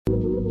You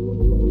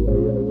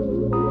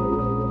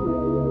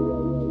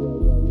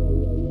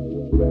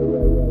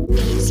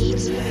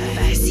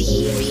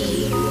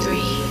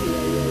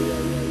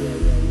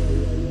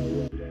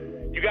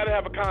got to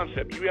have a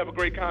concept. You have a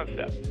great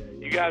concept.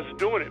 You guys are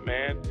doing it,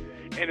 man.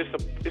 And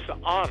it's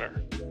an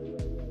honor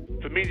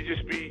for me to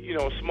just be,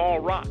 a small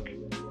rock,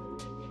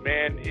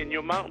 man, in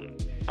your mountain.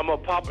 I'm going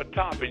to pop a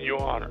top in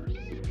your honor.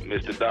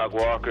 Mr. Doc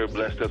Walker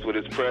blessed us with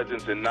his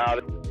presence and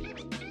knowledge.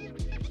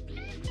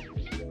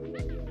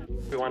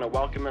 We want to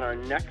welcome in our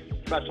next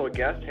special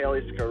guest,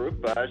 Haley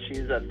Skarupa.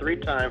 She's a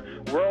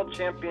three-time world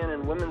champion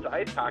in women's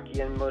ice hockey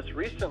and most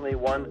recently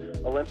won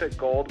Olympic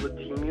gold with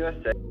Team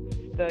USA.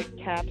 The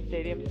Cap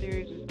Stadium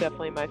Series is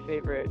definitely my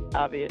favorite,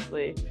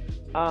 obviously.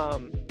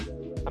 I'm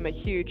a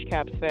huge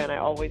Caps fan. I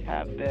always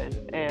have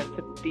been. And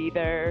to be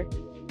there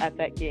at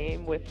that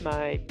game with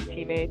my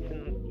teammates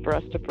and for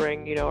us to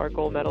bring, our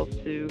gold medals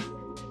to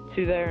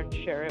there and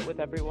share it with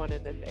everyone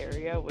in this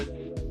area was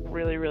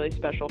really, really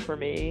special for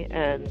me.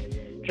 And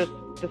just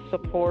the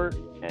support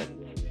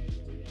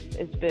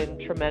has been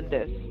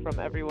tremendous from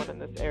everyone in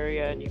this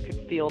area, and you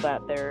could feel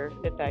that there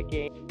at that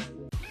game.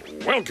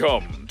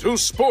 Welcome to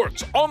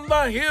Sports on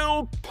the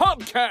Hill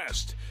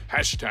podcast.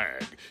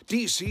 Hashtag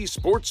DC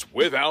Sports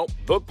Without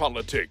the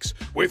Politics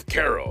with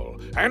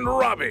Carol and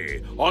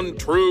Robbie on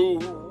True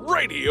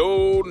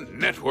Radio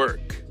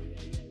Network.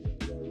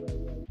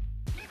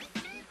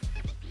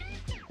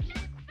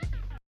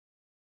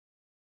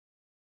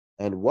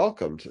 And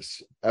welcome to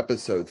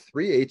episode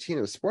 318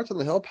 of Sports on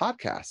the Hill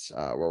podcast,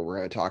 where we're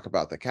going to talk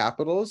about the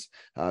Capitals,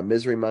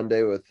 Misery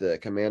Monday with the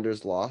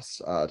Commanders' loss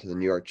to the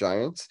New York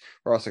Giants.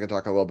 We're also going to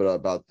talk a little bit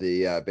about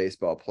the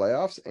baseball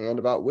playoffs and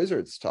about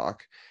Wizards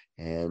talk.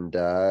 And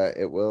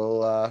it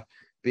will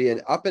be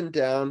an up and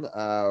down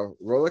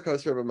roller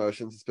coaster of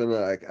emotions. It's been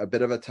a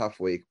bit of a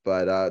tough week,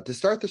 but to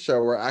start the show,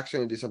 we're actually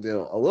going to do something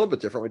a little bit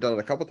different. We've done it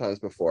a couple times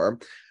before.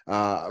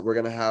 We're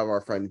going to have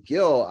our friend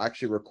Gil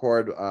actually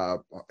record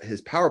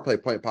his Power Play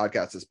Point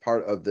podcast as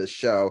part of this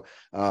show,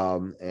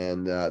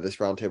 and this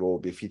roundtable will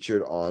be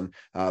featured on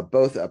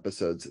both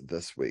episodes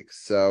this week.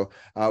 So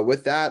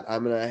with that,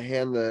 I'm going to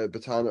hand the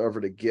baton over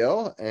to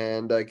Gil,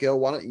 and Gil,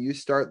 why don't you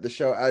start the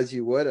show as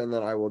you would, and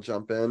then I will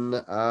jump in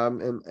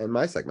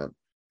my segment.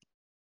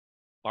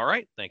 All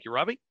right. Thank you,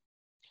 Robbie.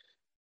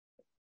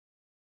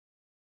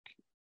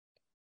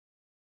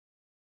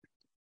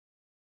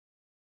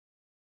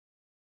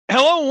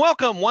 Hello and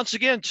welcome once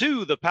again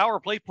to the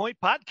Power Play Point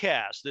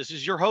podcast. This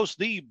is your host,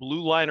 the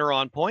Blue Liner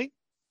on Point,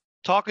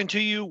 talking to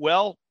you,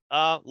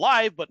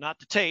 live, but not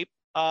to tape.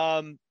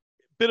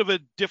 Bit of a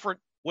different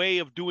way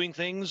of doing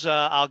things.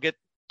 I'll get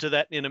to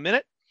that in a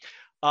minute.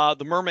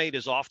 The Mermaid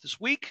is off this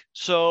week,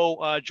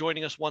 so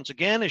joining us once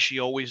again, as she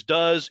always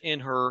does in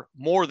her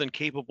more than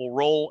capable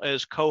role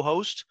as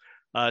co-host,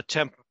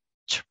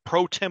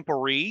 pro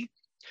tempore,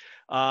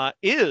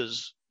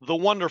 is the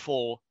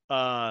wonderful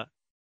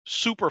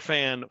super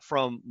fan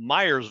from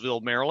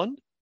Myersville, Maryland.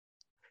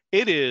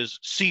 It is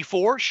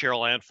C4,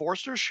 Cheryl Ann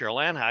Forster.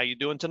 Cheryl Ann, how you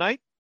doing tonight?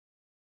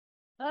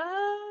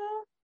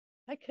 I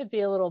could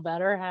be a little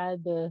better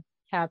had the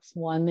Caps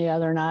won the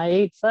other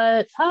night,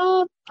 but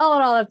all in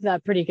all, I've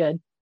got pretty good.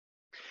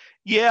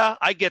 Yeah,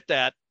 I get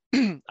that.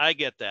 I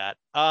get that.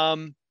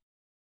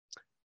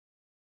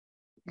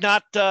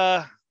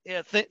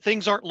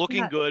 Things aren't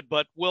looking good,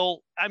 but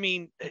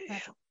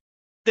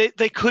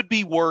they could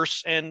be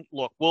worse. And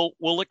look,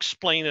 we'll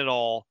explain it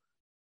all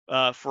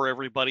for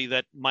everybody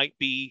that might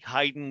be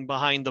hiding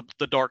behind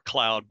the dark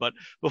cloud. But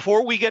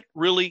before we get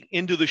really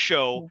into the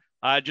show,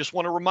 I just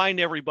want to remind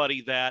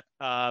everybody that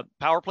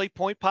Power Play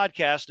Point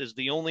podcast is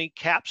the only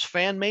Caps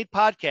fan-made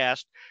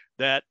podcast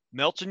that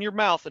melts in your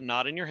mouth and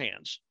not in your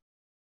hands.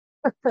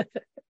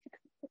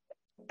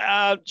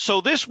 So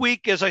this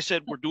week, as I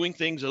said, we're doing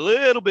things a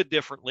little bit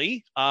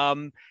differently.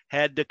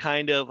 Had to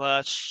kind of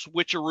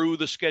switcheroo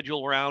the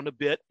schedule around a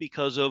bit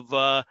because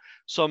of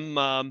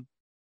some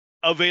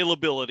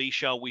availability,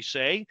 shall we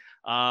say.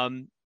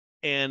 And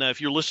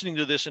if you're listening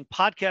to this in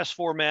podcast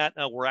format,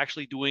 we're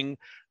actually doing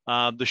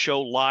the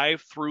show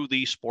live through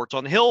the Sports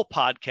on the Hill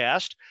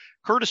podcast,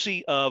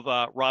 courtesy of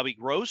Robbie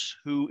Gross,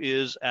 who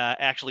is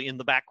actually in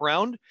the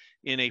background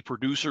in a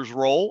producer's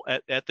role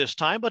at this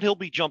time, but he'll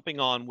be jumping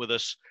on with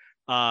us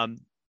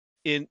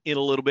in a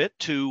little bit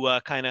to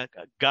kind of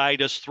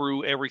guide us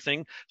through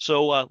everything.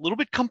 So a little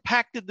bit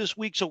compacted this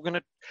week, so we're going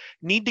to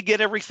need to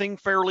get everything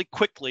fairly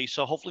quickly.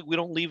 So hopefully we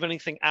don't leave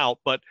anything out,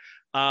 but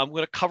we're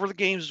going to cover the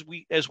games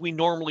as we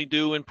normally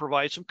do and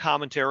provide some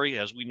commentary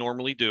as we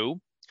normally do.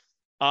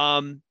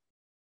 I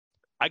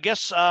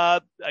guess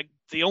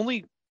the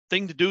only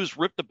thing to do is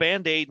rip the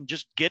Band-Aid and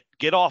just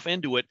get off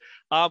into it.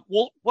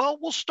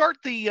 We'll start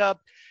we're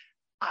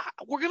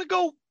going to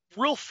go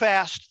real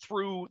fast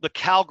through the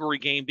Calgary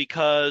game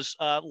because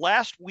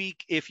last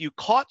week, if you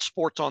caught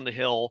Sports on the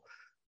Hill,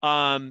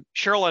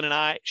 Cheryl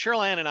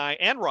Ann and I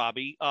and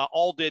Robbie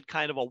all did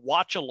kind of a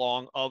watch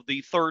along of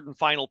the third and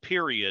final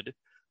period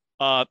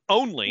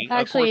only.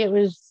 Actually,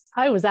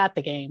 I was at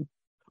the game.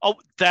 Oh,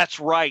 that's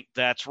right.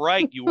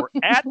 You were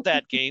at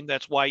that game.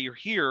 That's why you're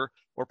here.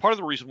 or part of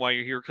the reason why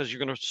you're here, because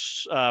you're going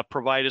to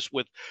provide us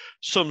with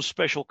some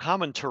special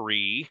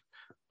commentary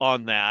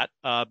on that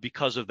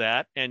because of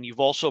that. And you've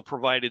also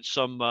provided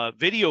some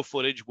video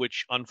footage,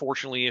 which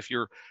unfortunately, if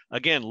you're,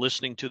 again,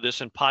 listening to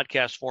this in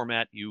podcast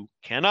format, you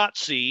cannot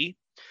see.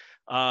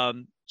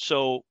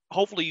 So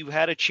hopefully you've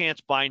had a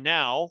chance by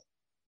now,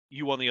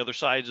 you on the other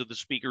sides of the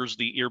speakers,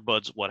 the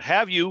earbuds, what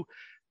have you,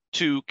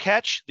 to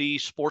catch the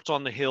Sports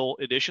on the Hill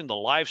edition, the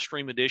live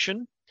stream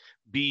edition,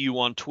 be you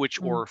on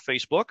Twitch or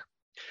Facebook.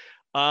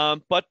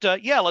 But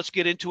let's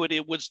get into it.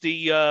 It was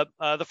the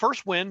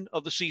first win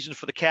of the season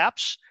for the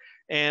Caps,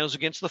 and it was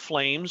against the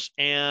Flames.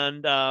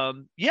 And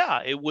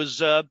it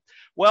was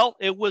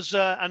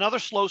another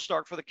slow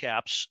start for the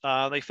Caps.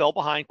 They fell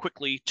behind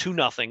quickly,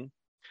 2-0.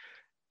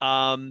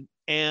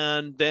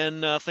 And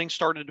then things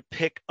started to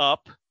pick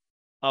up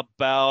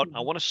about, I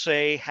want to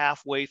say,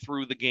 halfway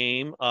through the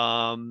game.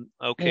 So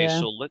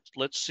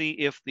let's see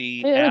if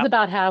it was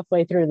about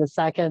halfway through the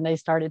second they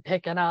started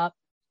picking up.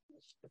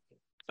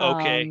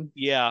 Okay.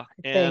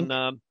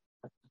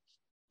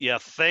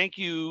 Thank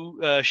you,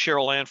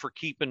 Cheryl Ann, for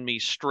keeping me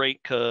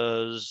straight,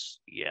 because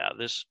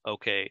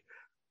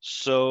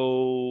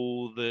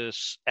so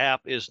this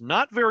app is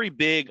not very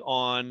big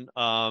on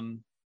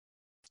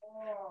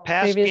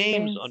past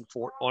games.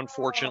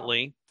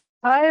 Unfortunately,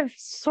 I've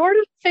sort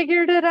of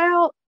figured it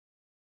out.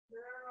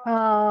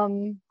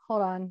 Hold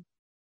on.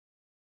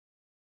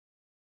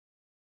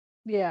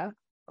 Yeah.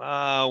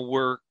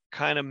 We're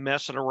kind of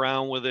messing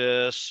around with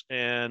this,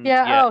 and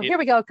here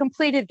we go.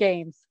 Completed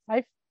games.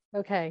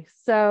 Okay.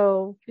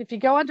 So if you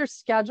go under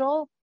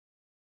schedule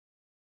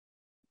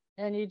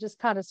and you just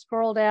kind of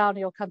scroll down,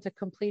 you'll come to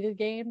completed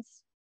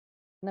games,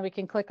 and then we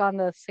can click on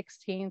the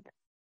 16th,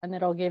 and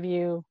it'll give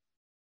you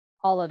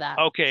all of that.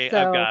 Okay. So,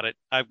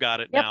 I've got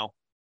it now.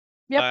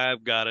 Yep.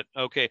 I've got it.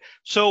 Okay.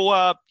 So,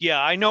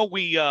 I know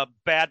we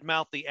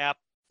badmouth the app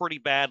pretty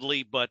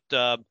badly, but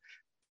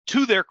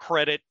to their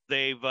credit,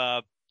 they've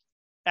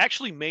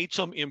actually made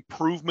some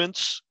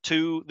improvements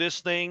to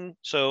this thing.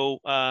 So,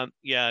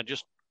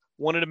 just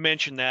wanted to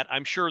mention that.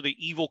 I'm sure the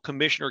evil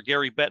commissioner,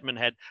 Gary Bettman,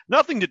 had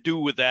nothing to do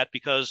with that,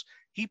 because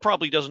he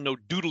probably doesn't know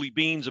doodly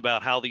beans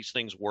about how these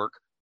things work.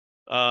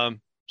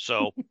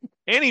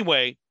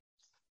 Anyway,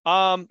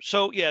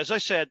 as I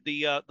said,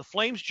 the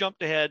Flames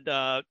jumped ahead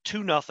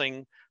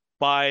 2-0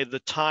 by the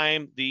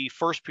time the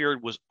first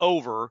period was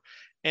over.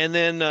 And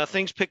then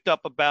things picked up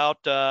about,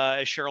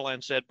 as Cheryl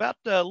Ann said, about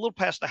a little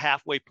past the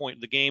halfway point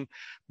of the game.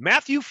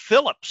 Matthew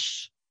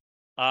Phillips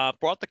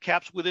brought the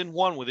Caps within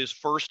one with his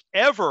first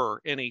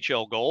ever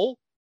NHL goal.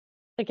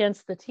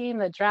 Against the team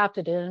that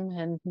drafted him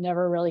and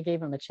never really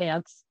gave him a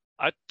chance.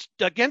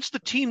 Against the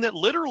team that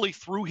literally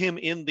threw him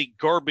in the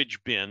garbage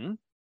bin.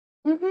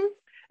 Mm-hmm.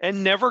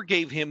 And never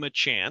gave him a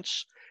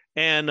chance.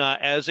 And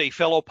as a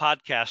fellow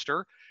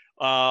podcaster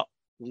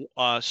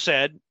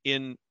said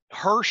in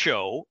her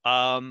show,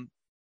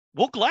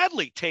 we'll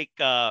gladly take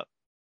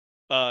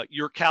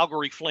your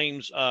Calgary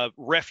Flames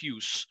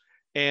refuse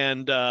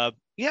and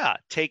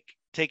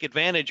take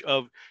advantage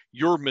of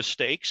your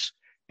mistakes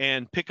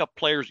and pick up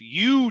players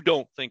you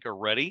don't think are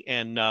ready.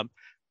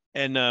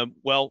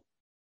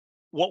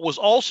 What was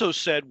also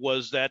said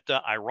was that,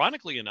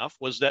 ironically enough,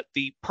 was that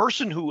the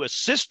person who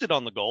assisted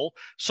on the goal,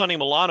 Sonny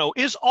Milano,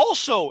 is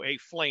also a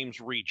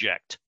Flames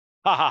reject.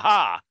 Ha ha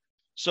ha.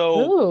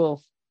 So,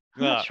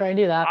 I'm not sure I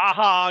knew that.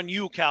 Aha on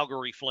you,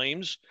 Calgary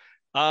Flames.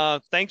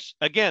 Thanks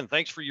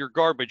for your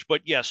garbage.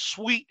 But yes,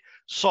 sweet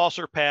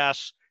saucer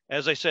pass.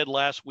 As I said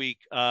last week,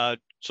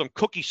 some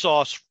cookie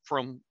sauce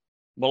from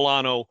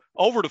Milano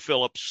over to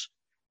Phillips,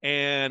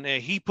 and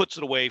he puts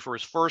it away for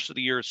his first of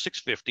the year at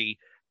 .650.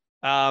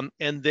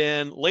 And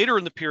then later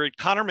in the period,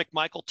 Connor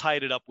McMichael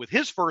tied it up with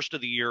his first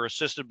of the year,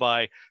 assisted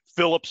by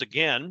Phillips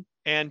again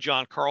and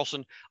John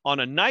Carlson on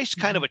a nice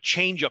kind of a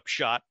change-up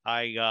shot.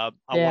 I want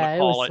to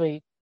call it.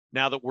 Sweet.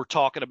 Now that we're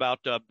talking about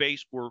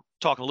we're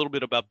talking a little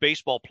bit about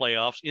baseball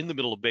playoffs, in the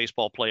middle of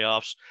baseball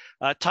playoffs,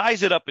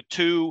 ties it up at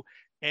 2,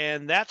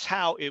 and that's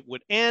how it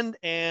would end.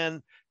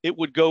 And it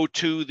would go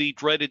to the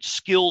dreaded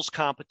skills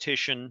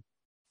competition.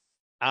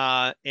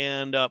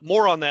 And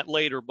more on that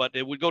later, but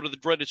it would go to the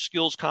dreaded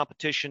skills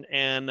competition.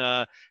 And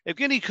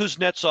Evgeny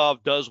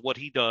Kuznetsov does what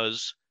he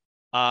does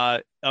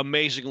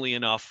amazingly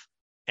enough,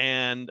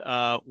 and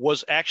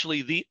was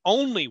actually the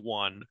only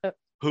one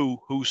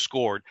who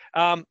scored.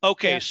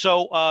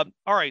 So all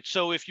right.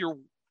 So if you're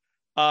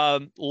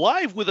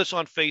live with us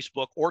on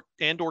Facebook or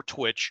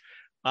Twitch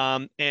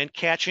and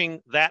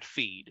catching that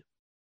feed,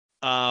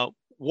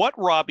 what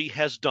Robbie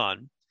has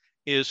done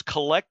is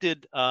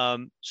collected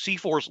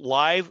C4's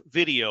live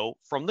video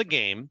from the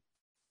game.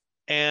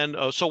 And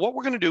so what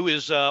we're going to do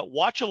is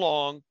watch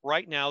along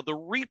right now the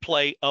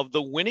replay of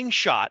the winning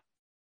shot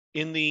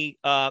in the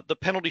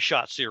penalty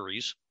shot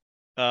series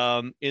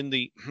in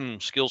the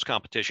skills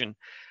competition.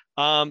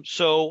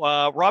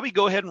 So Robbie,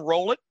 go ahead and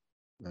roll it.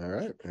 All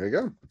right, here we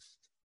go.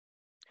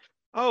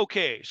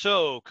 Okay,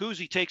 so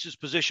Kuzi takes his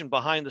position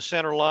behind the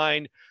center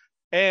line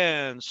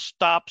and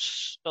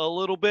stops a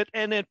little bit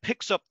and then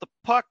picks up the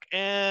puck,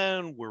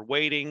 and we're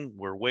waiting.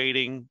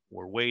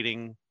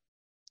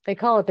 They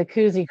call it the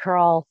koozie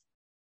crawl.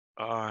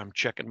 I'm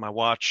checking my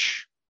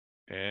watch,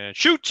 and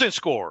shoots and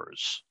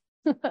scores.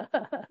 Yeah,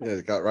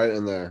 it got right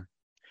in there.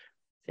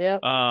 Yep.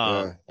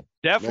 Yeah.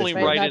 Definitely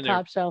Nice Right right in that in there.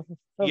 top shelf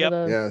over Yep.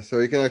 the Yeah, so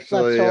you can left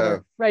actually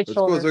shoulder, right it's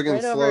cool shoulder, as we can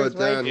right over slow his it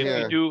right down If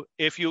here. shoulder.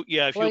 if you'll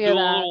Look do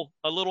at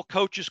a little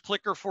coach's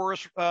clicker for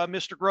us,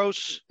 Mr.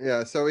 Gross.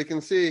 Yeah, so we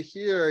can see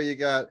here you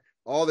got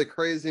all the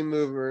crazy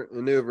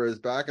maneuvers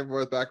back and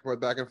forth, back and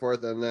forth, back and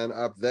forth, and then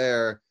up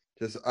there,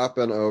 just up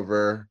and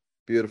over.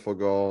 Beautiful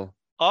goal.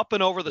 Up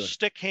and over the Yeah.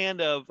 stick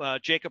hand of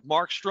Jacob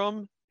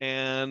Markstrom,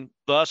 and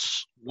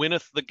thus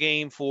winneth the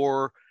game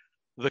for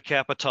the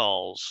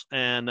Capitals.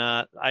 And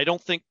I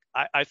think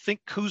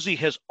Kuzi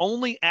has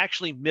only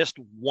actually missed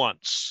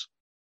once.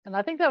 And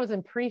I think that was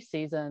in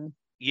preseason.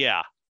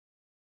 Yeah.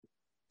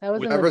 That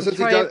was in Ever the since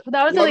he Detroit. got-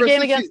 That was well, in the ever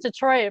game since he- against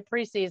Detroit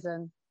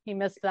preseason. He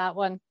missed that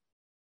one.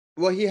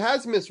 Well, he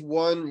has missed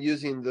one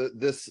using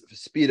this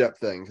speed up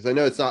thing because I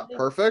know it's not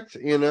perfect,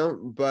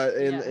 but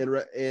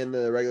in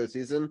the regular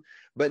season.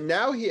 But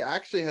now he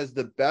actually has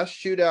the best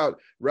shootout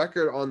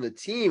record on the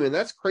team, and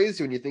that's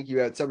crazy when you think you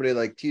had somebody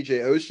like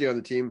TJ Oshie on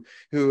the team,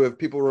 who, if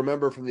people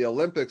remember from the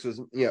Olympics, was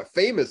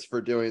famous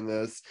for doing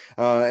this,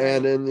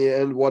 and in the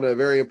end won a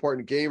very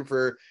important game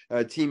for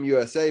Team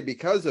USA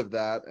because of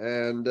that,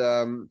 and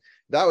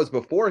that was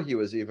before he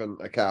was even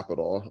a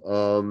Capital,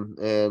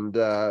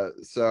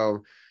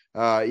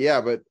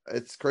 but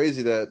it's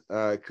crazy that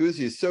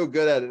Kuzi is so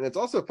good at it. And it's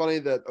also funny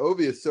that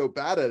Ovi is so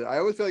bad at it. I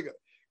always feel like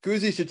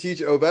Kuzi should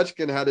teach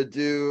Ovechkin how to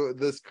do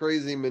this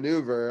crazy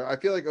maneuver. I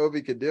feel like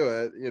Ovi could do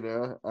it,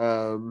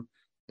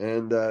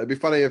 and it'd be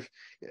funny if,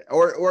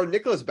 or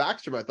Nicholas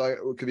Backstrom, I thought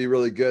could be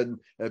really good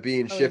at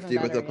being shifty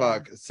with the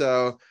puck. Yeah.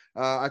 So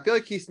I feel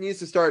like he needs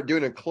to start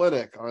doing a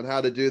clinic on how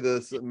to do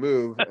this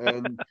move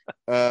and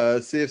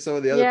see if some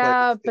of the other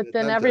players but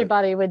then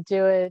everybody would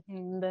do it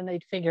and then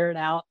they'd figure it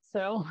out.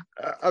 So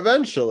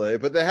eventually,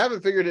 but they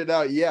haven't figured it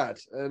out yet.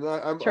 And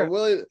I'm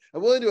willing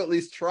to at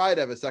least try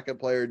to have a second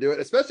player do it,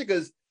 especially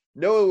because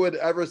no one would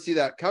ever see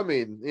that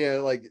coming.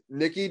 Like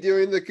Nikki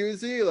doing the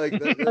koozie. Like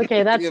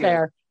okay, that's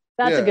fair.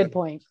 That's a good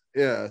point.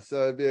 Yeah,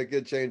 so it'd be a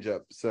good change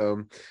up.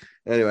 So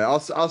anyway, I'll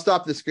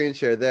stop the screen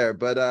share there.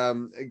 But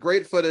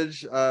great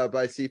footage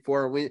by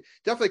C4. And we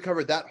definitely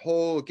covered that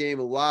whole game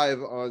live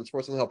on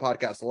Sports on the Hill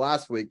podcast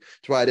last week.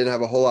 That's why I didn't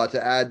have a whole lot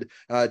to add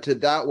to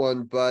that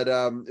one. But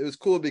it was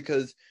cool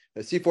because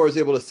C4 was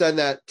able to send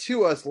that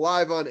to us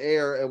live on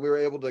air, and we were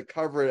able to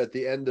cover it at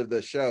the end of the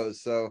show.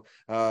 So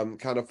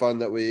kind of fun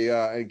that we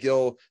and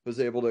Gil was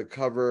able to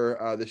cover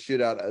the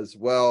shootout as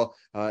well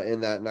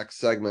in that next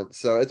segment.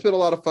 So it's been a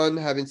lot of fun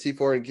having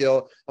C4 and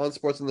Gil on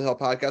Sports on the Hill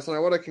podcast. And I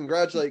want to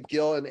congratulate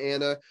Gil and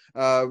Anna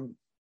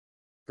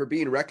for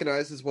being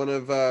recognized as one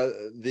of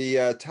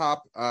the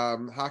top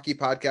hockey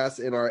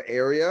podcasts in our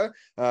area.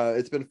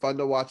 It's been fun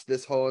to watch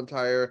this whole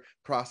entire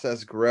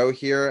process grow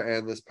here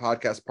and this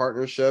podcast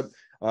partnership.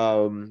 We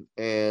on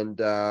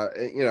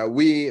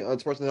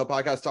Sports on the Hill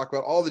podcast talk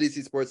about all the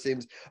DC sports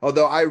teams,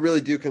 although I really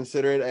do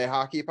consider it a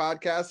hockey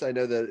podcast. I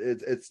know that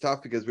it's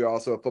tough because we're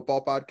also a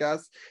football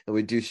podcast and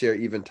we do share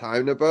even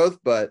time to both,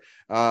 but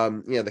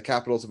the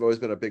Capitals have always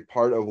been a big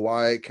part of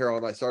why Carol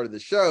and I started the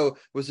show,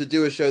 was to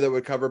do a show that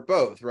would cover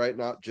both, right?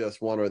 Not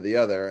just one or the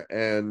other.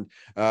 And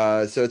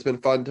so it's been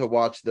fun to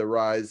watch the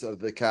rise of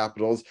the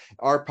Capitals,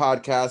 our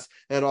podcast,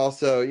 and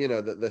also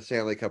the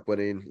Stanley Cup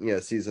winning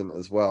season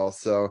as well.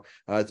 So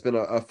it's been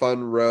a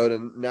fun road,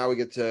 and now we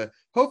get to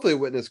hopefully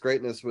witness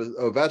greatness with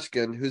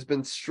Ovechkin, who's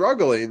been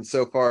struggling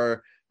so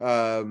far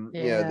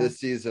this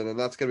season, and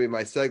that's going to be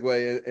my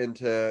segue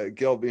into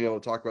Gil being able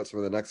to talk about some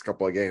of the next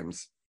couple of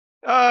games.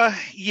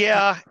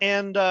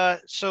 And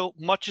so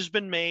much has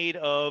been made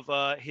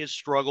of his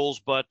struggles,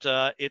 but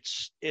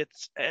it's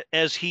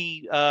as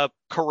he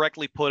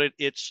correctly put it,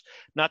 it's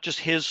not just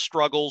his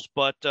struggles,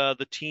 but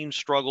the team's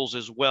struggles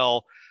as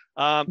well.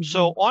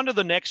 So on to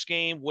the next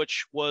game,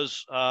 which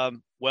was,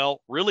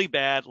 really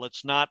bad.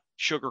 Let's not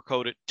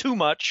sugarcoat it too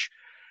much.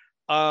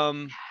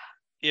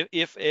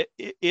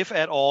 If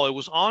at all, it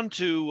was on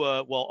to,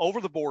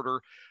 over the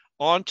border,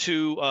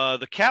 onto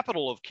the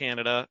capital of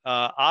Canada,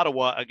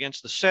 Ottawa,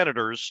 against the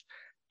Senators.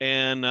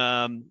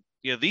 And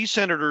these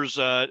Senators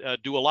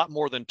do a lot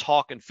more than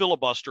talk and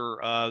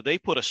filibuster. They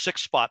put a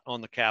 6 spot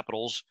on the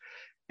Capitals,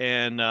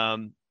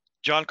 and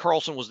John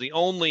Carlson was the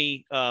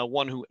only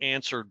one who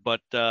answered,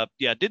 but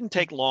it didn't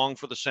take long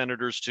for the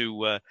Senators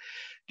to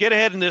get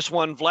ahead in this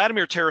one.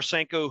 Vladimir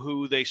Tarasenko,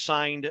 who they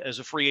signed as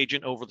a free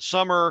agent over the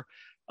summer,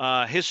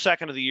 his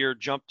second of the year,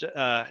 jumped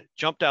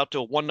out to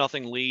a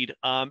 1-0 lead.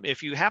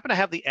 If you happen to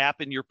have the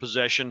app in your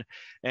possession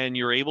and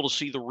you're able to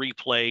see the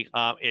replay,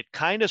 it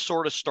kind of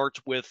sort of starts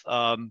with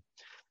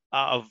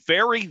a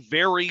very,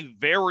 very,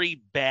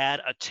 very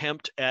bad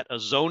attempt at a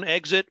zone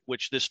exit,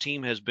 which this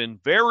team has been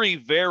very,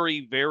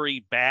 very,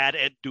 very bad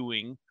at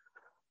doing.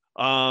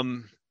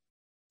 And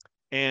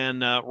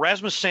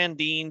Rasmus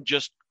Sandin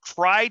just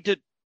tried to,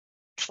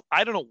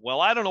 I don't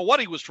know what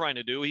he was trying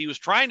to do. He was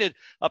trying to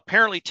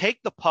apparently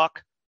take the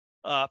puck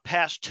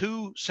past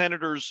 2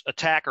 Senators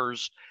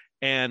attackers,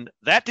 and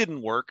that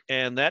didn't work.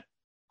 And that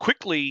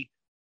quickly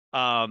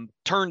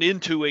turned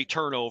into a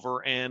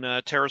turnover, and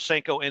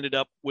Tarasenko ended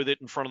up with it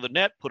in front of the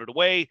net, put it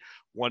away,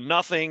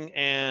 1-0,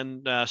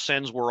 and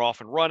Sens were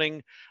off and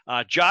running.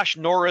 Josh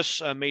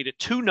Norris made it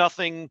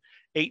 2-0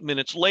 8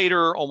 minutes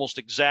later, almost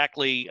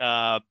exactly.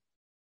 And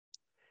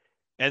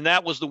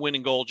that was the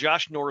winning goal.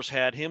 Josh Norris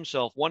had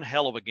himself one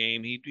hell of a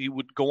game. He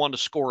would go on to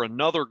score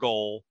another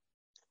goal.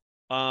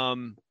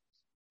 It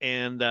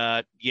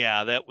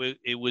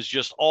was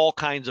just all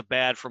kinds of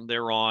bad from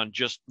there on.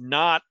 Just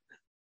not,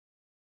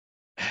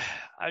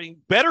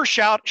 better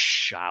shot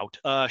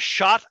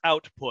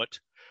output.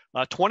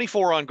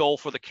 24 on goal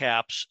for the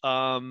Caps.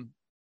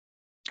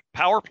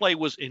 Power play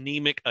was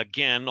anemic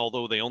again,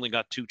 although they only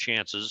got 2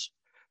 chances.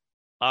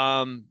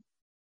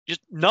 Just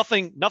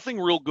nothing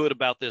real good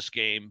about this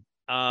game.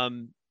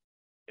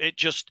 It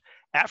just,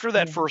 after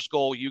that first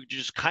goal, you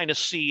just kind of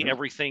see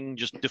everything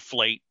just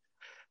deflate.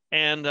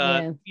 And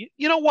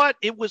you know what?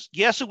 It was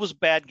a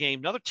bad game.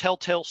 Another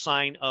telltale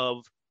sign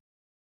of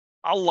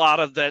a lot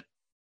of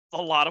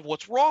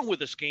what's wrong with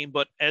this game.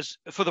 But as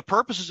for the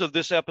purposes of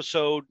this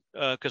episode,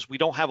 because we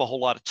don't have a whole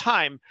lot of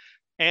time,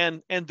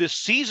 and this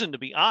season, to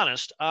be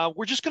honest,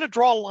 we're just going to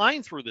draw a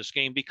line through this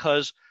game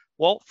because,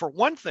 well, for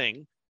one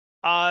thing,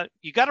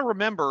 you got to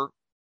remember,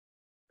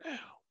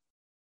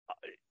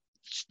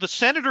 the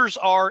Senators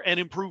are an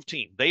improved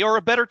team. They are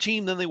a better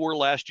team than they were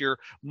last year,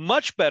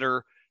 much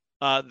better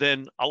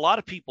than a lot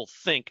of people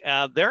think.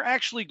 They're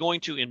actually going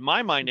to, in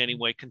my mind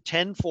anyway,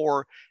 contend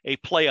for a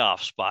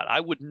playoff spot.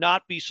 I would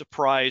not be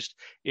surprised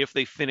if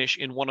they finish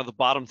in one of the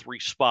bottom 3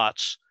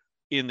 spots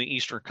in the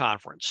Eastern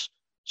Conference.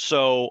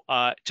 So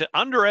to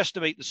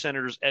underestimate the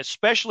Senators,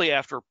 especially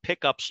after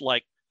pickups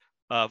like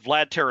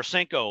Vlad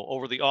Tarasenko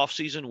over the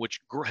offseason, which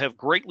have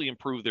greatly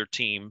improved their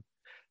team,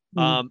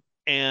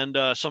 and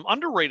some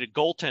underrated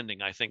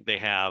goaltending I think they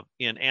have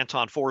in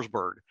Anton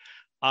Forsberg.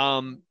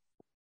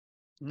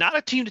 Not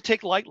a team to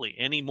take lightly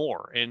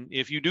anymore. And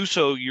if you do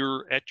so,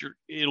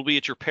 it'll be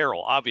at your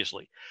peril,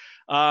 obviously.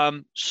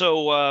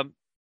 So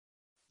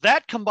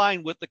that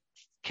combined with the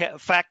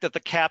fact that the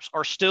Caps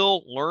are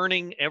still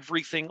learning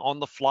everything on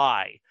the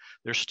fly.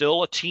 They're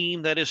still a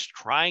team that is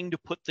trying to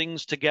put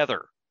things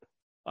together.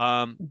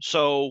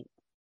 So,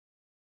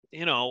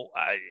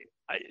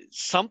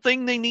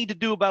 something they need to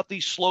do about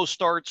these slow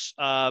starts,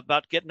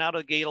 about getting out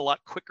of the gate a lot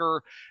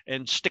quicker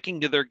and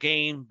sticking to their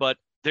game. But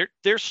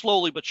they're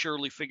slowly but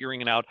surely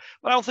figuring it out.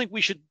 But I don't think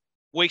we should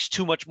waste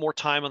too much more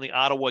time on the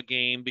Ottawa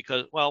game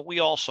because, well, we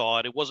all saw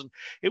it.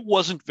 It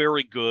wasn't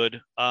very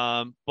good.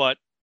 But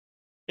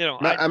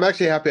I'm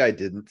actually happy I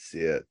didn't see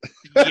it.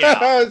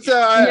 Yeah. So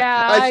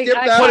I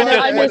skipped that one.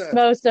 I missed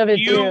most of it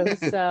too.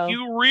 So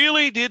you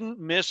really didn't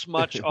miss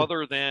much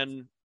other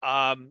than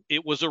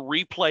it was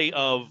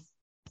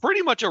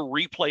pretty much a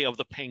replay of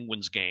the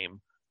Penguins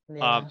game.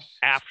 yeah.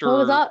 After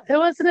it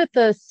wasn't it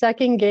the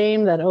second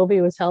game that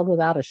Obi was held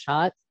without a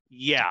shot?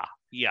 Yeah,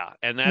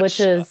 and that's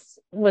which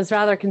was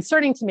rather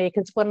concerning to me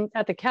because when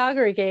at the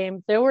Calgary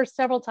game, there were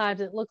several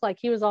times it looked like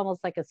he was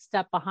almost like a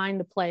step behind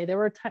the play. There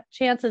were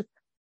chances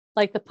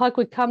like the puck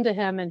would come to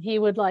him and he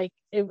would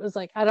it was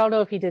like, I don't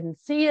know if he didn't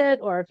see it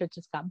or if it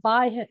just got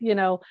by him.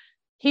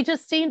 He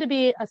just seemed to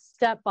be a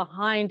step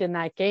behind in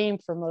that game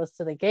for most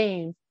of the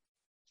game.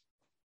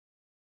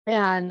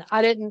 And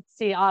I didn't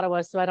see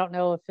Ottawa, so I don't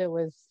know if it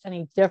was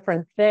any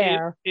different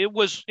there. It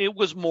was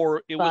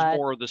more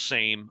of the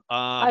same.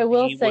 I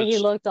will say he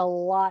looked a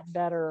lot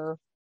better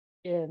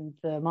in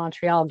the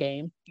Montreal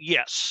game.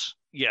 Yes,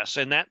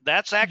 and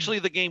that's actually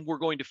the game we're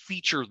going to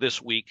feature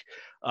this week.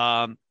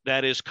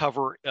 That is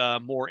cover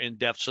more in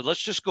depth. So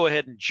let's just go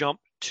ahead and jump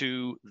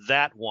to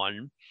that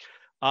one.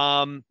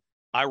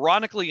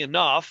 Ironically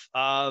enough,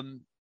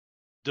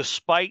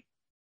 despite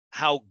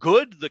how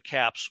good the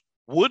Caps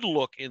would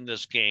look in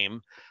this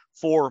game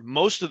for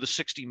most of the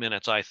 60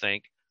 minutes, I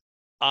think,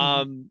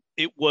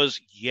 it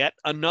was yet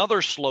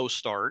another slow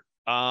start.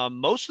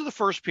 Most of the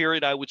first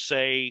period, I would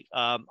say,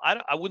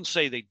 I wouldn't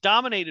say they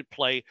dominated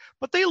play,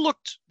 but they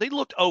looked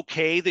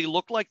okay. They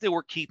looked like they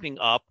were keeping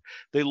up.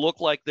 They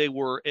looked like they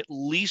were at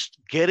least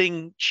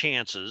getting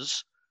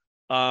chances.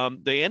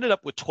 They ended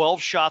up with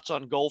 12 shots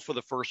on goal for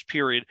the first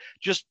period.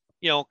 Just,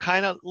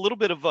 kind of a little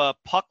bit of a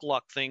puck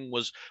luck thing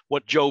was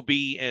what Joe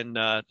B and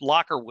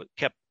Locker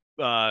kept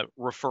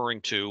referring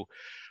to.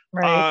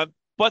 Right.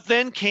 But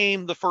then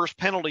came the first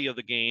penalty of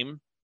the game.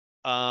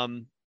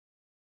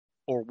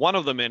 Or one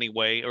of them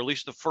anyway, or at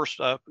least the first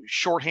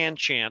shorthand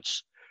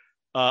chance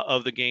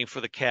of the game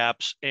for the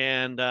Caps.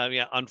 And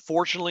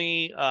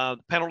unfortunately, the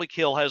penalty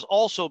kill has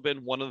also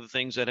been one of the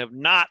things that have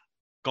not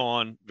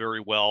gone very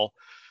well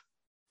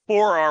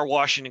for our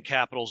Washington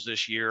Capitals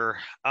this year.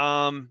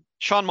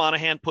 Sean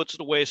Monahan puts it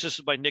away,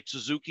 assisted by Nick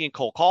Suzuki and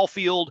Cole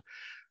Caulfield.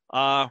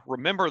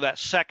 Remember that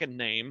second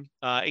name,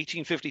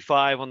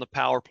 1855 on the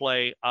power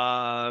play.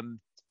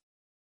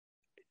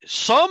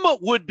 Some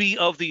would be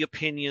of the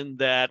opinion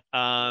that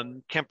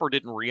Kemper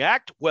didn't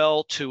react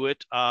well to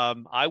it.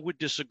 I would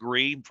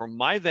disagree. From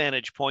my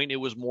vantage point, it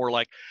was more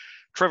like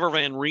Trevor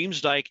Van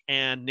Riemsdyk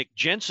and Nick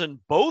Jensen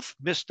both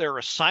missed their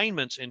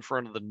assignments in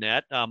front of the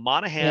net.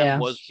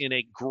 Monahan was in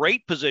a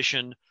great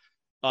position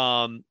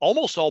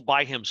almost all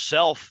by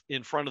himself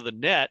in front of the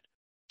net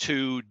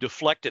to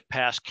deflect it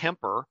past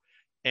Kemper.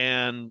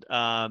 And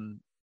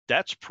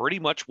that's pretty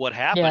much what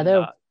happened.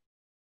 Yeah,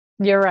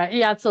 you're right.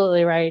 You're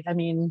absolutely right. I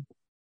mean,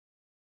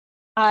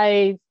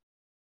 I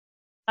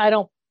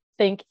don't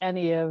think they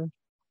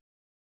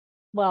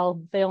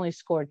only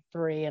scored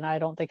 3, and I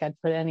don't think I'd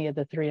put any of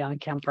the 3 on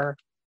Kemper.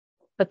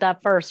 But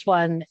that first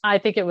one, I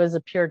think it was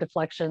a pure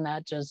deflection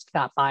that just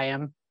got by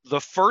him.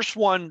 The first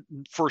one,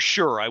 for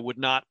sure, I would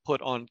not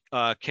put on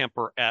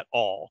Kemper at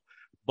all.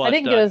 But I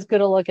didn't get as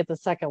good a look at the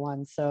second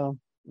one, so.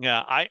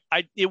 Yeah,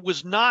 it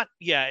was not.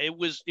 Yeah, it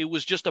was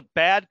just a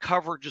bad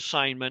coverage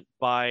assignment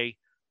by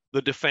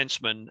the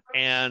defenseman,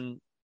 and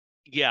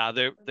yeah,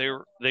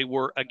 they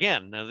were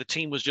again. The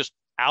team was just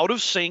out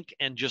of sync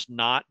and just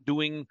not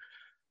doing,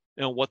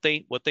 what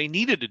they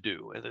needed to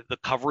do. And the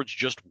coverage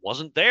just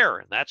wasn't there,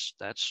 and that's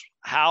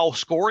how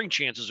scoring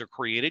chances are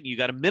created. You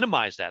got to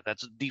minimize that.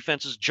 That's the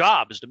defense's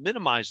job, is to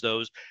minimize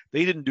those.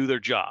 They didn't do their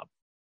job,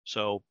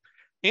 so.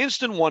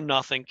 Instant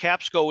 1-0.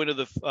 Caps go into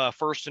the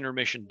first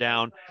intermission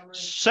down.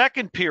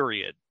 Second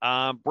period,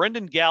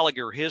 Brendan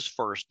Gallagher, his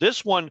first.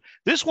 This one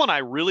I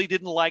really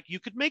didn't like. You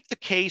could make the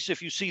case,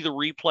 if you see the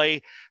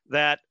replay,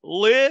 that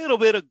little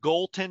bit of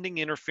goaltending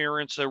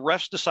interference. The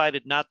refs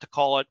decided not to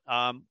call it.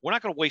 We're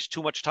not going to waste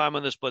too much time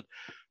on this, but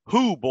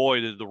boy,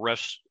 did the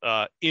refs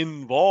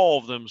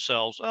involve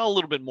themselves. A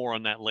little bit more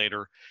on that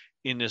later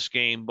in this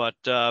game. But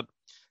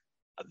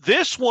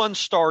this one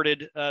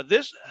started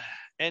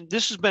and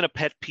this has been a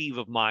pet peeve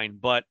of mine,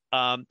 but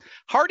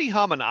Hardy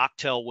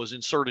Hamanaktel was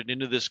inserted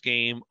into this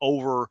game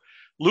over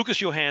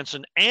Lucas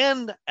Johansson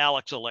and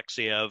Alex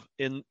Alexeyev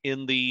in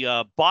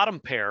the bottom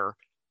pair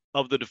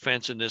of the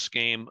defense in this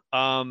game.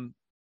 And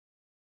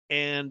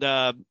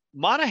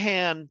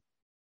Monahan,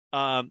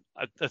 I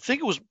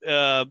think it was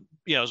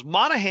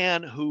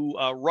Monahan who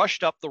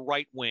rushed up the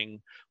right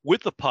wing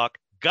with the puck,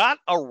 got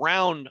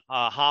around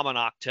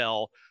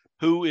Hamanaktel,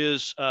 who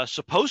is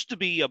supposed to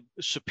be a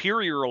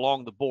superior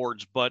along the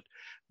boards, but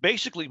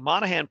basically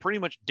Monahan pretty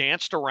much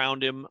danced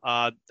around him.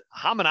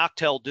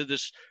 Hamanaktel did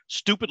this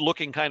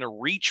stupid-looking kind of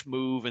reach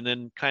move, and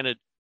then kind of,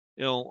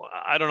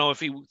 I don't know if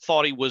he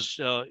thought he was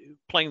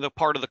playing the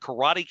part of the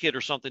Karate Kid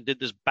or something, did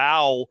this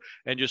bow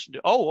and just,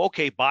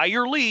 okay, buy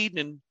your lead,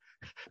 and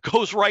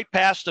goes right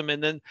past him.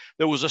 And then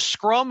there was a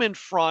scrum in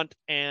front,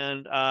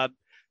 and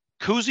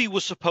Kuzi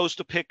was supposed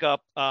to pick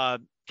up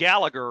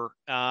Gallagher,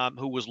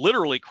 who was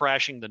literally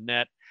crashing the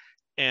net,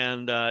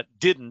 and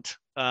didn't.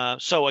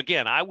 So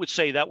again, I would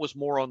say that was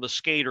more on the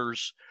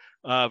skaters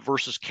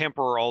versus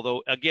Kemper,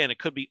 although again, it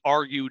could be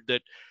argued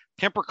that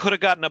Kemper could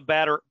have gotten a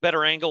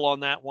better angle on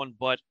that one.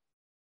 But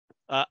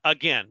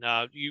again,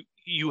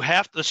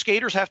 the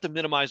skaters have to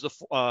minimize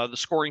the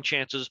scoring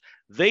chances.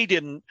 They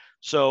didn't.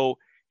 So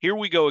here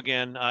we go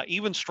again.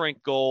 Even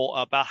strength goal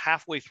about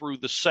halfway through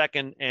the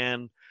second,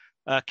 and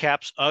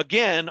Caps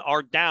again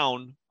are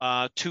down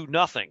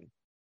 2-0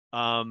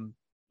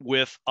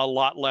 with a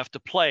lot left to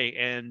play.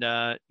 And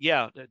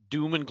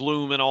doom and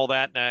gloom and all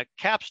that.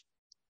 Caps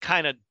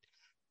kind of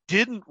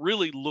didn't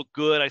really look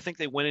good. I think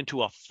they went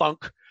into a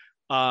funk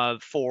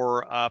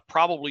for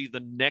probably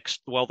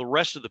the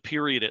rest of the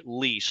period at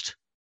least,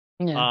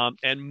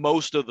 and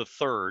most of the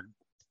third.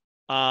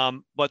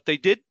 But they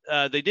did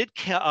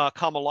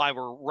come alive,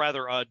 or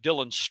rather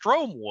Dylan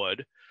Strome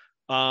would,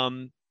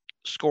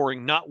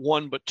 scoring not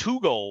 1 but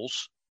 2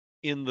 goals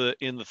in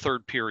the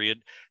third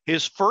period.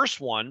 His first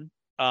one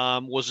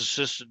was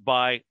assisted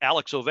by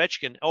Alex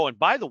Ovechkin. Oh, and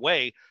by the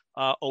way,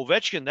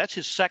 Ovechkin, that's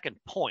his second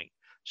point.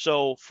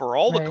 So for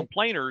all the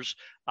complainers,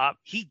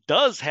 he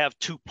does have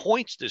 2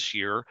 points this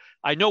year.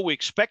 I know we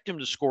expect him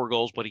to score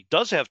goals, but he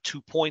does have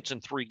 2 points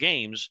in 3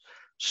 games.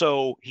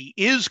 So he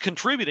is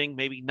contributing,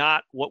 maybe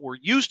not what we're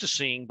used to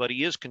seeing, but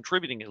he is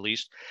contributing at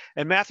least.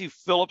 And Matthew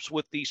Phillips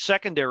with the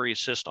secondary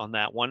assist on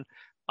that one.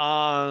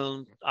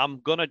 I'm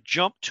going to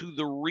jump to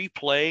the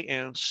replay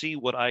and see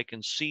what I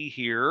can see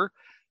here.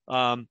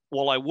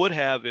 Well, I would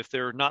have if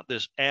there not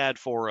this ad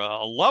for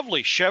a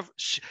lovely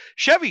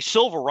Chevy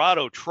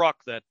Silverado truck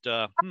that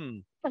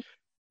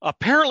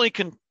apparently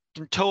can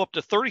tow up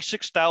to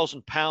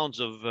 36,000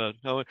 pounds of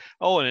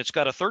and it's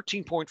got a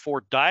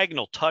 13.4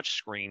 diagonal touch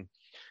screen.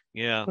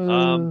 Yeah.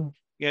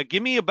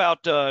 Give me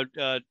about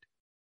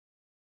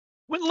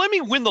let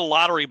me win the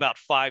lottery about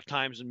 5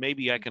 times, and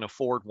maybe I can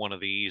afford one of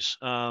these.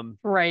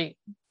 Right.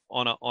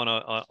 On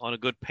a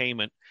good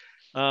payment.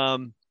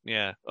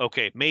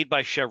 Okay. Made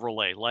by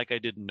Chevrolet. Like I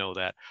didn't know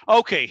that.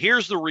 Okay.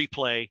 Here's the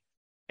replay.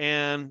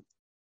 And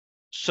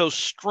so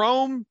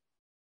Strome.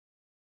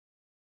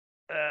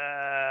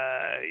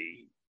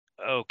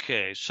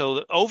 Okay.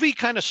 So Ovi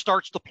kind of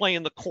starts to play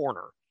in the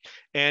corner,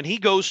 and he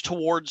goes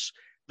towards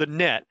the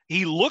net.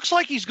 He looks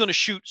like he's going to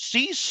shoot,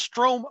 sees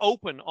Strome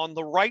open on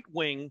the right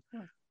wing,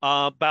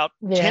 about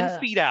 10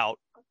 feet out,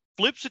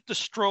 flips it to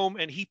Strome,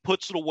 and he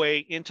puts it away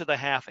into the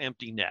half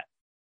empty net.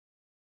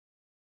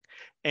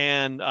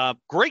 And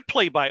great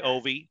play by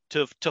Ovi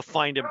to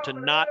find him to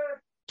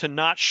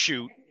not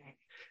shoot.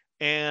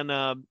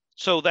 And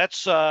so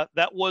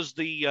that was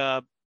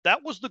the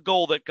that was the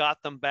goal that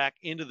got them back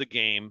into the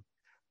game.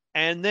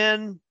 And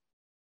then,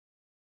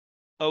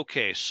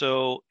 okay,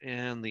 so,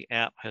 and the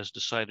app has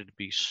decided to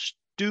be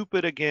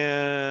stupid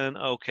again.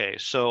 Okay,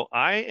 so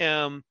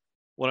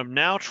what I'm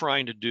now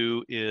trying to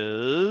do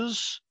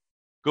is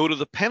go to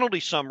the penalty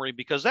summary,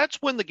 because that's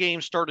when the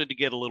game started to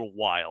get a little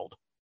wild,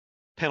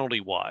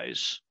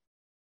 penalty-wise.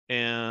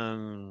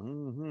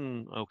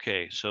 And,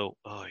 okay, so,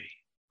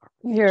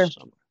 Here.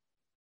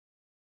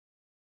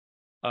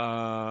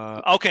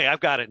 Okay, I've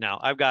got it now.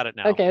 Okay.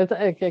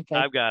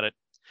 I've got it.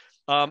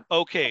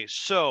 Okay,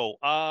 so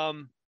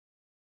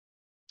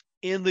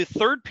in the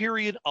third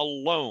period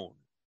alone,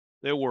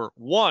 there were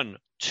 1,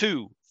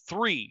 2,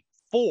 3,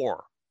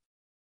 4,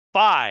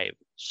 5,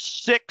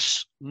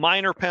 6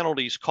 minor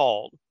penalties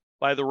called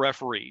by the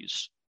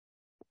referees.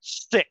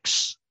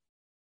 6.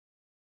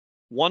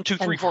 1, 2,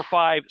 3, 4,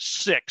 5,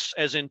 6,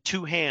 as in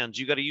two hands.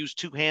 You got to use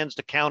two hands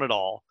to count it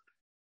all.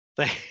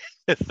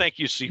 Thank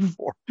you,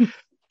 C4. You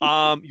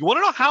want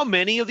to know how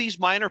many of these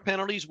minor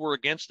penalties were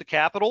against the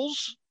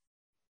Capitals?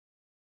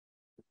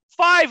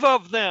 5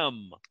 of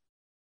them.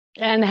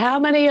 And how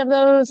many of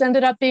those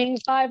ended up being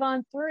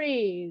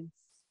 5-on-3s?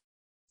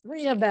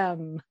 3 of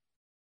them.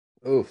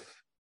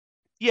 Oof.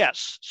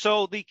 Yes.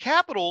 So the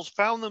Capitals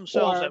found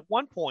themselves at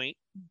one point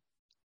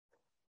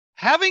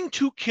having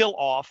to kill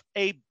off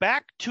a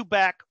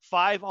back-to-back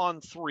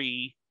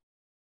 5-on-3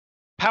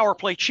 power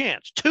play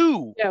chance.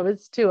 2. Yeah, it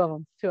was 2 of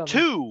them.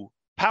 2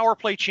 power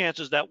play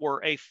chances that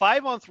were a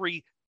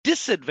 5-on-3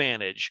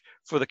 disadvantage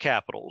for the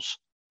Capitals.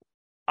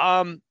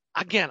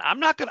 Again, I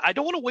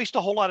don't want to waste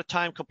a whole lot of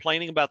time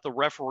complaining about the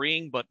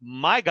refereeing, but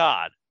my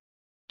God,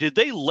 did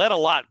they let a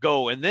lot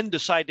go and then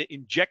decide to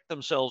inject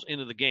themselves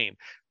into the game?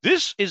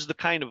 This is the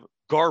kind of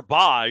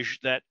garbage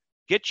that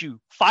gets you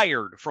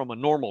fired from a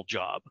normal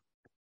job.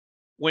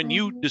 When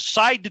you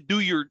decide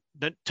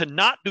to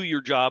not do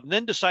your job and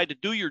then decide to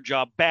do your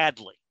job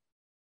badly.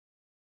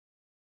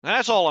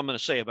 That's all I'm going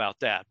to say about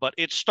that. But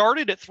it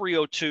started at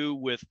 3:02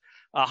 with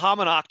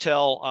Haman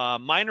Akhtel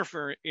minor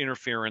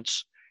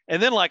interference.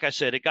 And then, like I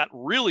said, it got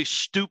really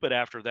stupid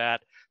after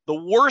that. The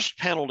worst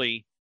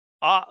penalty,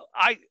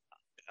 I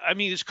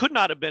mean, this could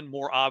not have been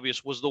more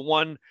obvious, was the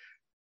one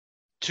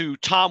to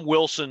Tom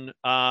Wilson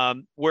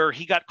where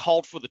he got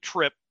called for the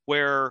trip,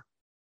 where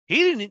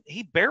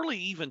he barely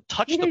even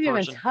touched the person. He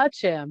didn't even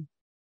touch him.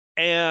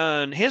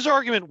 And his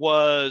argument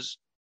was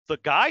the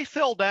guy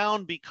fell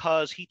down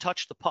because he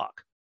touched the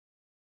puck.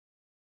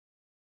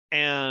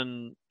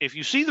 And if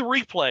you see the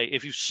replay,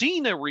 if you've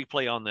seen a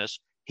replay on this,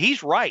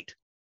 he's right.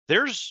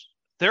 There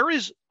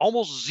is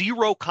almost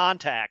zero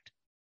contact,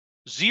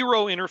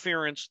 zero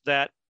interference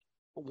that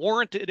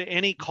warranted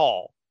any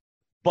call,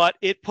 but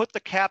it put the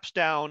Caps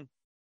down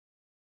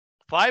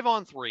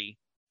 5-on-3.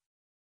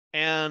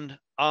 And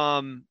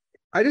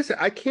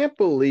I can't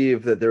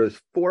believe that there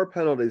was 4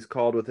 penalties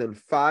called within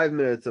 5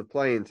 minutes of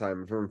playing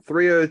time, from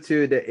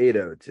 3:02 to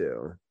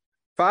 8:02.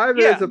 5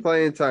 minutes of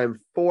playing time,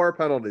 4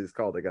 penalties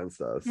called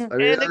against us. I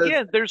mean, and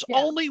again, there's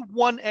only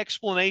one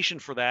explanation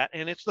for that,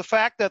 and it's the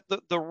fact that the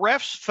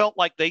refs felt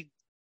like they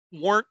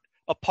weren't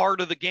a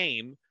part of the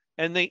game,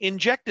 and they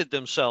injected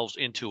themselves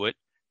into it.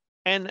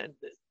 And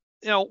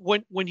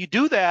when you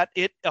do that,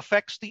 it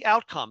affects the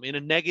outcome in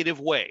a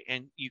negative way,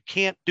 and you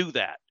can't do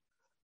that.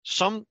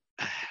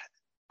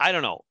 I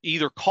don't know,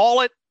 either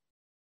call it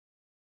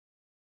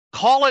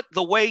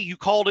the way you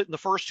called it in the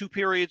first 2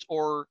 periods,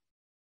 or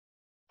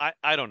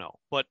I don't know,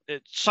 but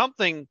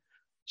something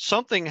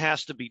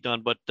has to be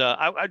done. But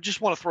I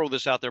just want to throw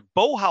this out there.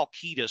 Bo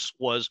Halkitis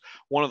was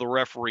one of the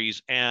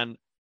referees, and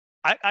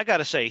I got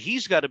to say,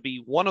 he's got to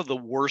be one of the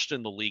worst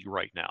in the league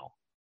right now,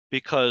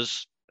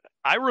 because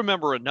I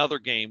remember another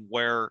game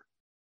where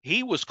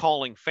he was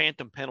calling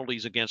phantom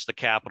penalties against the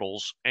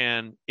Capitals,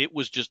 and it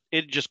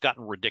had just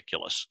gotten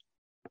ridiculous.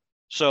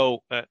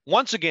 So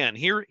once again,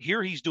 here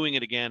he's doing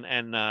it again,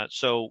 and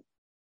so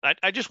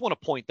I just want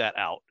to point that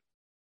out,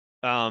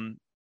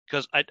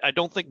 because I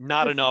don't think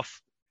not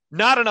enough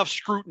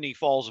scrutiny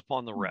falls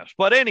upon the refs.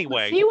 But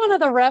anyway, was he one of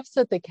the refs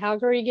at the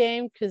Calgary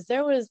game? Because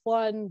there was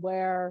one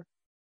where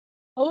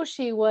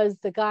Oshie was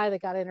the guy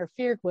that got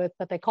interfered with,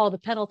 but they called a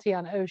penalty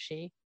on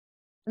Oshie.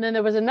 And then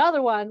there was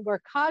another one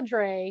where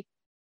Kadri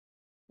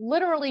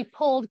literally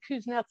pulled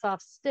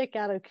Kuznetsov's stick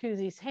out of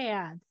Kuzi's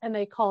hand, and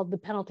they called the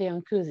penalty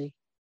on Kuzi.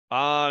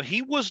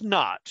 He was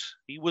not.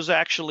 He was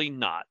actually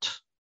not.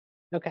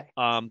 Okay.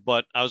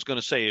 But I was going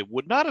to say, it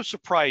would not have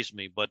surprised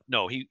me, but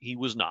no, he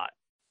was not.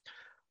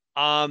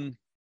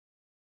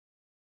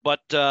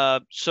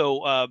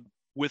 So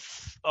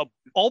with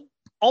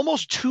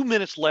almost 2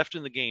 minutes left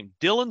in the game,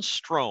 Dylan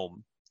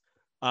Strome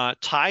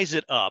ties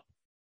it up.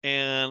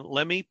 And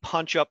let me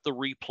punch up the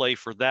replay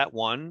for that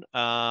one.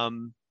 Are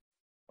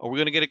we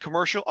going to get a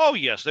commercial? Oh,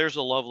 yes. There's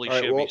a lovely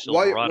Chevy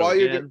Silverado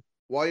again.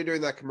 While you're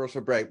doing that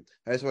commercial break,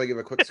 I just want to give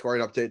a quick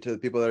scoring update to the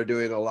people that are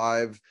doing a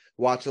live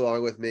watch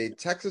along with me.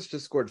 Texas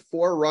just scored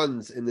 4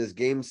 runs in this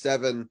Game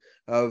 7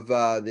 of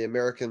the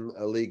American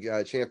League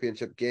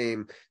Championship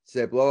game. So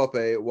they blow up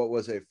what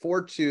was a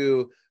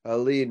 4-2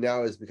 lead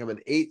now has become an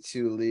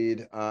 8-2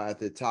 lead at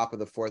the top of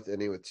the fourth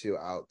inning with 2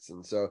 outs.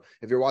 And so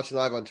if you're watching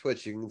live on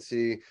Twitch, you can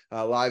see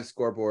a live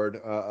scoreboard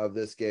of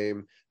this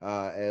game.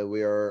 And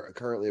we are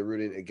currently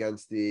rooting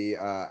against the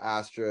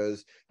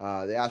Astros.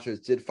 The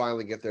Astros did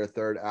finally get their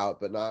third out,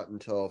 but not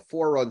until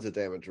 4 runs of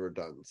damage were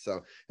done.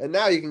 So, and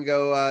now you can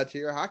go to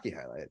your hockey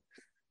highlight.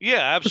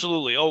 Yeah,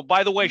 absolutely. Oh,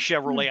 by the way,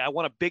 Chevrolet, I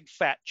want a big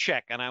fat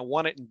check, and I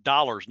want it in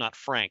dollars, not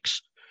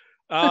francs.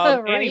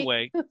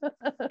 Right.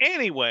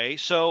 Anyway,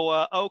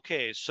 so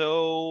okay,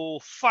 so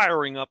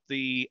firing up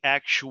the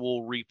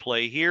actual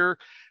replay here.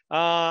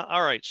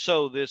 All right,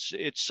 so it's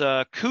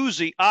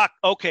Kuzi.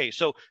 Okay,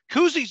 so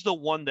Kuzi's the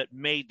one that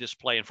made this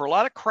play, and for a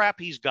lot of crap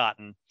he's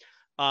gotten,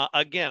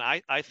 again,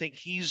 I think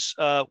he's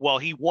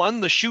he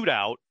won the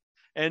shootout,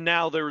 and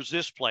now there's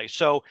this play.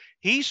 So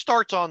he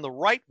starts on the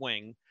right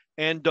wing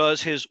and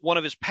does one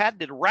of his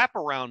patented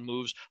wraparound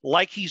moves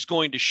like he's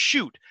going to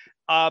shoot.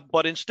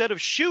 But instead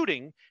of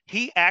shooting,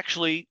 he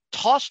actually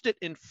tossed it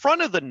in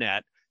front of the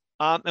net.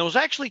 And it was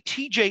actually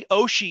TJ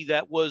Oshie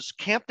that was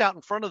camped out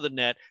in front of the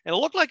net, and it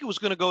looked like it was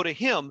going to go to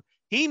him.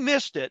 He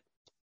missed it.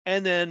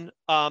 And then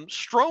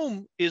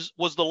Strome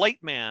was the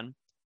late man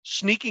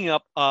sneaking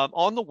up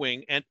on the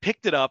wing and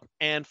picked it up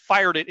and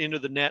fired it into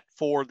the net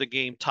for the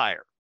game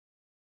tire.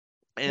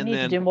 And we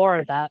need to do more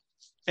of that.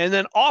 And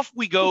then off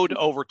we go to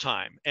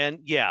overtime. And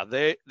yeah,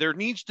 there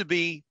needs to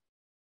be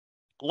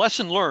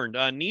lesson learned.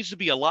 Needs to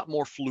be a lot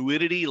more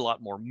fluidity, a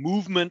lot more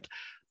movement,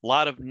 a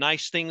lot of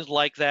nice things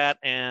like that.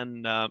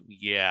 And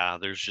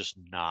there's just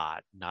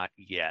not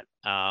yet.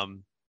 A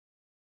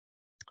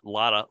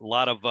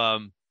lot of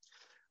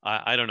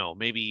I don't know,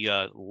 maybe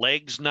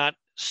legs not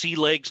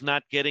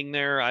getting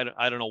there.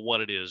 I don't know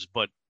what it is,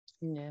 but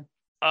yeah.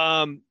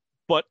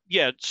 But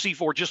yeah,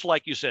 C4, just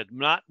like you said,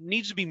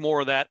 needs to be more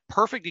of that.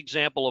 Perfect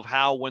example of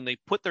how when they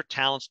put their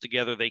talents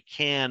together, they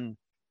can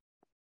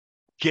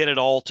get it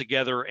all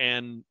together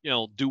and,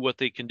 do what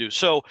they can do.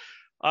 So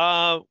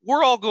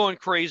we're all going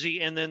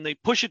crazy, and then they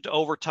push it to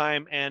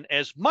overtime. And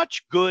as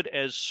much good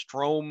as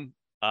Strome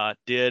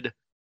did,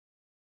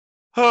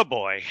 oh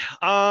boy.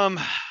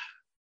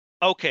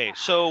 Okay,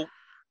 so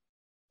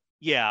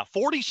yeah,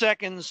 40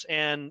 seconds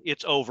and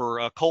it's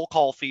over. Cole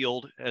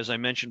Caulfield, as I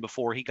mentioned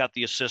before, he got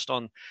the assist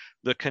on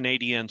the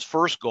Canadiens'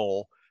 first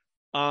goal.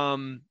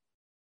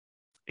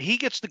 He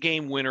gets the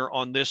game winner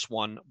on this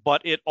one,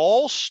 but it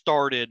all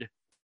started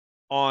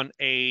on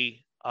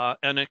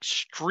an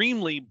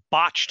extremely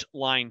botched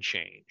line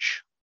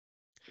change.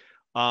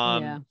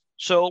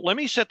 So let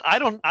me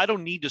I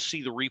don't need to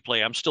see the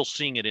replay. I'm still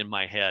seeing it in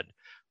my head.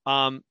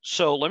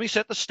 So let me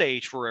set the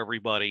stage for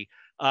everybody.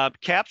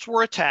 Caps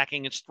were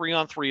attacking. It's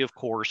 3-on-3, of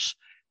course,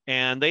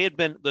 and they had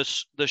been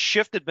the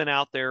shift had been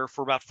out there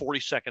for about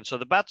 40 seconds.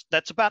 So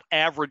that's about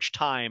average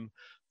time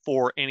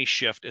for any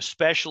shift,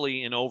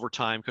 especially in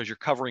overtime because you're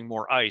covering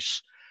more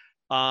ice.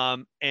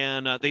 And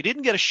they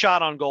didn't get a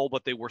shot on goal,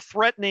 but they were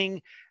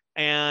threatening,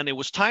 and it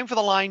was time for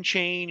the line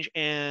change.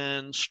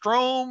 And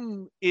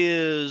Strome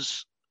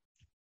is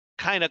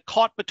kind of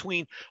caught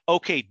between,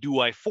 okay, do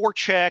I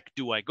forecheck?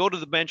 Do I go to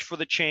the bench for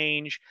the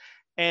change?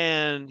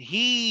 And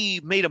he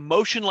made a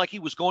motion like he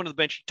was going to the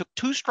bench. He took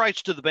 2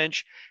 strides to the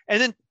bench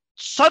and then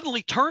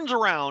suddenly turns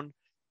around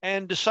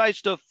and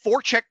decides to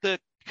forecheck the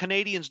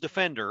Canadiens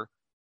defender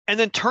and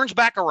then turns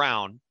back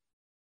around.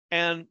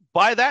 And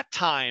by that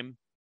time,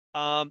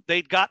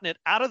 they'd gotten it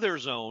out of their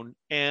zone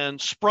and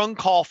sprung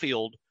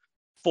Caulfield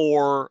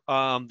for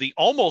the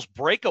almost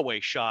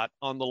breakaway shot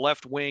on the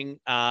left wing,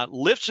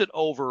 lifts it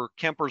over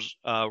Kemper's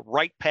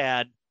right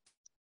pad.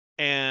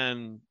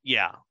 And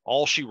yeah,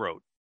 all she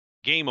wrote.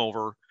 Game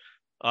over.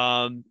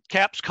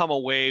 Caps come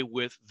away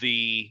with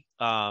the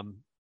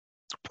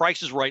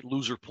Price is Right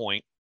loser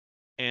point,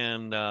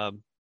 and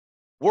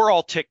we're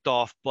all ticked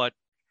off. But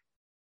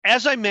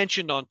as I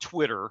mentioned on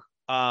Twitter,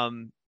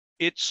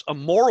 it's a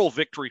moral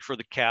victory for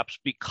the Caps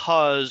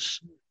because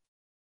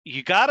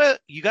you gotta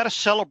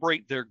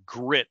celebrate their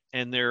grit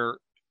and their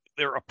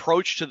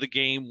approach to the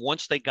game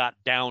once they got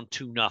down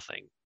 2-0.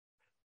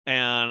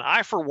 And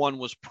I, for one,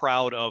 was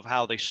proud of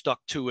how they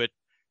stuck to it,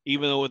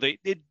 even though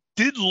it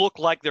did look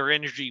like their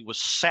energy was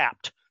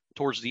sapped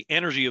towards the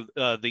energy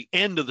of the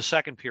end of the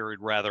second period,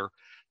 rather.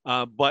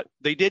 But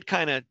they did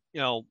kind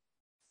of,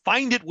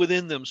 find it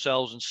within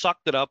themselves and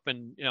sucked it up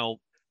and,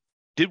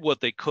 did what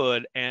they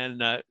could.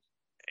 And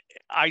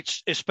I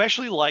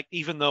especially liked,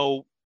 even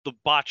though the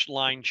botched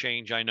line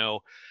change,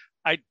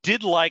 I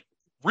did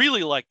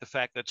really like the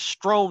fact that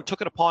Strome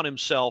took it upon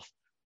himself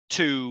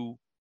to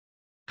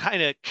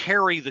kind of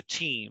carry the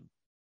team.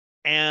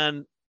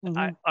 And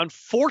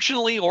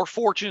unfortunately or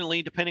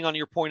fortunately, depending on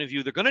your point of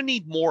view, they're going to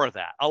need more of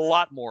that, a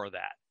lot more of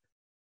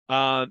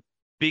that,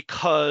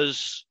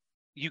 because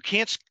you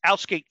can't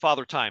outskate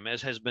Father Time,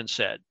 as has been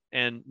said.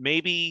 And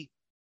maybe,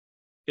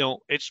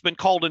 it's been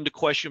called into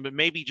question, but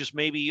maybe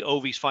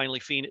Ovi's finally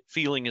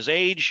feeling his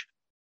age.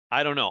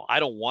 I don't know.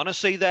 I don't want to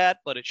say that,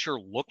 but it sure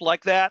looked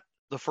like that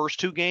the first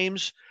 2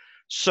 games.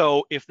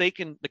 So if the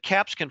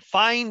Caps can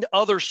find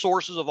other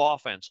sources of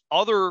offense,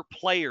 other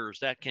players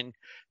that can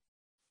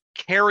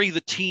carry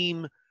the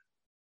team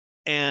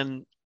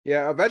And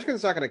yeah,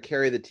 Ovechkin's not going to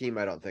carry the team,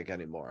 I don't think,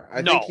 anymore.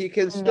 I No. think he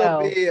can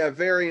still be a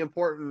very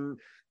important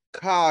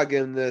cog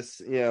in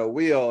this,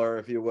 wheel, or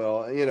if you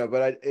will,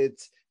 but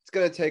it's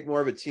going to take more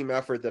of a team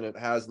effort than it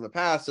has in the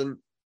past. And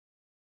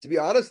to be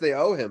honest, they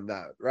owe him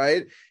that,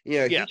 right?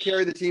 He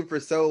carried the team for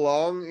so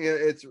long.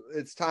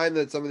 It's time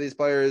that some of these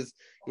players,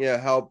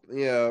 help,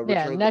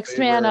 return next the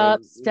favor man up,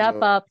 and,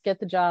 step up,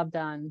 get the job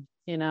done,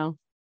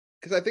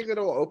 because I think that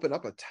will open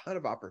up a ton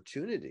of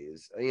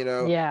opportunities.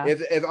 Yeah.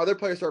 If other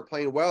players start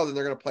playing well, then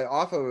they're going to play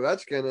off of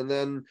Ovechkin, and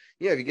then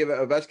if you give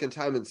Ovechkin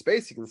time and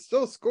space, he can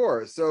still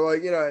score. So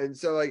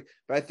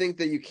but I think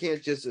that you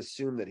can't just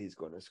assume that he's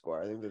going to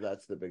score. I think that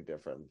that's the big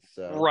difference.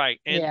 So.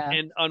 Right,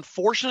 and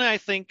unfortunately, I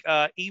think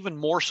even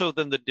more so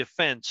than the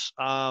defense.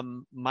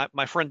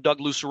 My friend Doug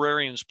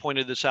Lucerian's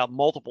pointed this out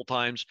multiple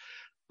times.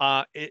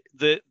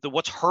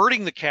 What's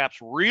hurting the Caps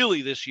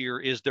really this year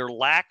is their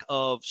lack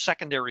of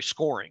secondary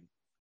scoring.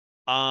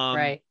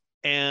 Right.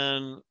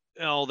 And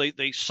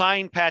they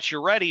signed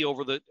Pacioretty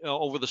over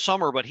the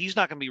summer, but he's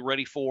not going to be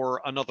ready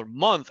for another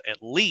month at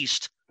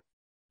least.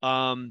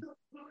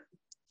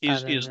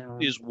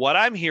 Is what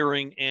I'm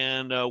hearing,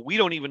 and we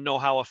don't even know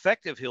how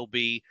effective he'll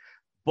be.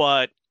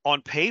 But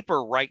on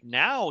paper, right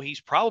now,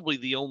 he's probably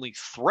the only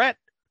threat.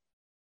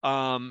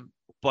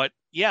 But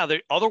yeah,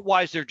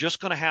 otherwise they're just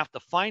going to have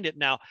to find it.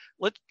 Now,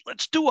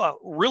 let's do a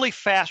really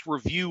fast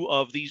review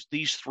of these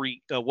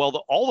three.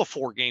 All the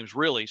four games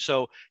really.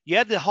 So you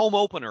had the home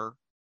opener,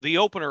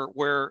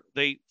 where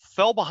they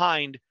fell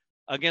behind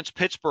against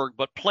Pittsburgh,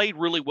 but played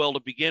really well to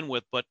begin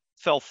with, but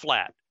fell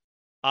flat.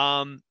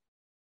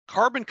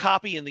 Carbon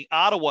copy in the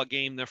Ottawa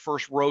game, their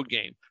first road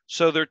game.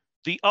 So they're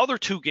the other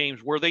two games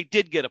where they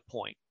did get a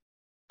point.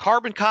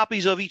 Carbon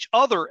copies of each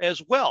other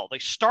as well. They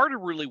started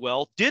really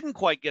well, didn't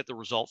quite get the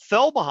result,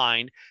 fell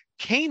behind,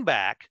 came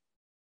back,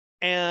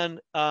 and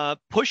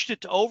pushed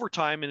it to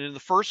overtime, and in the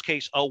first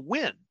case, a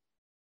win.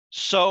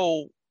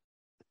 So,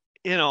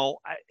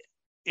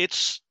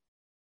 it's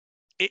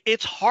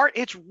hard.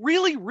 It's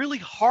really, really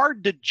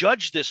hard to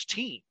judge this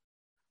team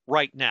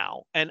right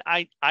now. And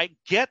I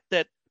get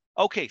that,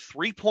 okay,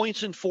 3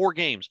 points in 4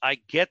 games. I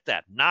get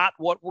that. Not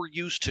what we're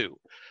used to.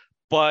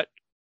 But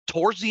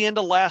towards the end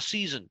of last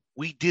season,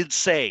 we did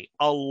say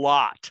a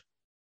lot.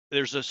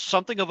 There's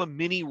something of a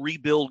mini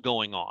rebuild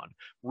going on.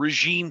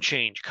 Regime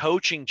change,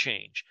 coaching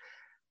change.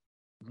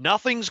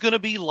 Nothing's going to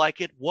be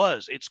like it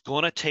was. It's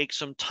going to take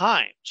some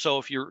time. So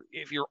if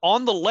you're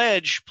on the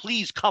ledge,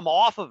 please come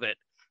off of it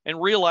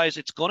and realize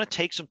it's going to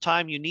take some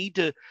time. You need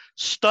to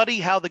study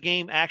how the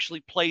game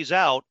actually plays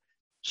out,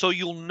 so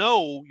you'll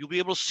be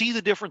able to see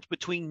the difference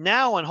between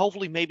now and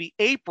hopefully maybe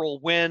April,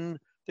 when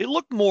they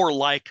look more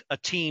like a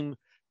team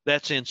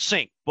that's in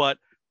sync. But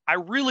I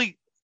really,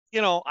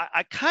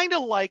 I kind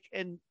of like,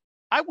 and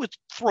I would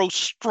throw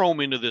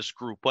Strome into this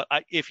group, but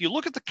if you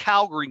look at the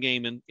Calgary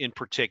game in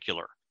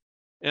particular,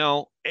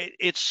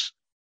 it's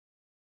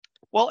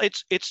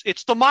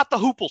the Mott the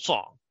Hoople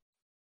song.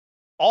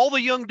 All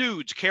the young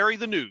dudes carry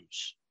the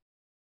news.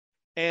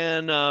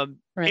 And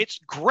It's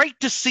great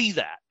to see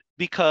that,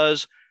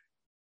 because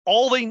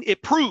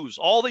it proves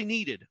all they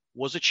needed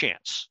was a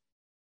chance.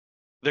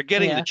 They're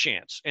getting the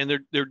chance, and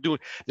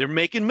they're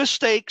making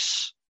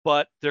mistakes,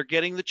 but they're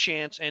getting the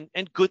chance,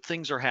 and good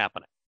things are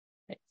happening.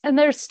 And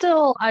there's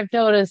still, I've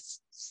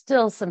noticed,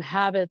 some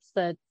habits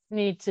that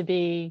need to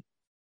be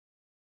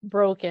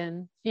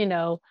broken.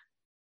 You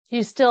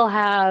still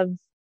have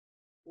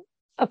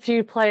a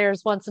few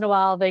players once in a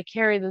while, they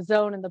carry the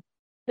zone and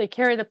they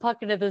carry the puck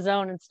into the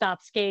zone and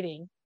stop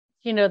skating.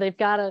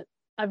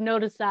 I've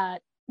noticed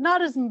that,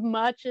 not as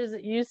much as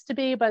it used to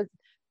be, but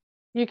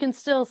you can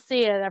still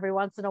see it every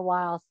once in a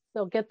while.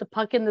 They'll get the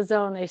puck in the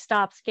zone, they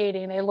stop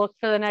skating, they look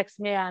for the next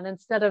man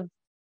instead of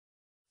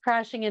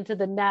crashing into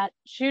the net,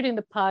 shooting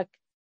the puck.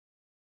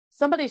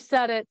 Somebody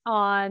said it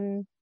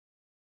on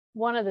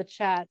one of the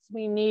chats,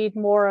 we need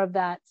more of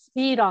that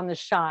speed on the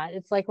shot.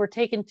 It's like we're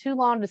taking too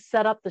long to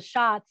set up the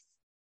shots.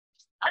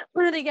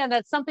 But again,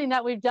 that's something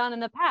that we've done in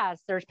the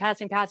past. There's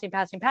passing,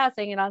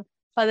 and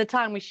by the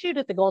time we shoot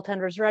it, the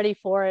goaltender's ready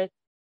for it.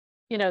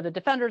 The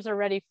defenders are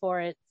ready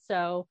for it.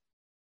 So,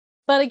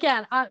 but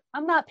again,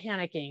 I'm not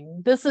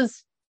panicking. This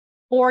is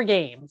 4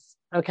 games.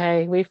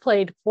 Okay. We've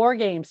played 4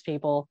 games,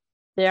 people.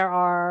 There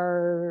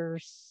are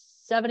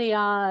 70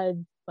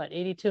 odd,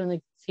 82 in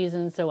the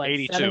season. So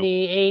 82.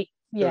 78.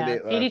 Yeah.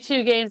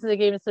 82 games in the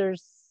game. So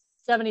there's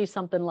 70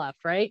 something left,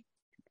 right?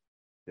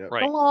 Yep.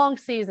 Right. It's a long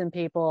season,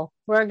 people.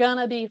 We're going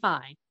to be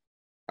fine.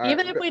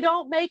 Even if we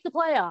don't make the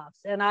playoffs.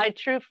 And I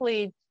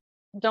truthfully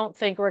don't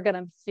think we're going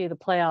to see the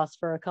playoffs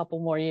for a couple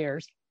more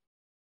years.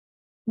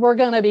 We're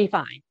going to be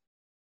fine.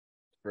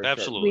 For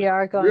Absolutely. We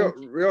are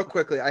going real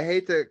quickly. I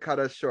hate to cut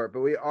us short, but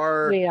we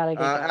are gotta get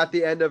going. at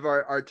the end of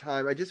our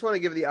time. I just want to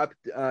give the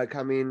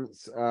upcoming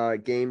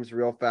games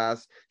real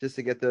fast, just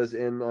to get those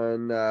in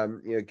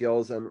on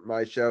Gil's and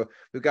my show.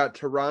 We've got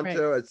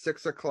Toronto at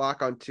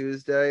 6:00 on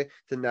Tuesday.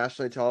 It's a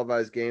nationally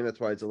televised game. That's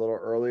why it's a little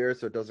earlier,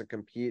 so it doesn't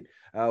compete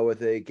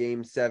with a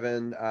Game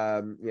 7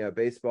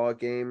 baseball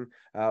game,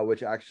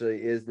 which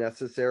actually is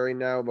necessary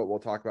now. But we'll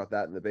talk about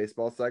that in the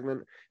baseball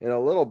segment in a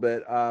little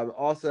bit.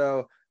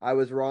 Also, I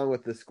was wrong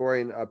with the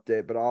scoring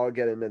update, but I'll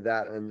get into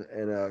that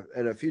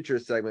in a future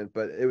segment.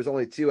 But it was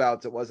only 2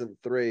 outs; it wasn't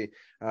 3.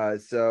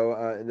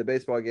 So in the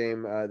baseball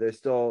game, they're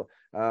still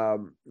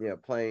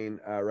playing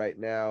right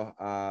now.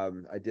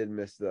 I did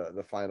miss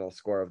the final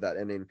score of that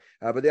inning.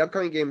 But the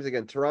upcoming games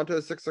again: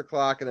 Toronto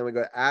 6:00, and then we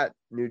go at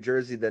New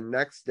Jersey the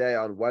next day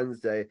on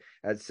Wednesday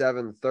at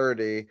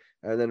 7:30,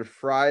 and then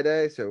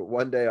Friday. So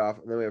one day off,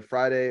 and then we have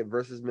Friday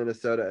versus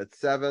Minnesota at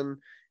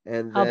 7.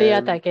 And I'll be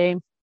at that game.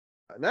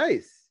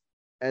 Nice.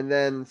 And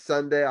then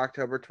Sunday,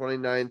 October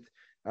 29th,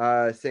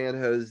 San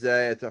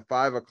Jose. It's a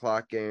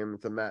 5:00 game.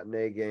 It's a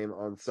matinee game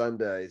on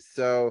Sunday.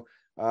 So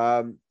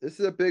this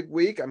is a big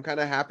week. I'm kind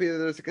of happy that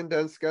there's a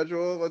condensed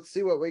schedule. Let's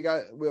see what we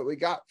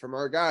got from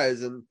our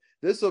guys, and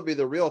this will be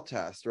the real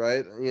test,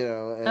 right?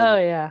 And oh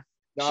yeah.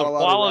 Not some a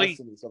lot quality of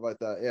and stuff like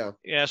that.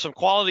 Yeah, some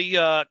quality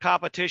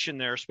competition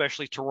there,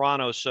 especially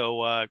Toronto.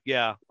 So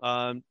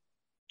going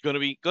to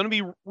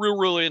be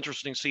really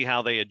interesting to see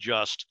how they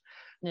adjust.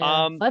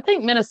 Yeah. I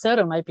think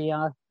Minnesota might be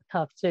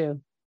tough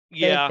too.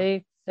 Yeah, I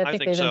think they've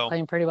been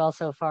playing pretty well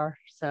so far.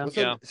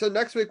 So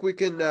next week we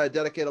can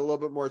dedicate a little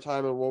bit more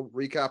time, and we'll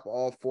recap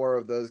all 4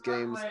 of those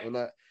games. And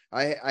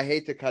I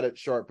hate to cut it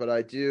short, but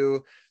I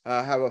do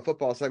have a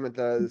football segment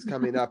that is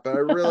coming up. But I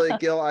really,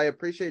 Gil, I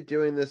appreciate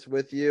doing this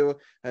with you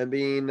and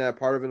being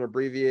part of an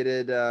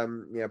abbreviated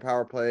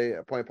Power Play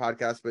Point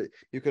podcast. But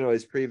you can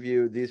always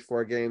preview these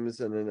 4 games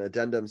in an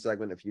addendum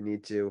segment if you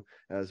need to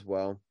as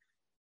well.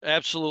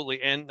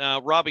 Absolutely. And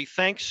Robbie,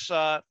 thanks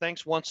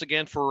once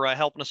again for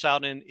helping us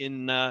out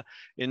in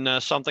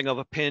something of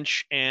a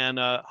pinch and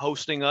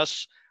hosting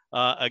us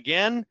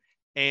again.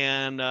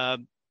 And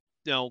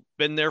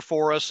been there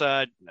for us.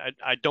 I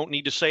don't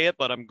need to say it,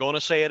 but I'm going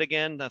to say it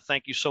again.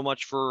 Thank you so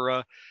much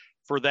for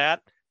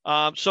that.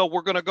 So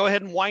we're going to go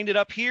ahead and wind it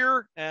up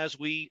here as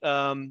we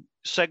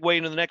segue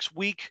into the next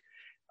week.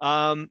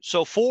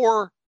 So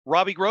for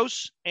Robbie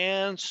Gross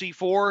and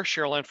C4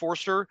 Cheryl Ann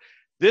Forster,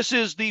 this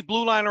is the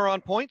Blue Liner on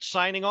Point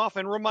signing off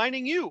and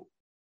reminding you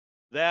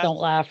that don't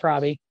laugh,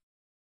 Robbie.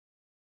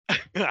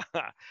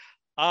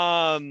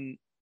 I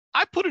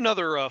put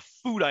another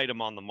food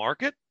item on the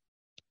market.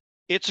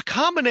 It's a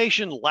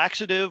combination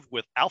laxative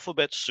with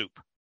alphabet soup.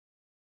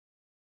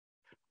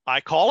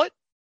 I call it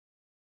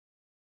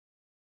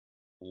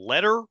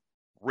Let Her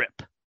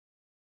Rip.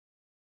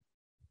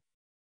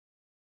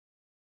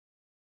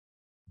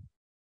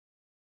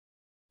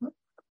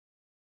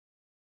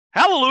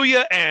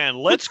 Hallelujah, and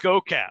let's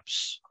go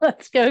Caps.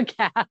 Let's go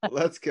Caps.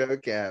 Let's go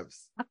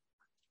Caps.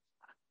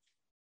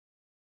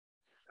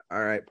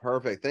 All right,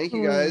 perfect. Thank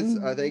you, guys.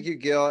 Thank you,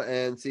 Gil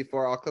and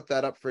C4. I'll clip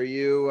that up for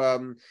you.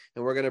 And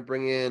we're going to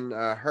bring in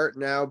Hurt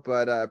now,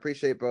 but I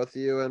appreciate both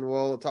of you. And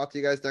we'll talk to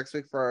you guys next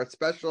week for our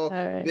special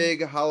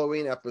big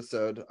Halloween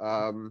episode.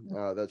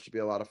 That should be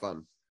a lot of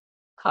fun.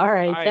 All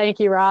right.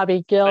 Thank you,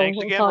 Robbie. Gil, thanks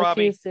we'll again, talk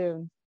Robbie. to you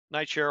soon.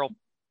 Night, Cheryl.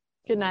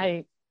 Good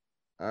night.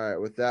 All right,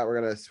 with that,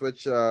 we're going to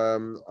switch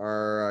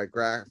our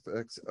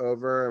graphics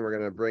over, and we're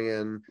going to bring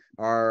in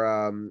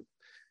our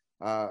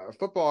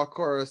football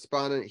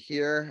correspondent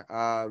here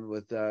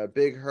with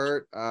Big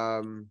Hurt.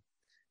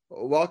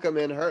 Welcome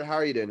in, Hurt. How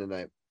are you doing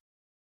tonight?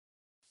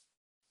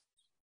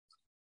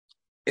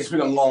 It's been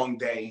a long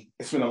day.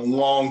 It's been a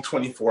long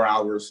 24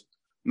 hours.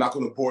 I'm not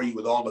going to bore you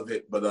with all of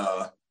it,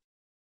 but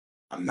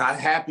I'm not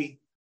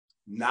happy.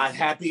 Not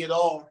happy at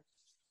all.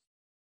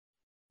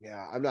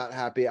 Yeah, I'm not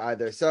happy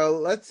either. So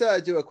let's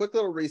do a quick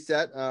little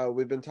reset.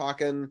 We've been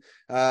talking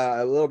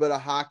a little bit of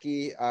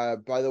hockey.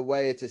 By the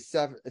way, it's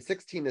a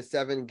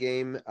 16-7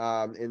 game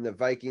in the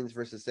Vikings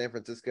versus San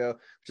Francisco,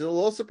 which is a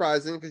little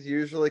surprising because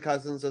usually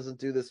Cousins doesn't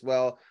do this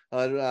well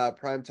on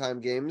primetime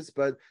games,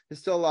 but there's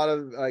still a lot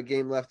of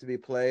game left to be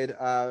played.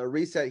 A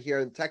reset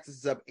here, and Texas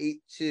is up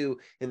 8-2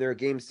 in their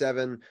Game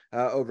 7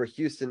 over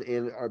Houston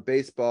in our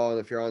baseball. And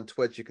if you're on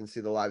Twitch, you can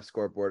see the live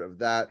scoreboard of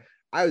that.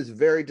 I was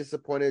very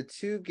disappointed.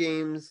 2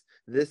 games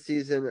this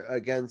season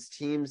against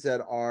teams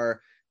that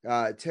are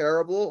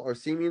terrible or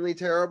seemingly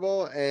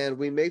terrible, and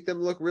we make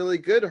them look really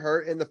good,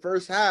 Hurt, in the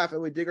first half,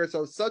 and we dig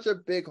ourselves such a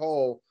big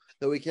hole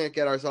that we can't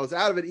get ourselves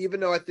out of it,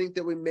 even though I think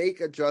that we make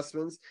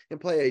adjustments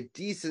and play a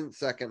decent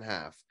second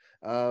half.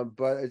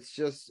 But it's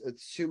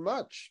too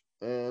much.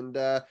 And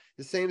the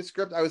same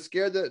script, I was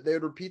scared that they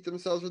would repeat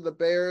themselves with the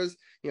Bears.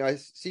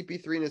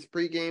 CP3 in his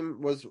pregame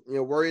was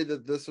worried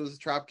that this was a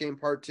trap game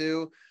part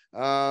 2.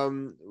 I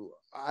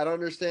don't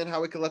understand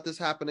how we could let this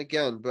happen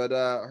again, but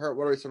Hurt,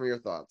 what are some of your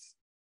thoughts?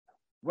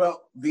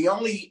 Well, I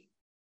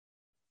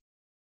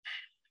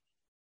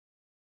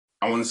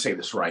want to say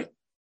this right.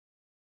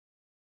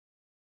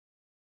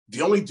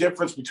 The only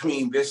difference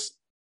between this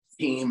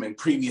team and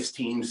previous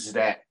teams is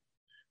that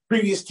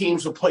previous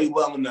teams will play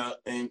well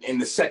in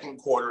the second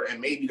quarter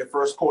and maybe the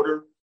first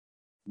quarter.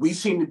 We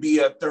seem to be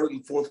a third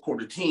and fourth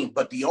quarter team,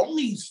 but the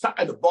only side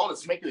of the ball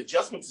that's making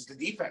adjustments is the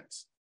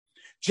defense.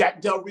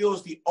 Jack Del Rio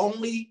is the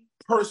only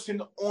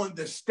person on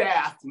the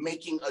staff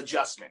making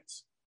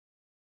adjustments.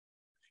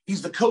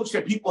 He's the coach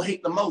that people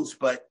hate the most,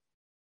 but,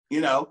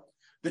 you know,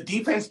 the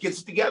defense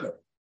gets it together.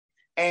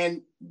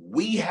 And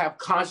we have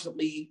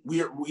constantly,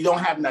 we don't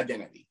have an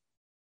identity.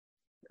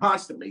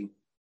 Constantly,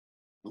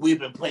 we've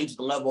been playing to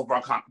the level of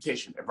our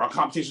competition. If our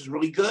competition is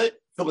really good,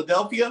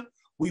 Philadelphia,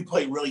 we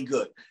play really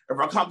good. If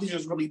our competition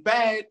is really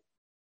bad,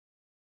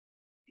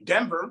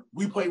 Denver,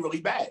 we play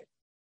really bad.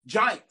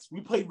 Giants,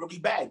 we play really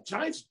bad.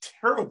 Giants are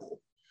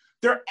terrible.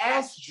 They're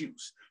ass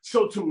juice.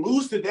 So to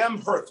lose to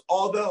them hurts.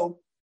 Although,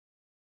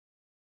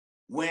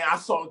 when I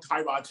saw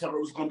Tyrod Taylor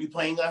was going to be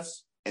playing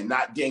us and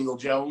not Daniel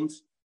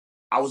Jones,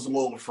 I was a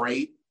little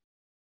afraid.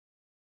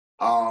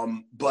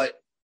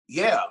 But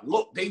yeah,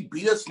 look, they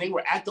beat us and they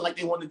were acting like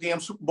they won the damn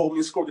Super Bowl when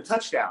they scored a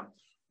touchdown.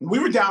 When we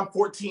were down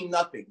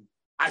 14-0,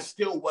 I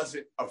still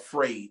wasn't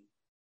afraid.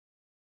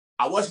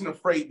 I wasn't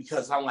afraid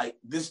because I'm like,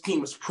 this team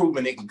has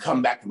proven they can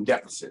come back from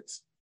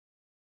deficits.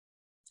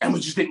 And we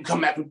just didn't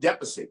come back from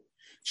deficit.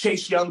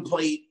 Chase Young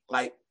played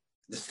like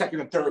the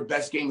second or third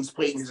best game he's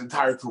played in his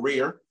entire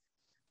career.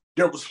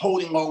 There was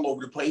holding all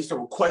over the place. There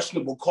were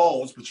questionable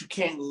calls, but you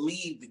can't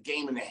leave the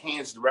game in the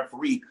hands of the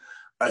referee,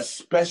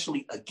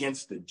 especially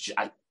against the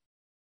Giants.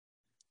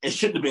 It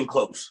shouldn't have been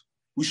close.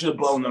 We should have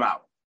blown them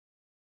out.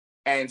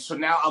 And so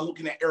now I'm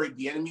looking at Eric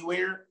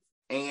Bieniemy,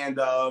 and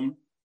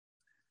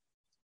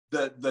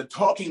the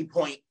talking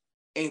point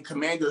in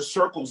Commander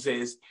circles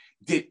is,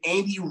 did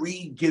Andy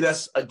Reid get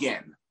us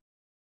again?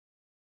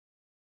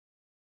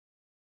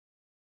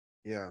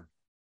 Yeah.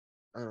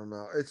 I don't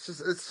know.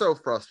 It's so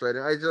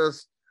frustrating. I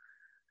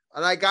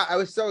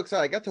was so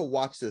excited. I got to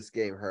watch this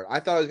game hurt. I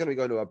thought I was going to be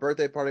going to a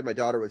birthday party. My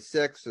daughter was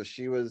 6, so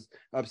she was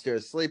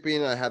upstairs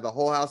sleeping. I had the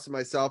whole house to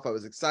myself. I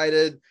was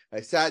excited.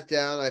 I sat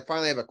down. I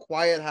finally have a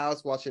quiet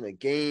house watching a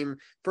game.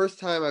 First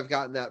time I've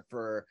gotten that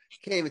for,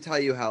 can't even tell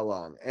you how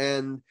long.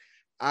 And,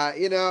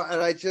 and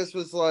I just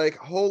was like,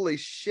 holy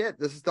shit,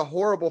 this is the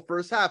horrible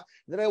first half.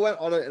 And then I went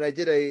on it and I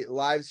did a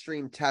live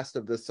stream test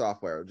of this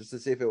software just to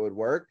see if it would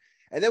work.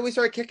 And then we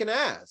started kicking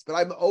ass. But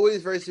I'm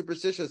always very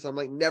superstitious. I'm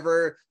like,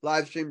 never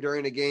live stream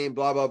during a game,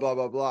 blah, blah, blah,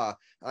 blah, blah.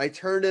 I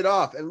turned it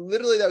off. And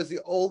literally that was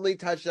the only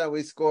touchdown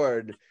we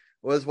scored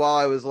was while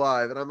I was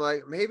live. And I'm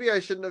like, maybe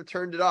I shouldn't have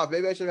turned it off.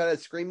 Maybe I should have had a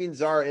screaming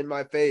czar in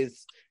my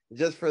face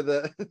just for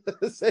the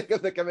sake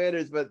of the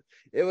Commanders. But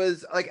it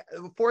was like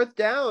 4th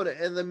down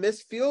and the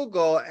missed field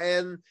goal.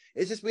 And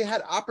it's just, we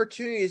had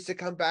opportunities to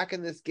come back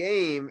in this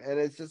game. And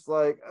it's just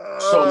like,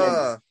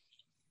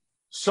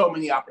 so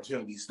many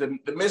opportunities. The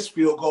missed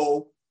field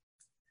goal,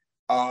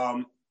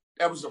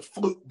 that was a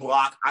fluke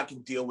block. I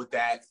can deal with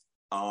that.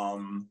 I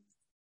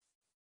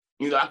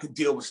could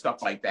deal with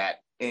stuff like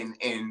that in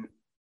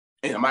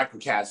a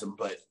microcosm,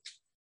 but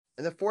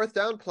in the 4th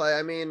down play,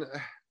 it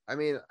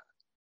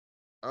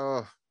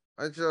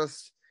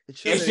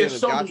shouldn't even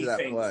so got to that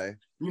things. play.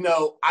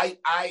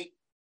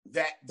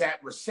 That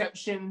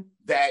reception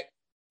that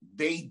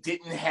they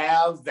didn't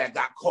have that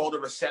got called a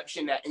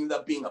reception that ended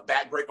up being a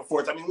backbreaker for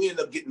us. We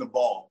ended up getting the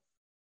ball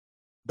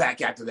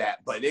back after that,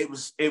 but it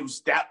was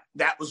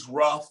that was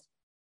rough.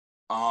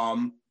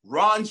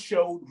 Ron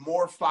showed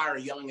more fire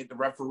yelling at the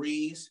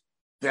referees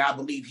than I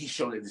believe he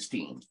showed at his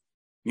team.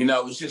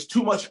 It's just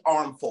too much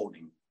arm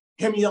folding.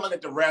 Him yelling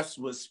at the refs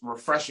was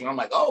refreshing. I'm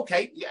like, oh,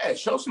 okay, yeah,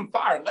 show some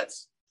fire.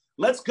 Let's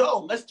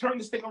go. Let's turn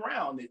this thing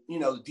around.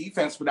 The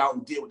defense went out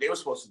and did what they were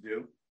supposed to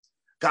do.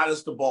 Got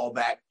us the ball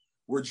back.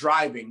 We're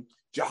driving.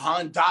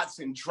 Jahan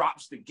Dotson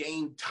drops the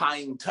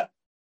game-tying touch.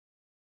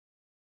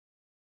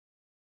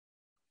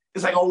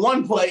 It's like on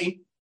one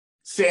play,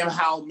 Sam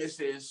Howell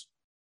misses.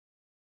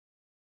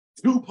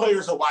 2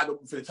 players are wide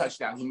open for the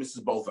touchdown. He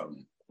misses both of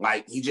them.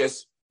 Like,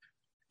 if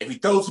he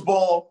throws the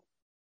ball,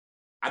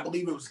 I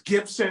believe it was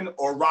Gibson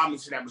or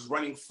Robinson that was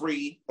running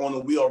free on the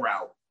wheel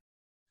route.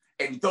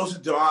 And he throws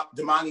it to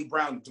Damani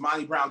Brown.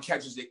 Damani Brown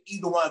catches it.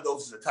 Either one of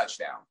those is a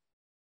touchdown.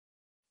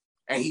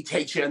 And he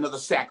takes you another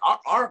sack.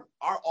 Our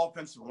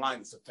offensive line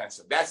is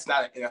offensive. That's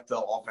not an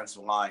NFL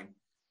offensive line.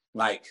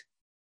 Like,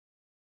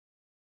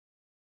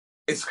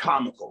 it's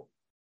comical.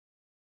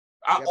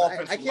 I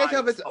can't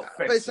tell if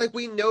but it's like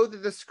we know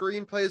that the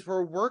screenplays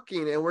were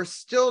working and we're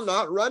still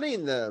not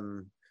running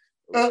them.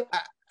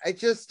 I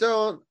just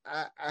don't.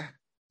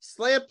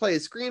 Slant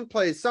plays,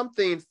 screenplays,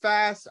 something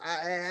fast.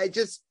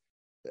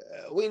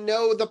 We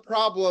know the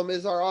problem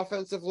is our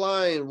offensive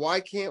line. Why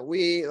can't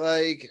we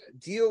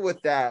deal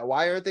with that?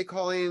 Why aren't they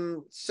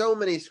calling so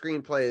many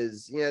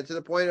screenplays? To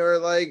the point where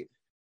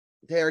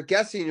they're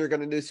guessing you're going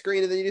to do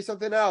screen and then you do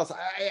something else.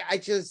 I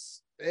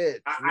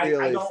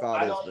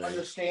don't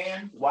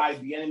understand why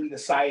the enemy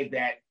decided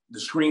that the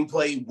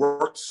screenplay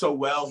worked so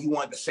well. He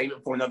wanted to save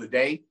it for another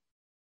day.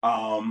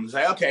 It's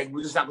like, okay,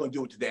 we're just not going to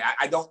do it today.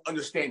 I don't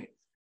understand it.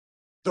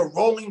 The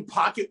rolling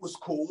pocket was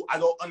cool. I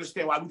don't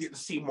understand why we didn't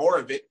see more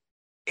of it.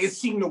 it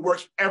seemed to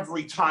work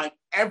every time.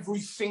 Every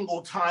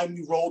single time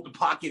we rolled the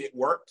pocket, it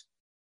worked.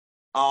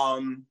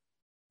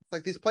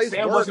 Like these plays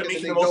Sam work wasn't and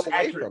then making they the go most away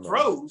accurate from him.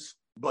 throws,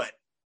 but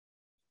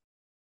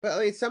I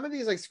mean, some of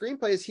these like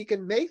screenplays he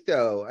can make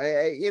though.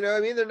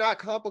 They're not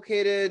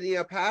complicated,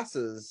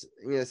 passes,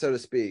 so to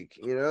speak.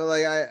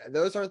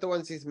 Those aren't the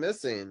ones he's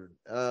missing.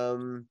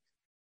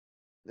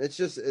 It's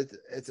just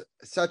it's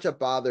such a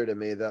bother to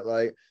me that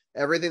like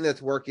everything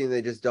that's working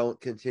they just don't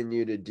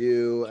continue to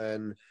do.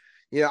 And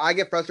I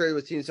get frustrated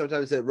with teams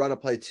sometimes that run a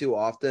play too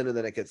often and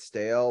then it gets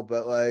stale,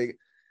 but like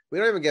we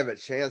don't even give it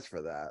a chance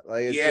for that.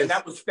 Like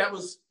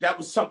that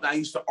was something I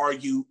used to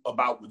argue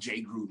about with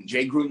Jay Gruden.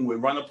 Jay Gruden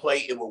would run a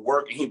play, it would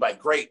work, and he'd be like,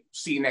 "Great,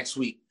 see you next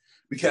week."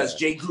 Because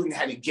Jay Gruden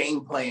had a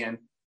game plan.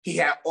 He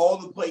had all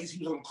the plays he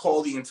was going to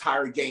call the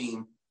entire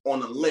game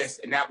on a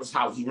list, and that was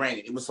how he ran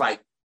it. It was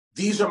like,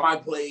 these are my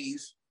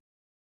plays,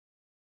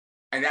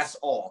 and that's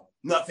all.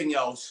 Nothing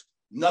else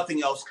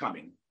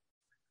coming.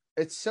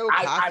 It's so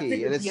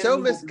cocky and it's so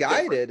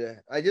misguided.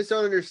 I just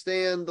don't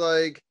understand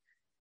like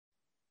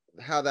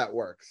how that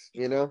works,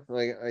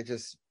 like I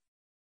just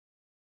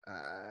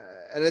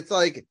and it's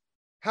like,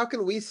 how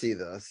can we see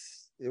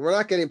this? We're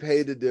not getting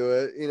paid to do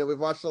it. We've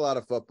watched a lot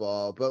of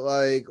football, but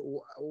like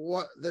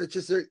what their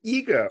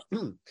ego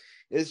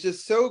is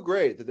just so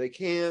great that they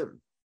can't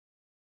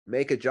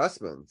make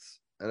adjustments.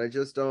 And I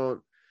just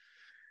don't.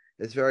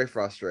 It's very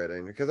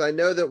frustrating because I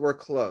know that we're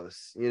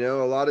close. A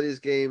lot of these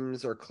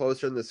games are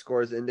closer than the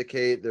scores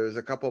indicate. There's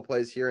a couple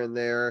plays here and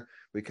there.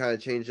 We kind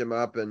of change them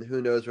up, and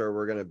who knows where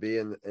we're going to be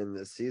in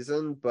this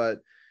season.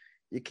 But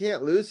you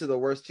can't lose to the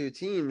worst two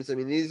teams. I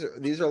mean,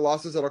 these are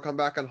losses that'll come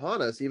back and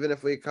haunt us, even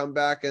if we come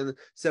back and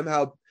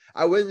somehow.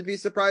 I wouldn't be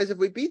surprised if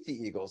we beat the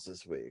Eagles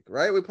this week,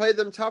 right? We played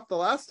them tough the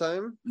last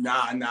time.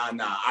 Nah.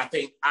 I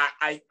think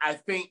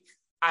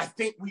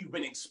we've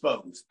been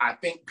exposed. I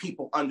think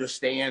people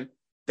understand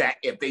that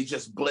if they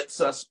just blitz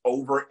us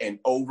over and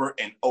over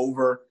and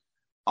over,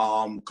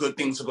 good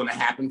things are going to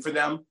happen for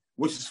them,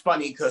 which is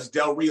funny because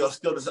Del Rio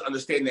still doesn't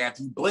understand that if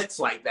you blitz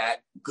like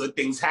that, good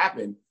things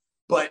happen.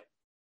 But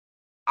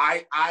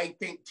I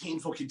think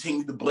teams will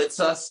continue to blitz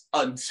us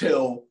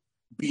until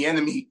the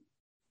enemy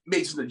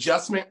makes an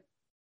adjustment.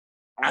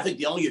 I think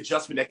the only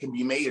adjustment that can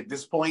be made at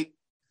this point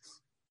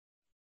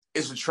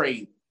is a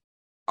trade.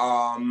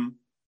 I'm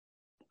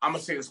going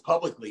to say this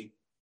publicly.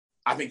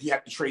 I think you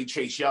have to trade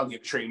Chase Young. You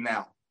have to trade him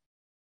now.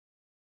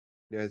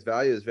 Yeah, his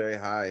value is very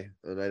high,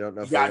 and I don't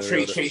know if you got to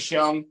trade Chase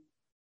Young.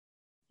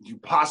 You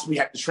possibly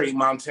have to trade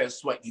Montez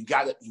Sweat. You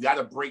got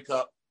to break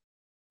up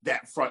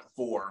that front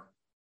four.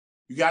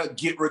 You got to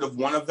get rid of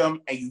one of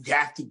them, and you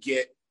have to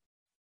get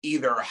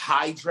either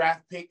high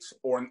draft picks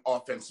or an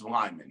offensive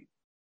lineman.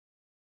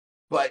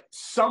 But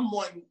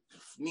someone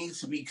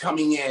needs to be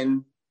coming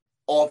in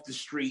off the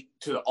street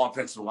to the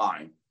offensive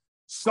line.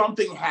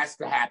 Something has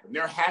to happen.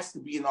 There has to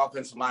be an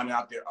offensive lineman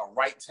out there, a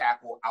right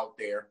tackle out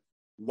there.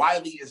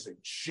 Wiley is a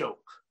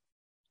joke.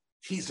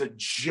 He's a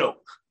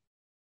joke.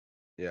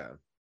 Yeah.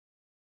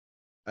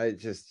 I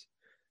just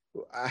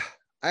don't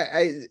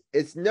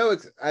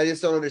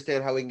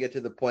understand how we can get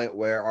to the point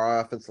where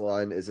our offensive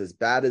line is as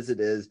bad as it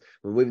is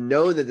when we've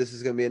known that this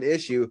is going to be an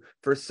issue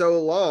for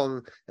so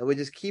long, and we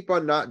just keep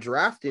on not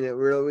drafting it.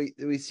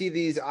 We see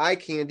these eye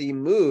candy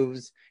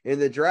moves in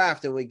the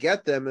draft and we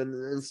get them, and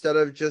instead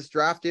of just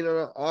drafting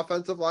an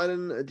offensive line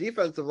and a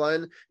defensive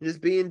line and just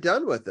being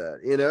done with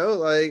it,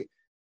 like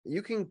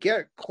you can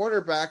get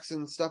quarterbacks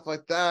and stuff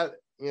like that,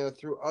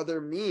 through other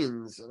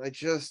means. And I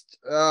just,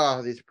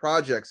 these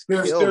projects.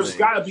 There's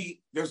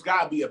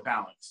gotta be a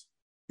balance,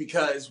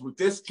 because with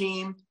this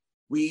team,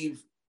 we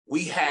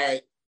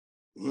had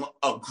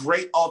a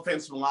great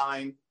offensive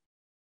line,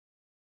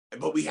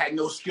 but we had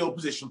no skill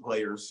position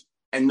players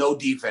and no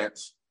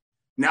defense.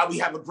 Now we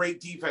have a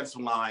great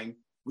defensive line.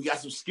 We got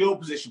some skill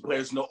position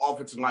players, no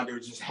offensive line. There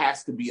just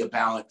has to be a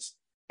balance,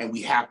 and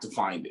we have to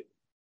find it.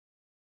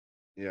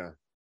 Yeah.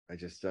 I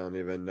just don't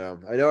even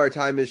know. I know our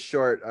time is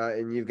short,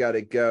 and you've got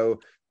to go.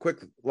 Quick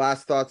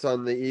last thoughts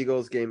on the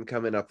Eagles game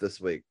coming up this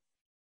week.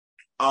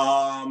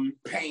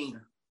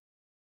 Pain.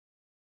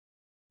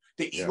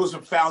 The Eagles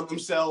have found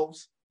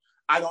themselves.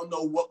 I don't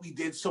know what we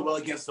did so well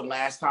against them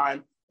last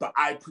time, but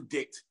I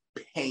predict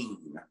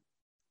pain.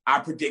 I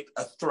predict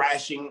a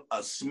thrashing,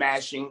 a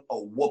smashing, a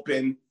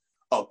whooping,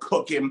 a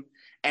cooking,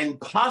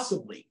 and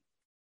possibly,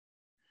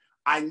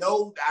 I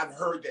know I've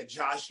heard that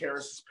Josh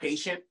Harris is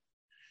patient,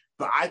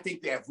 but I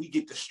think that if we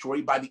get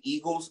destroyed by the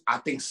Eagles, I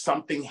think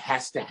something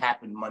has to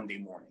happen Monday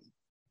morning.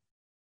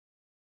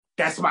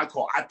 That's my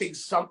call. I think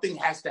something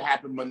has to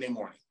happen Monday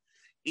morning.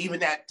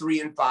 Even at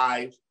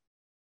 3-5,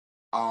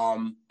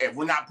 if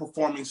we're not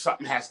performing,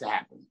 something has to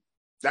happen.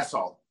 That's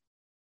all.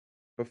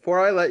 Before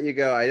I let you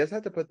go, I just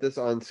have to put this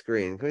on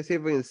screen. Can we see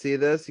if we can see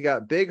this? You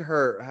got Big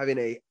Hurt having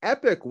an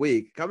epic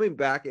week, coming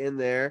back in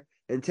there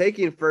and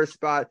taking first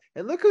spot.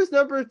 And look who's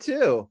number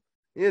 2.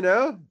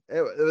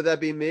 Would that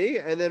be me?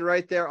 And then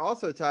right there,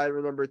 also tied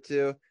with number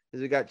 2,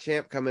 is we got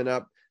Champ coming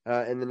up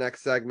in the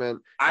next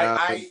segment.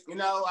 I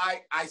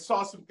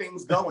saw some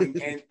things going,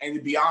 and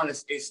to be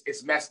honest,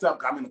 it's messed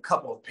up. I'm in a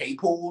couple of pay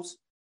pools,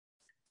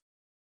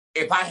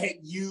 if I had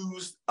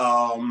used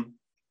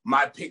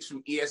my picks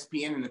from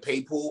ESPN in the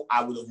pay pool,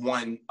 I would have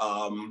won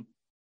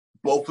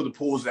both of the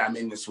pools that I'm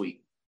in this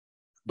week.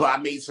 But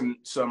I made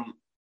some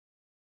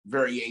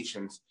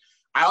variations.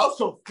 I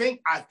also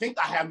think I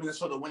have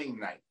Minnesota winning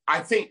tonight. I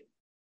think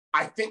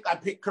I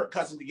picked Kirk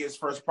Cousins to get his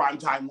first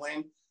primetime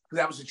win because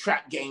that was a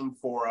trap game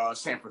for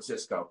San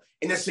Francisco.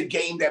 And it's a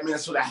game that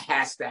Minnesota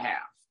has to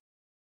have.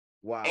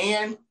 Wow.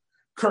 And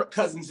Kirk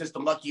Cousins is the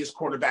luckiest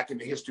quarterback in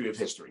the history of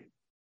history.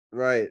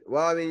 Right.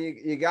 Well, I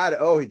mean, you got it.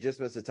 Oh, he just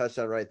missed a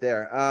touchdown right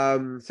there.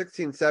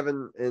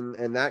 16-7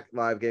 in that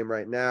live game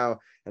right now,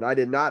 and I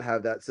did not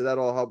have that, so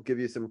that'll help give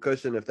you some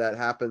cushion if that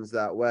happens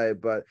that way.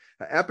 But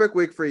epic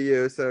week for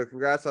you, so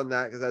congrats on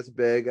that because that's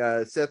big.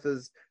 Sith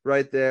is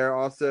right there.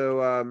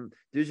 Also,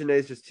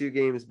 Dujanay's just 2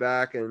 games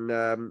back, and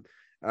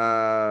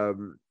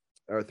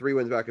or 3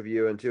 wins back of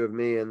you and 2 of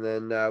me. And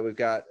then we've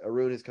got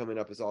Arun who's coming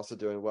up is also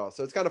doing well.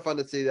 So it's kind of fun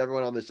to see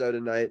everyone on the show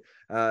tonight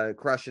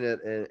crushing it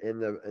in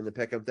the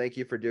pick'em. Thank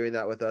you for doing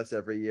that with us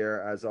every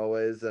year as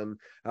always. And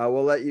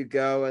we'll let you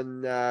go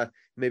and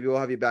maybe we'll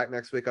have you back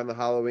next week on the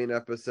Halloween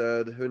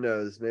episode. Who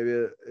knows?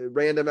 Maybe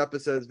random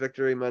episodes,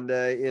 Victory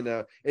Monday. You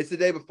know, it's the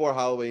day before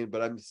Halloween,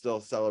 but I'm still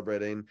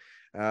celebrating.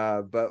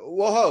 But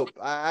we'll hope.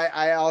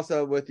 I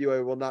also with you,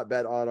 I will not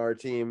bet on our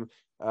team.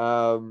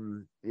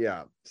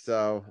 Yeah,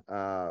 so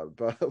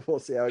but we'll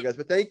see how it goes.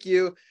 But thank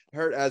you,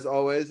 Hurt, as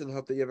always, and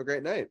hope that you have a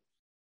great night.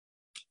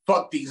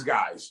 Fuck these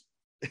guys.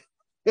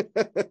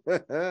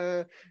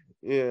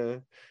 Yeah.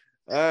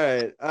 All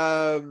right.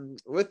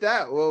 With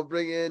that, we'll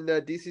bring in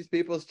DC's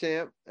People's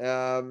Champ.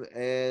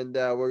 And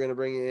we're gonna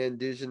bring in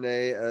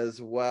Dujanay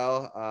as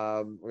well.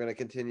 We're gonna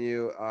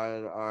continue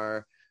on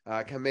our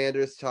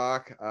Commanders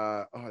talk.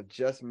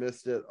 Just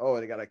missed it. Oh,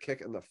 and I got a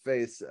kick in the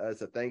face.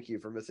 So thank you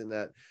for missing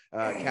that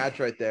catch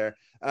right there.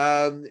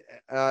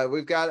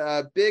 We've got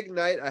a big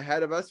night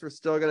ahead of us. We're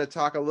still going to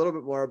talk a little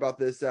bit more about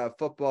this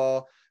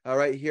football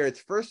right here.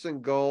 It's 1st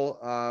and goal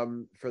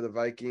for the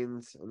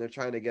Vikings, and they're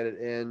trying to get it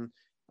in.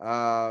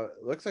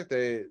 Looks like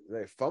they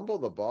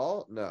fumbled the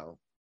ball. No,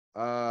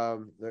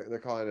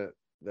 they're calling it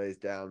lays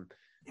down.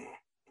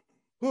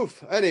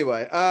 Oof.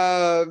 Anyway,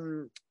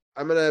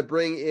 I'm going to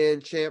bring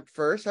in Champ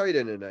first. How are you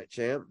doing tonight,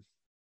 Champ?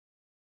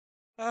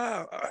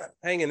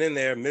 Hanging in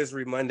there.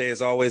 Misery Monday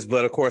as always.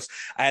 But, of course,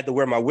 I had to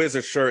wear my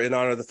Wizard shirt in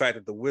honor of the fact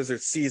that the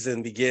Wizard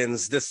season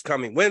begins this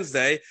coming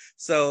Wednesday.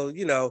 So,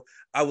 you know,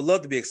 I would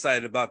love to be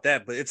excited about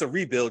that. But it's a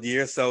rebuild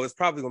year, so it's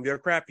probably going to be a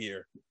crap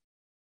year.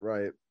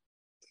 Right.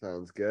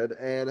 Sounds good.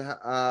 And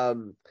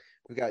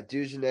we got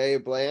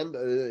Dujanay Bland,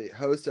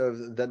 host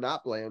of the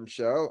Not Bland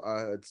Show.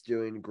 It's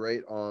doing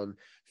great on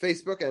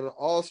Facebook and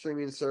all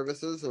streaming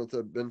services, and it's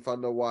been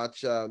fun to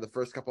watch the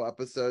first couple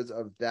episodes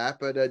of that.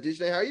 But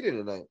Dujanay, how are you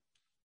doing tonight?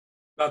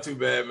 Not too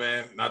bad,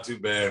 man. Not too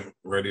bad.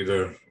 Ready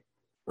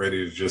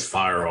to just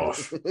fire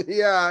off.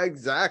 Yeah,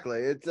 exactly.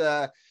 It's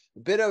a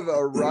bit of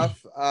a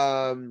rough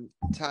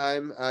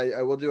time.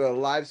 I will do a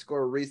live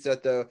score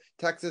reset though.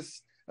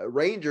 Texas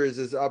Rangers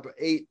is up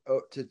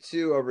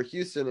 8-2 over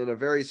Houston in a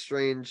very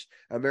strange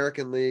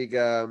American League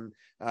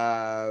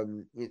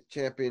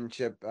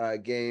championship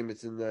game.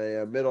 It's in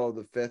the middle of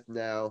the 5th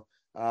now.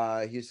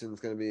 Houston's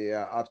going to be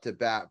up to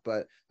bat,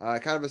 but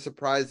kind of a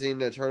surprising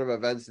turn of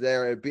events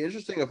there. It'd be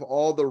interesting if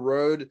all the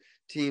road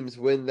teams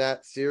win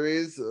that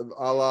series, a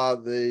la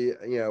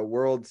the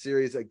World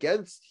Series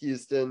against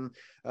Houston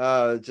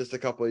just a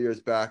couple of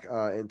years back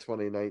in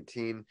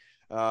 2019.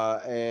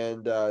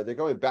 And they're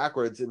going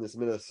backwards in this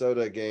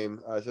Minnesota game.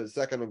 So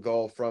 2nd and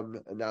goal from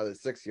now the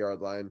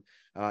 6-yard line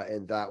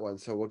in that one.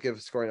 So we'll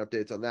give scoring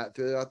updates on that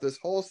throughout this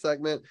whole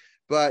segment.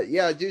 But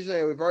yeah,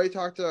 Dujanay, we've already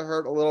talked to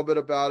Hurt a little bit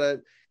about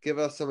it. Give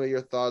us some of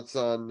your thoughts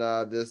on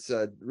this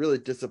really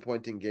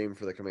disappointing game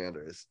for the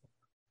Commanders.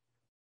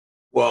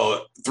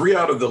 Well, 3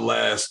 out of the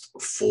last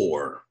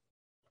 4,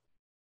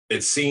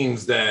 it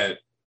seems that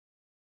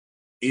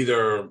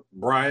either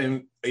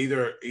Eric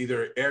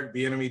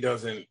Bieniemy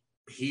doesn't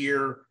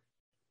hear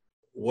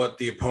what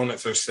the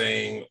opponents are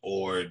saying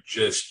or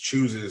just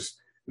chooses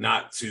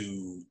not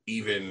to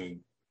even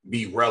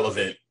be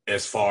relevant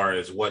as far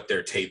as what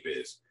their tape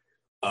is.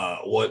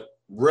 What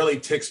really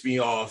ticks me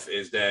off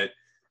is that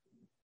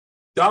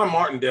Donna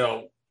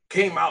Martindale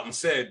came out and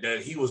said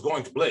that he was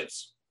going to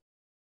blitz.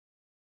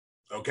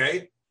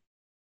 Okay?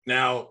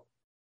 Now,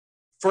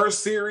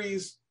 first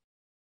series,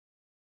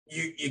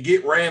 you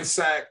get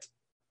ransacked.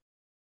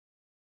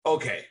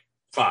 Okay,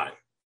 fine.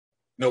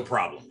 No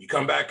problem. You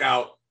come back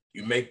out,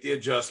 you make the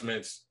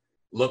adjustments.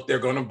 Look, they're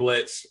going to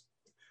blitz.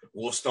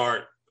 We'll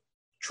start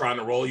trying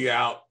to roll you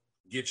out,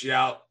 get you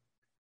out,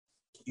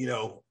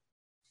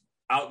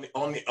 out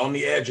on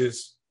the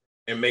edges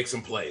and make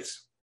some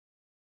plays.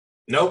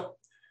 Nope.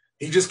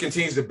 He just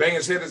continues to bang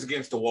his head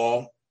against the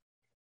wall,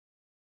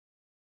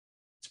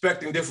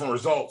 expecting different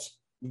results,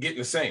 getting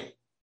the same.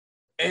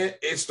 And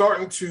it's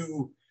starting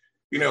to,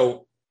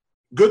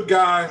 good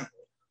guy,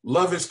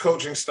 love his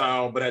coaching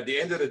style, but at the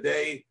end of the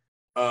day,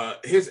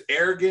 his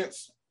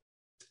arrogance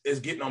is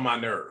getting on my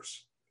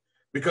nerves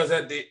because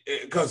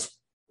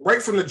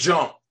right from the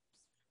jump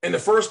in the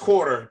first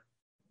quarter,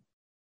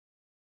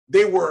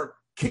 they were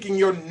kicking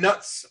your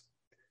nuts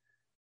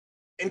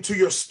into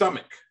your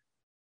stomach.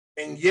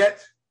 And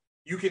yet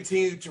you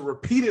continue to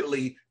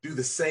repeatedly do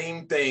the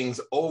same things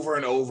over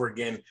and over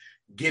again,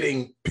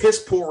 getting piss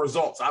poor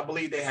results. I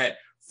believe they had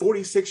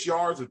 46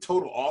 yards of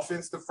total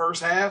offense the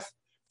first half.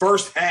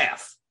 First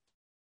half.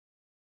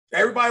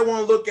 Everybody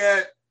want to look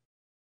at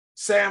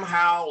Sam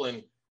Howell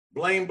and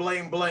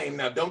blame.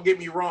 Now, don't get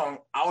me wrong.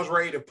 I was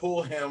ready to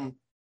pull him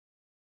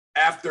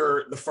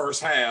after the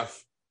first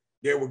half.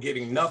 They were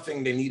getting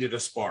nothing. They needed a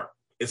spark.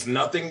 It's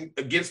nothing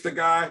against the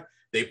guy.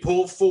 They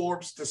pulled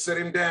Forbes to sit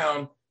him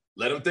down,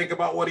 let him think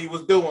about what he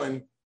was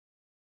doing.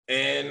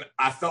 And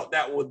I felt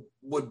that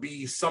would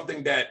be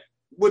something that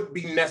would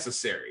be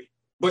necessary.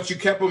 But you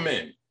kept him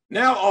in.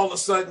 Now, all of a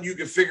sudden, you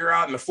can figure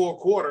out in the fourth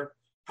quarter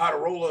how to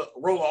roll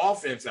an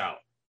offense out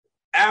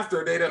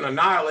after they done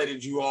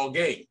annihilated you all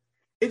game.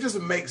 It just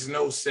makes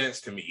no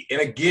sense to me.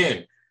 And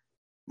again,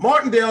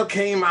 Martindale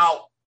came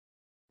out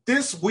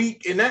this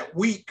week, in that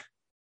week,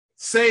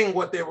 saying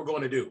what they were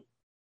going to do.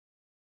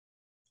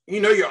 You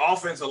know, your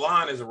offensive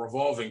line is a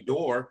revolving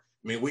door.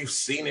 I mean, we've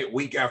seen it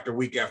week after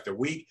week after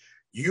week.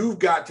 You've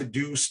got to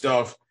do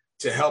stuff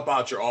to help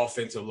out your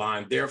offensive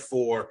line,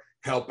 therefore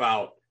help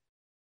out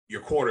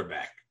your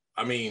quarterback.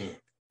 I mean,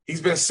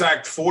 he's been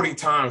sacked 40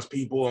 times,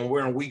 people, and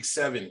we're in week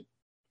 7.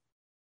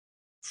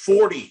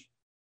 40.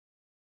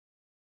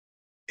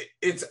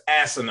 It's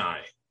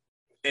asinine.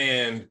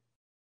 And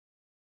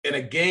in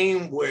a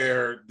game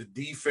where the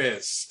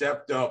defense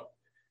stepped up,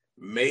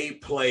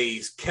 made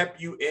plays,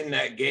 kept you in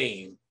that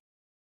game,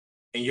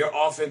 and your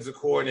offensive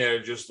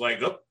coordinator just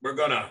like, oh, we're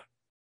gonna,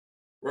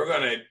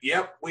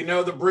 yep, we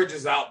know the bridge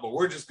is out, but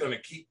we're just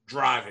gonna keep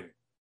driving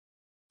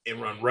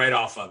and run right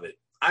off of it.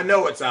 I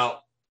know it's out,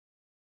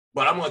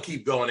 but I'm gonna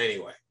keep going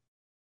anyway.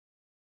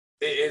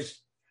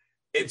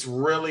 It's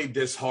really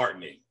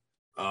disheartening,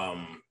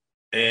 and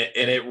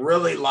it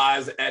really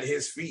lies at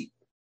his feet.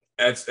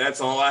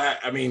 That's all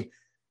I mean,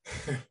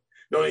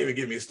 don't even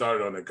get me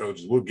started on the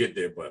coaches. We'll get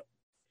there, but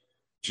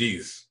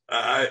geez,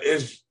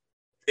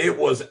 it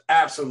was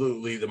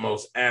absolutely the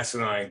most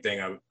asinine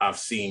thing I've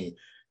seen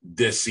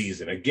this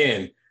season.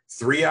 Again,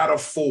 3 out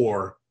of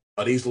 4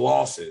 of these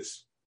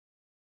losses,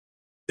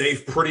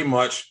 they've pretty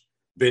much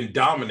been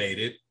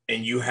dominated,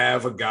 and you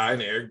have a guy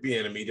in Eric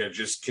Bieniemy that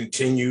just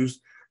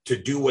continues to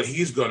do what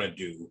he's going to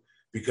do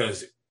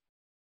because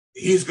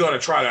he's going to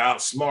try to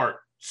outsmart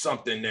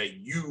something that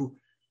you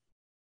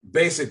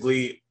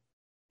basically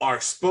are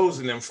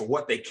exposing them for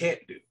what they can't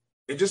do.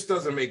 It just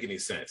doesn't make any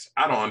sense.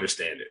 I don't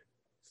understand it.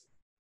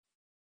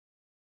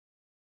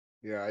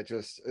 Yeah,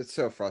 it's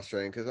so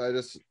frustrating because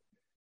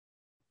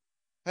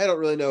I don't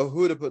really know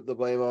who to put the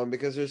blame on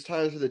because there's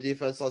times where the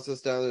defense lets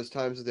us down, there's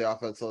times where the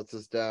offense lets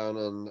us down,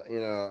 and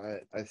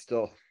I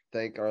still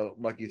think our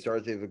lucky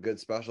stars have a good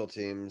special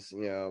teams,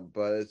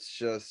 but it's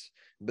just.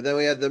 But then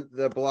we had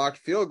the blocked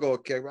field goal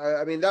kick.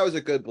 I mean, that was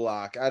a good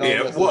block. I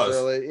don't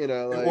necessarily,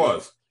 it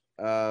was.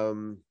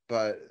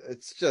 But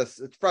it's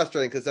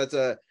frustrating because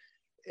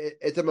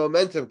it's a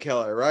momentum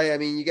killer, right? I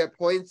mean, you get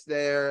points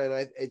there,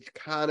 and it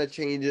kind of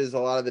changes a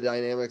lot of the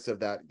dynamics of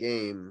that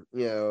game,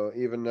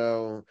 even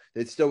though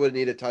they still would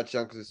need a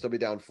touchdown because they'd still be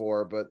down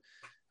 4. But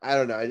I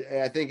don't know.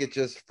 I think it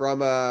just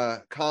from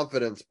a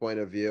confidence point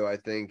of view, I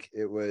think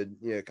it would,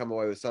 come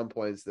away with some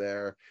points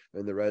there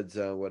in the red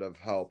zone would have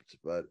helped,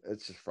 but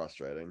it's just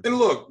frustrating. And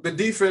look, the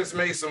defense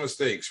made some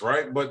mistakes,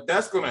 right? But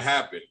that's going to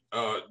happen.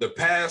 The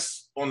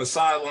pass on the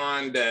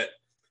sideline that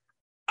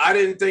I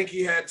didn't think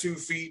he had 2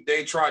 feet.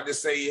 They tried to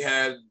say he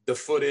had the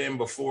foot in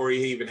before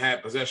he even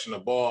had possession of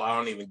the ball. I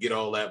don't even get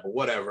all that, but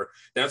whatever.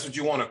 That's what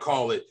you want to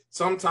call it.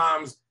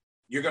 Sometimes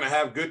you're going to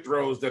have good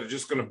throws that are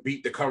just going to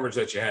beat the coverage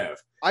that you have.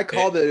 I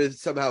called it to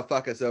somehow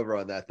fuck us over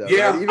on that, though.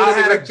 Yeah, right? Even I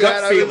had a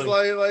gut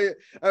feeling.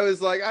 I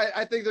was like,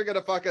 I think they're going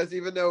to fuck us,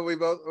 even though we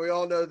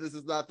all know this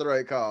is not the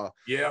right call.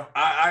 Yeah,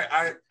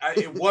 I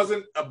it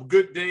wasn't a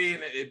good day,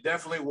 and it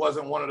definitely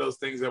wasn't one of those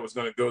things that was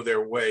going to go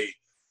their way.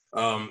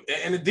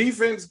 And the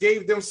defense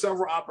gave them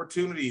several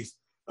opportunities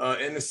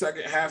in the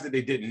second half that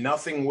they did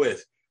nothing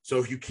with. So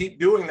if you keep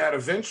doing that,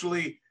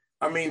 eventually,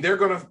 I mean, they're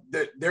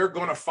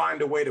gonna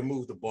find a way to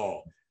move the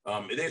ball.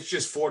 It's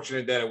just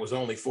fortunate that it was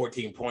only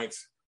 14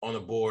 points on the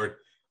board.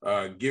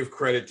 Give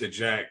credit to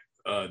Jack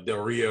Del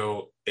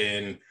Rio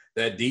and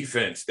that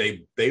defense.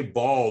 They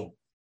balled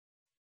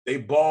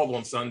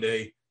on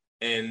Sunday,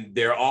 and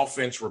their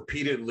offense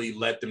repeatedly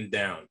let them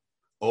down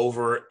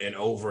over and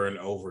over and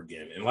over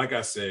again. And like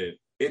I said,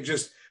 it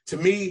just, to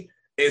me,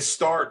 it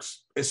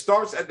starts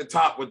at the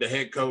top with the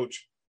head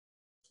coach,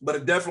 but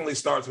it definitely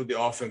starts with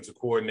the offensive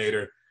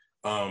coordinator.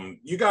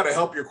 You got to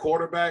help your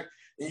quarterback,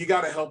 and you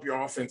got to help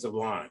your offensive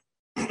line.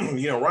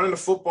 Running the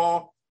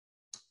football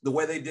the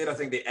way they did, I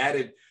think they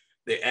added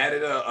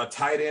a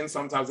tight end.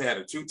 Sometimes they had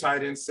a 2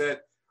 tight end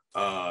set.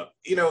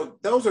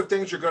 Those are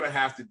things you're going to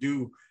have to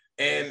do.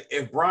 And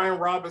if Brian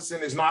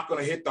Robinson is not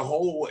going to hit the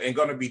hole and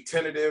going to be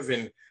tentative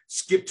and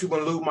skip to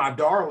and Lou, my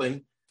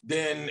darling,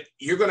 then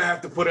you're going to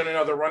have to put in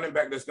another running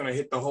back that's going to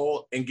hit the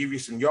hole and give you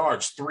some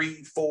yards.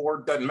 3,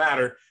 4, doesn't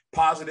matter.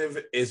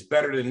 Positive is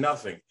better than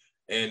nothing.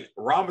 And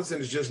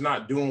Robinson is just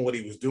not doing what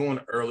he was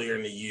doing earlier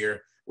in the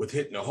year with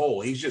hitting the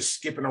hole. He's just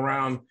skipping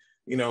around,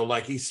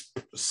 like he's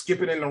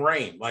skipping in the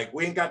rain. Like,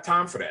 we ain't got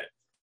time for that.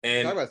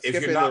 And talk about if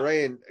skipping the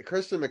rain,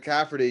 Christian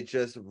McCaffrey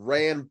just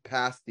ran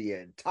past the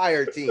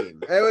entire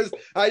team.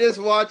 I just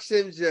watched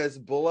him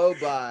just blow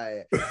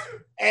by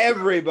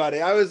everybody.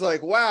 I was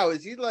like, wow,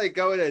 is he like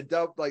going at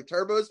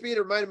turbo speed?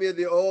 It reminded me of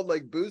the old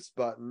like boost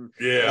button.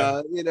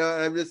 Yeah. And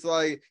I'm just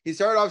like, he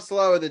started off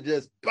slow and then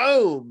just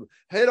boom,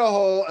 hit a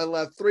hole and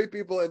left 3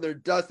 people in their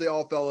dust. They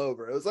all fell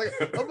over. It was like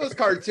almost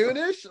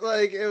cartoonish.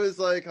 Like, it was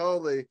like,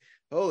 holy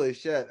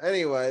shit.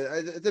 Anyway,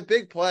 it's a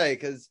big play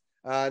because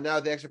now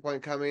the extra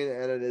point coming,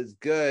 and it is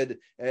good.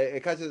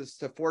 It cuts us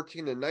to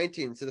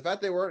 14-19. So the fact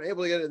they weren't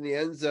able to get it in the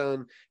end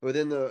zone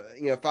within the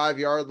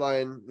 5-yard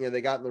line,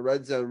 they got in the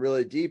red zone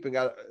really deep and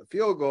got a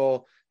field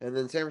goal, and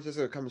then San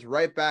Francisco comes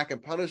right back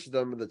and punishes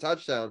them with a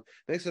touchdown.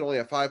 Makes it only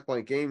a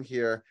 5-point game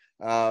here.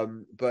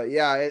 But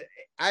yeah,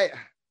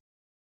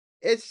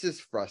 it's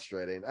just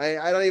frustrating.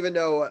 I don't even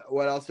know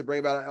what else to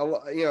bring about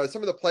it.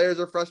 Some of the players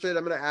are frustrated.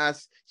 I'm going to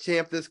ask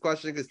Champ this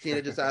question because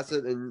Tina just asked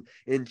it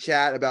in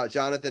chat about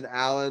Jonathan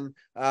Allen.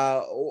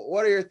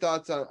 What are your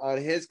thoughts on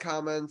his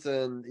comments?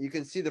 And you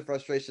can see the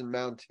frustration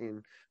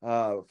mounting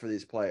for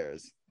these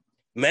players.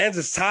 Man's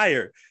is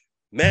tired.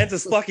 Man's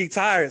is fucking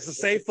tired. It's the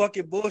same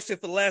fucking bullshit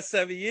for the last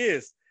 7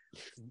 years.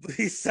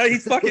 He's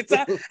fucking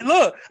tired.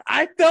 Look,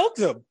 I felt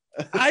him.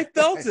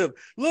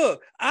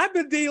 Look, I've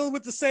been dealing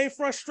with the same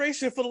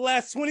frustration for the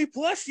last 20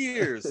 plus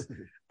years.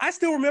 I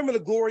still remember the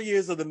glory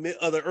years of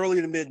the early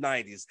to mid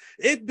 90s.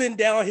 It's been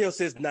downhill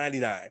since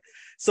 99.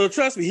 So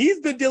trust me, he's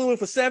been dealing with it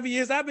for 7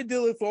 years. I've been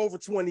dealing with it for over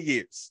 20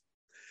 years.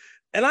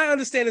 And I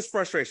understand his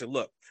frustration.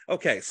 Look,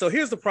 okay, so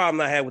here's the problem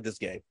I had with this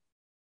game.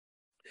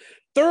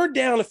 Third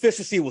down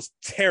efficiency was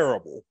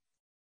terrible.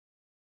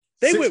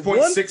 They went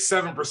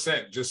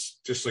 6.67%,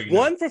 just so you know.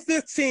 1 for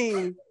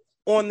 15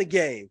 on the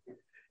game.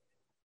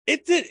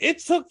 It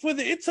took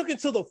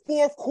until the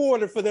fourth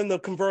quarter for them to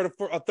convert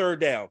a third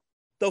down.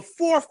 The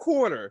fourth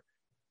quarter.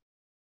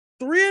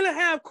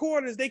 3.5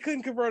 quarters, they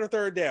couldn't convert a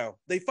third down.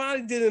 They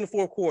finally did it in the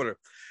fourth quarter.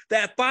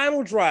 That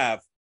final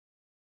drive,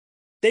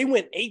 they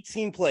went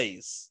 18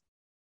 plays.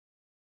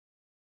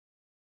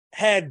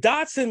 Had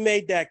Dotson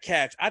made that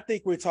catch, I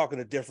think we're talking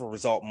a different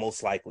result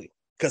most likely,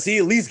 because he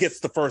at least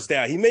gets the first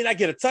down. He may not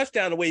get a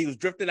touchdown the way he was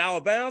drifting out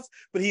of bounds,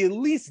 but he at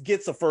least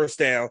gets a first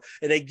down,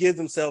 and they give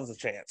themselves a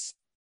chance.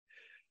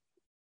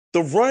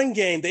 The run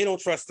game, they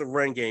don't trust the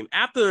run game.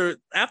 After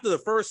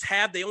the first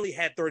half, they only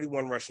had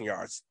 31 rushing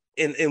yards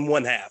in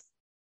one half.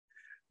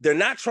 They're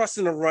not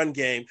trusting the run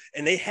game,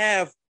 and they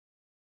have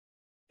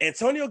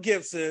Antonio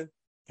Gibson,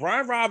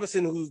 Brian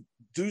Robinson, who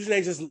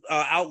Dujane just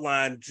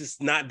outlined,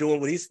 just not doing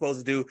what he's supposed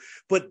to do.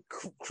 But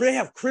they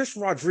have Chris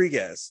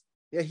Rodriguez.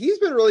 Yeah, he's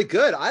been really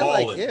good. I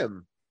like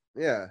him.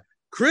 Yeah.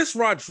 Chris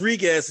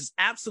Rodriguez has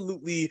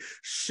absolutely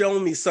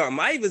shown me something.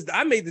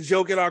 I made the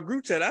joke in our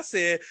group chat. I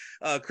said,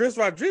 Chris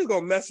Rodriguez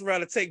gonna mess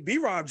around and take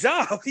B-Rob's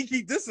job. He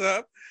keep this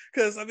up.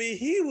 Because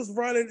he was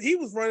running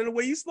the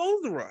way you're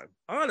supposed to run,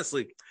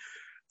 honestly.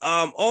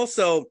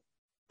 Also,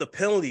 the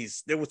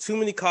penalties. There were too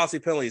many costly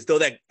penalties. Though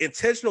that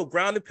intentional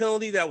grounding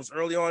penalty that was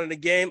early on in the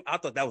game, I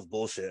thought that was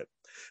bullshit.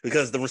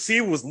 Because the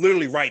receiver was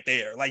literally right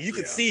there. Like, you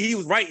could see he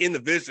was right in the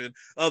vision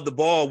of the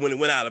ball when it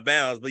went out of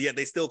bounds, but yet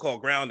they still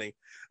called grounding.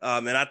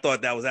 And I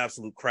thought that was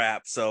absolute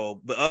crap.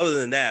 So, but other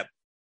than that,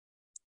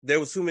 there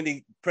was too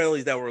many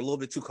penalties that were a little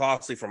bit too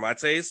costly for my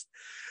taste.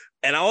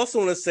 And I also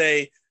want to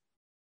say,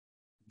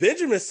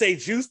 Benjamin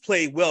St-Juste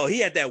played well. He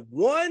had that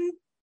one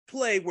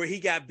play where he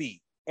got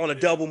beat on a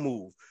double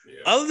move.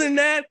 Yeah. Other than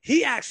that,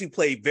 he actually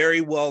played very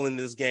well in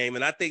this game.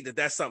 And I think that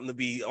that's something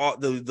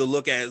to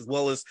look at, as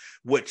well as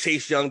what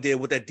Chase Young did,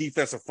 what that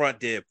defensive front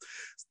did.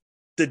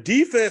 The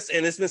defense,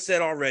 and it's been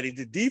said already,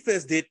 the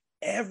defense did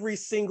every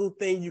single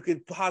thing you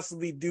could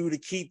possibly do to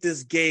keep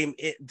this team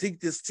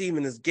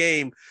in this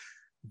game,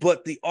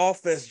 but the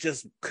offense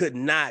just could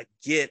not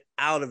get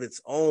out of its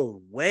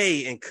own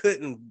way and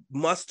couldn't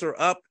muster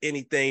up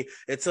anything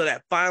until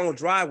that final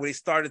drive where they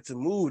started to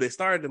move. They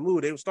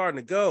were starting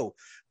to go.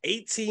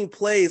 18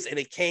 plays, and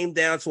it came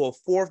down to a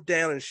 4th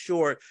down and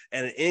short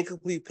and an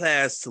incomplete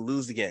pass to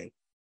lose the game.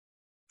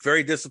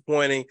 Very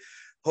disappointing.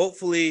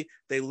 Hopefully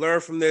they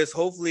learn from this.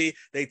 Hopefully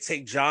they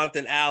take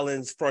Jonathan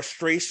Allen's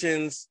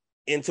frustrations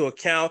into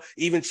account.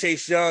 Even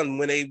Chase Young,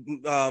 when they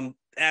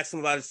asked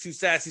him about his 2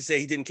 sacks, he said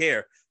he didn't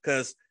care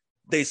because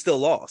they still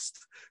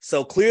lost.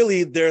 So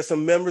clearly there are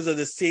some members of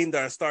this team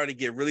that are starting to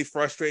get really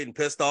frustrated and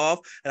pissed off.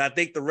 And I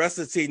think the rest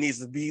of the team needs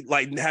to be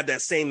have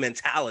that same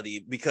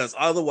mentality, because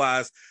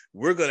otherwise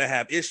we're going to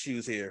have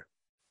issues here.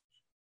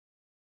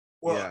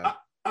 Well, yeah.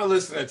 I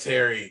listen to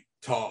Terry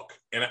talk,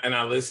 and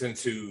I listen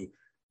to,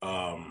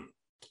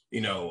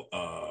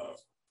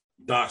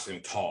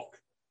 Dawson talk,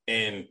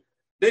 and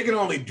they can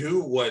only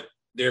do what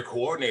their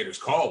coordinator's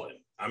calling.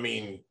 I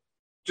mean,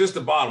 just the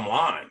bottom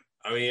line.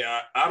 I mean,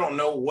 I don't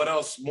know what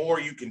else more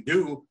you can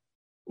do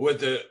with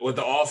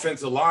the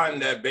offensive line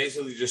that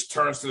basically just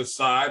turns to the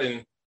side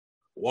and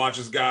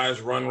watches guys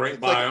run right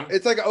by him.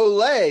 It's like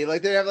Olay.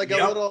 Like they have like a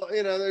little,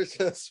 there's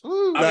just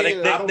woo. I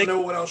don't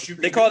know what else you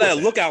can They call do that a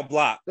with lookout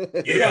block.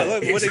 Yeah,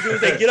 What they do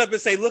is they get up and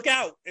say, "Look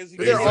out."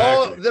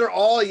 They're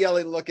all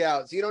yelling "look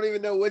out," so you don't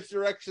even know which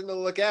direction to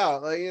look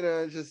out. Like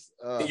it's just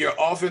your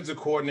offensive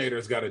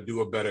coordinator's got to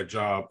do a better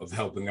job of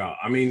helping out.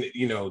 I mean,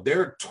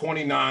 they're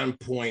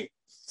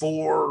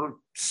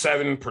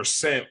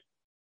 29.47%,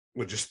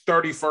 which is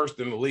 31st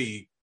in the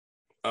league.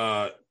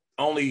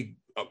 Only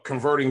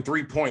converting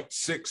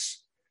 3.6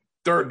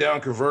 third down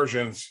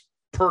conversions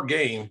per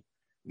game.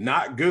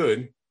 Not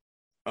good.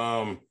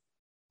 And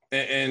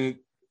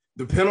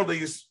the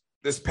penalties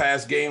this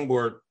past game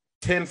were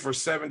 10 for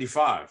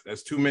 75.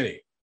 That's too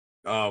many.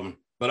 But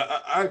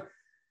I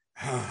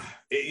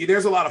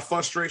there's a lot of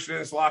frustration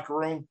in this locker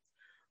room.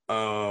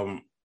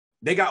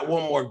 They got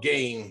one more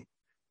game.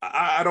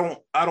 I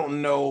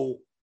don't know.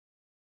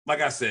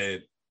 Like I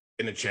said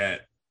in the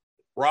chat,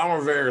 Ron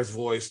Rivera's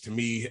voice to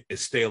me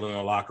is stale in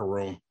the locker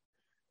room.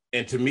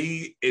 And to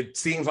me, it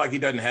seems like he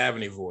doesn't have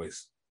any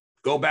voice.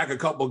 Go back a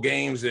couple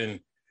games and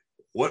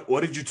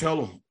what did you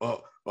tell him?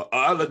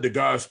 I let the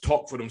guys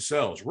talk for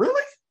themselves.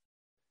 Really?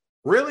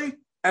 Really?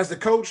 As the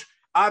coach,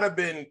 I'd have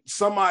been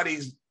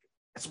somebody's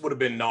would have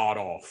been gnawed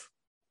off.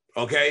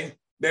 Okay?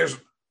 There's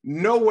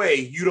no way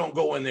you don't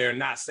go in there and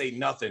not say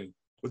nothing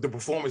with the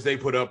performance they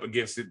put up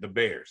against the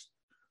Bears.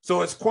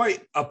 So it's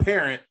quite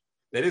apparent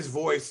that his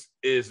voice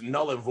is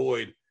null and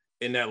void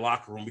in that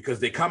locker room because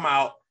they come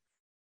out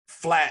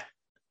flat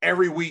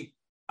every week.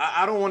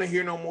 I don't want to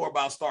hear no more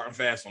about starting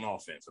fast on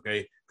offense,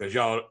 okay?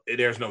 Because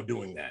there's no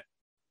doing that.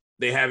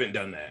 They haven't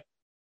done that.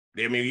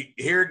 I mean,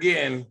 here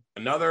again,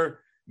 another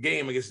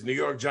game against the New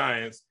York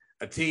Giants,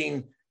 a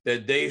team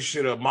that they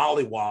should have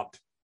mollywopped.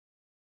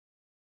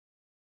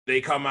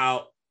 They come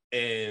out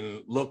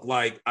and look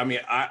like,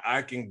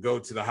 I can go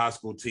to the high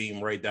school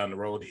team right down the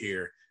road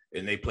here,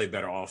 and they play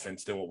better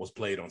offense than what was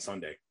played on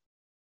Sunday.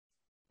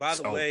 By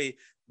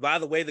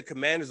the way, the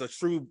Commanders are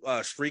true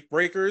streak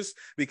breakers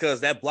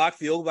because that block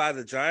field by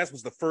the Giants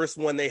was the first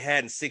one they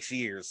had in 6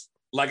 years.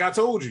 Like I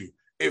told you,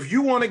 if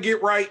you want to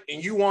get right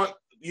and you want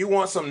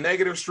some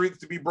negative streaks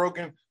to be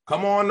broken,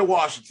 come on to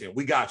Washington.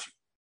 We got you.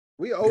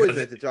 We always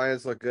make the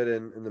Giants look good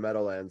in the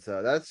Meadowlands.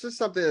 So that's just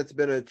something that's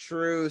been a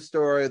true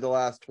story of the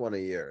last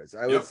 20 years.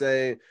 I would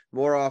say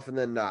more often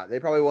than not. They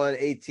probably won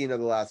 18 of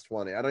the last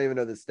 20. I don't even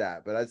know the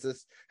stat, but that's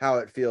just how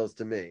it feels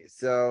to me.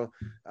 So,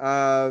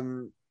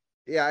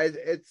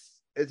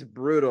 it's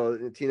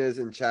brutal. Tina's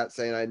in chat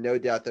saying, I no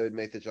doubt that would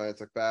make the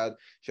Giants look bad.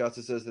 She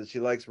also says that she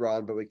likes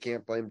Ron, but we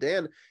can't blame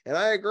Dan. And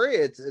I agree.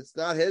 It's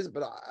not his,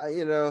 but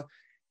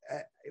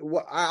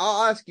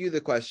I'll ask you the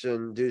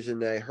question,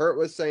 Dujane. Hurt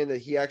was saying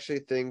that he actually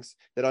thinks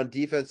that on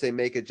defense they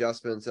make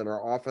adjustments and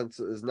our offense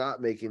is not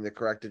making the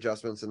correct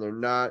adjustments and they're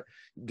not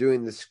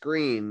doing the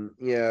screen.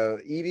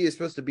 Evie is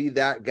supposed to be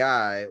that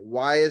guy.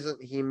 Why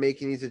isn't he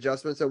making these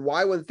adjustments? And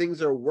why, when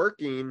things are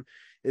working,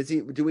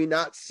 do we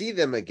not see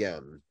them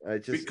again?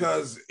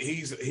 Because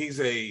he's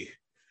a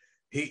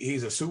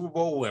Super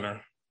Bowl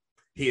winner.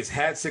 He has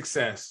had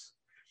success,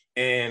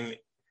 and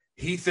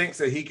he thinks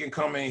that he can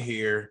come in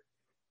here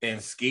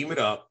and scheme it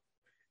up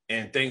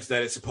and thinks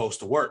that it's supposed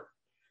to work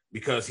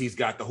because he's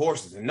got the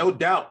horses. And no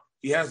doubt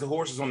he has the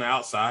horses on the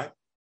outside.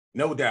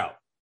 No doubt.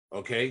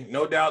 Okay.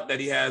 No doubt that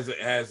he has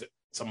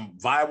some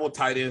viable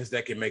tight ends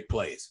that can make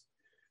plays.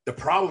 The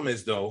problem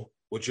is, though,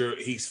 what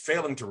he's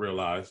failing to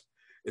realize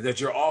is that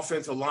your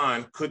offensive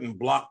line couldn't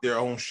block their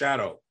own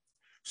shadow.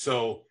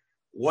 So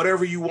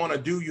whatever you want to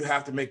do, you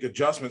have to make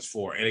adjustments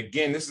for. And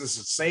again, this is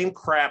the same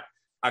crap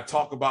I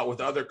talk about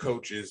with other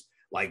coaches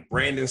like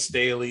Brandon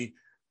Staley,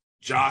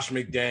 Josh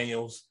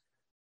McDaniels.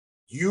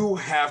 You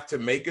have to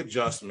make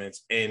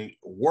adjustments and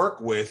work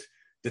with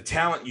the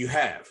talent you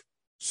have.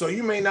 So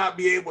you may not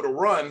be able to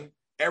run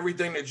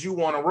everything that you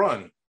want to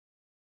run.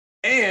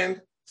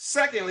 And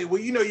secondly,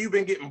 you've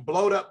been getting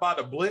blowed up by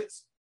the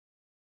blitz.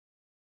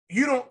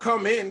 You don't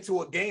come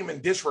into a game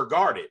and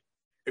disregard it.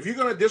 If you're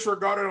going to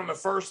disregard it on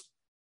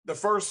the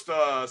first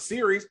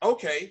series,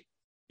 okay,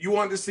 you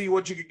wanted to see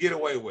what you could get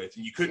away with,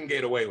 and you couldn't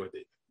get away with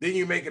it. Then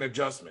you make an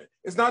adjustment.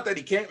 It's not that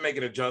he can't make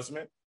an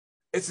adjustment.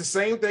 It's the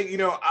same thing.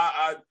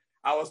 I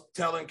was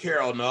telling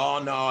Carol,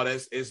 no,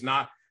 it's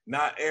not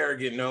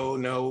arrogant.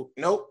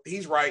 Nope.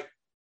 He's right.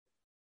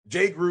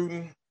 Jay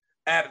Gruden,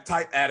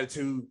 type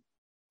attitude.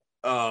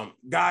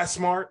 Guy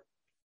smart.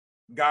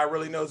 Guy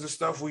really knows his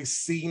stuff. We've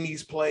seen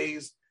these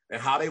plays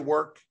and how they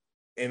work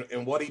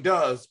and what he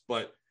does,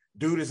 but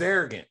dude is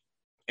arrogant.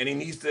 And he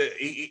needs to,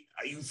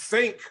 you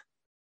think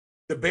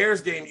the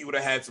Bears game, you would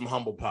have had some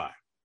humble pie.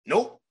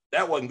 Nope,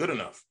 that wasn't good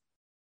enough.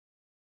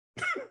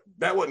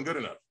 That wasn't good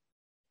enough.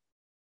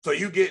 So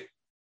you get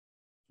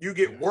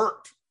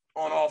worked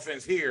on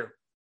offense here.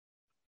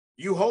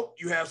 You hope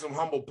you have some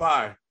humble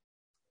pie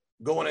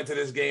going into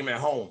this game at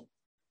home.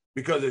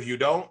 Because if you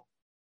don't,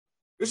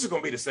 this is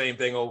going to be the same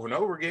thing over and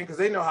over again because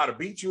they know how to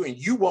beat you and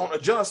you won't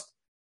adjust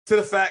to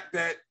the fact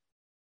that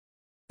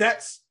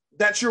that's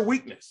your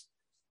weakness.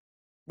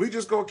 We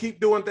just going to keep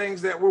doing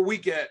things that we're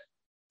weak at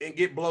and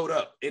get blowed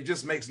up. It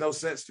just makes no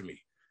sense to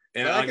me.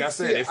 And like I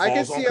said, it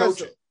falls on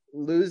coaching.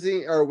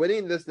 Losing or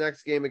winning this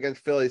next game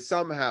against Philly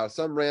somehow,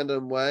 some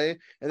random way,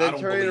 and then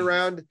turning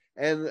around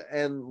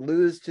and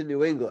lose to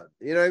New England.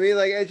 You know what I mean?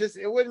 Like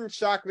it wouldn't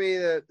shock me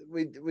that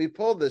we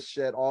pull this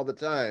shit all the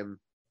time.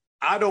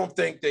 I don't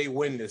think they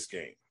win this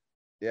game.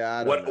 Yeah,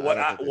 I don't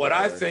know. What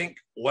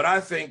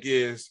I think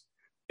is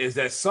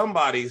that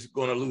somebody's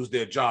going to lose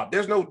their job.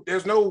 There's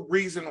no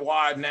reason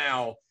why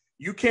now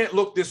you can't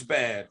look this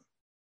bad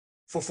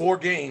for 4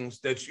 games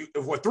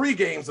for 3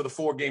 games of the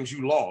 4 games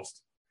you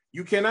lost.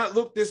 You cannot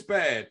look this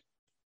bad.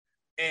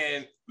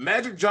 And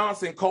Magic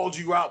Johnson called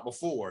you out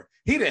before.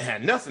 He didn't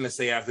have nothing to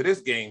say after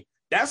this game.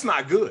 That's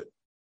not good.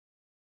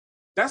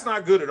 That's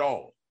not good at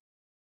all.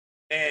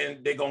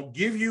 And they're going to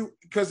give you,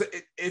 because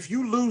if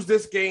you lose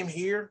this game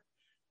here,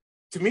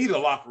 to me, the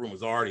locker room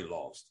is already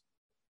lost,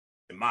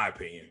 in my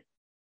opinion.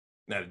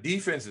 Now, the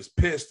defense is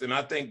pissed, and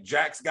I think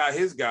Jack's got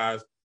his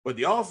guys, but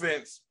the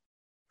offense,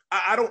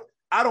 I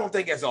don't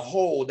think as a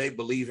whole they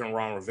believe in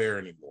Ron Rivera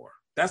anymore.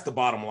 That's the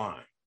bottom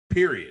line.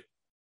 Period.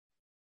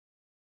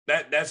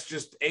 That's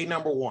just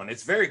number one.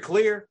 It's very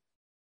clear.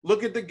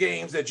 Look at the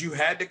games that you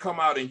had to come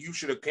out and you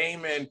should have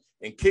came in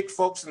and kicked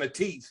folks in the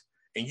teeth,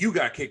 and you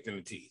got kicked in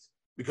the teeth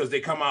because they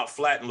come out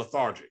flat and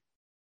lethargic.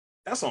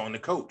 That's on the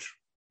coach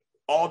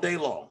all day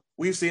long.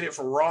 We've seen it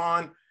for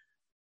Ron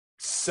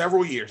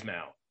several years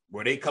now,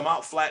 where they come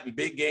out flat in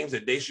big games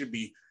that they should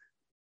be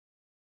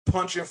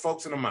punching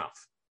folks in the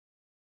mouth.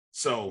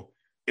 So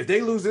if they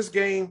lose this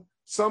game,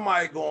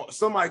 somebody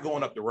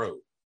going up the road.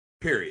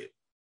 Period.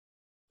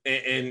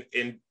 And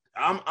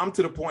I'm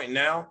to the point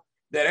now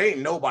that ain't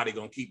nobody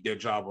gonna keep their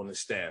job on the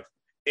staff,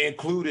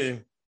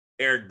 including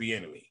Eric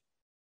Bieniemy.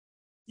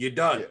 You're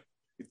done.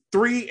 Yeah.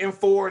 3 and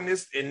 4 in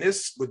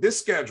this with this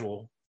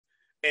schedule,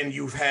 and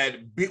you've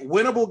had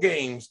winnable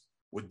games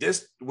with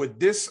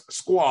this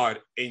squad,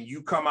 and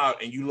you come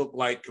out and you look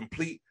like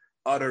complete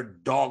utter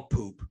dog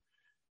poop.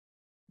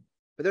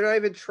 But they're not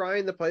even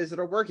trying the plays that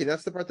are working.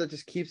 That's the part that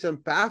just keeps them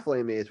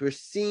baffling me. Is we're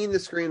seeing the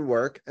screen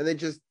work and they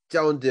just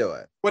don't do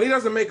it. But he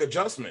doesn't make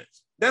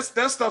adjustments. That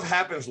stuff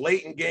happens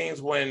late in games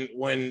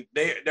when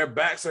their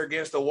backs are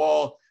against the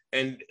wall,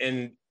 and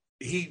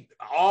he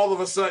all of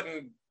a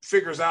sudden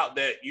figures out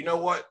that, you know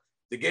what,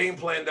 the game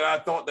plan that I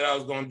thought that I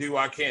was going to do,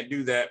 I can't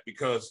do that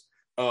because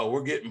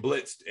we're getting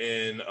blitzed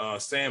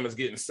and Sam is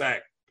getting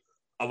sacked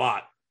a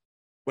lot.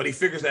 But he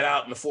figures that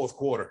out in the 4th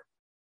quarter.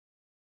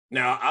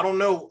 Now, I don't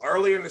know.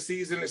 Earlier in the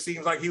season, it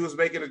seems like he was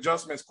making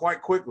adjustments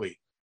quite quickly.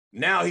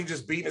 Now he's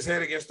just beating his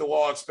head against the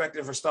wall,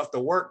 expecting for stuff to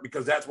work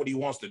because that's what he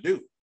wants to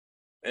do.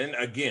 And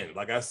again,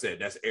 like I said,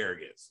 that's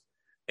arrogance.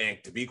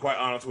 And to be quite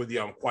honest with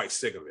you, I'm quite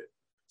sick of it.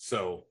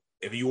 So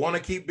if you want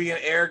to keep being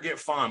arrogant,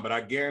 fine. But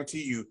I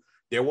guarantee you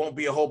there won't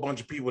be a whole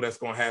bunch of people that's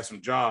going to have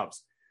some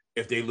jobs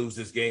if they lose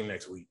this game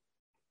next week.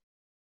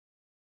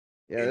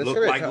 Yeah,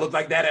 look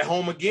like that at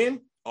home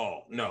again?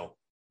 Oh, no.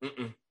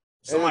 Mm-mm.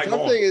 And the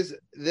tough thing is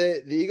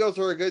the Eagles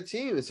are a good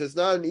team. It's just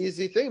not an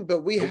easy thing,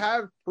 but we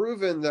have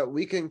proven that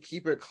we can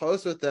keep it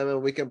close with them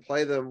and we can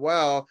play them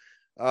well.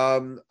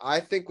 I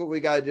think what we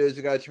got to do is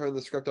we got to turn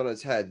the script on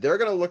its head. They're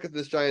going to look at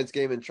this Giants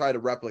game and try to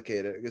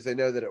replicate it because they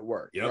know that it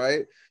worked,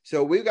 right?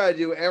 So we've got to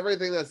do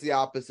everything that's the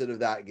opposite of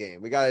that game.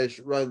 We got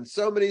to run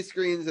so many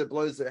screens that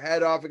blows their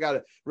head off. We got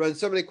to run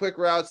so many quick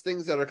routes,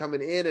 things that are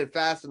coming in and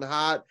fast and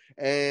hot,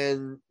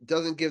 and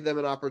doesn't give them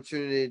an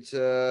opportunity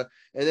to.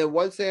 And then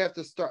once they have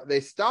to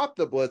stop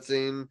the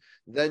blitzing,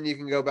 then you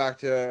can go back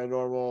to a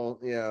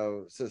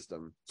normal,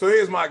 system. So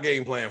here's my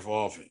game plan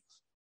for offense.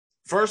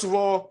 First of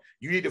all,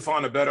 you need to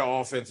find a better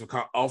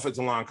offensive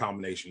line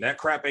combination. That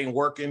crap ain't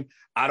working.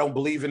 I don't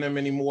believe in them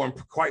anymore.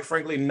 And quite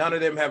frankly, none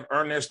of them have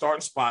earned their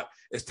starting spot.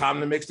 It's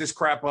time to mix this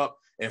crap up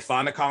and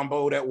find a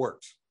combo that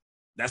works.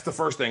 That's the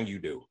first thing you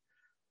do.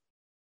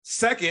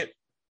 Second,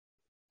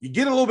 you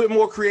get a little bit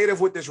more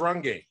creative with this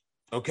run game,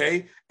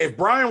 okay? If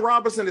Brian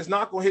Robinson is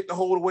not going to hit the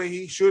hole the way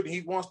he should,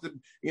 he wants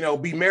to,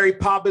 be Mary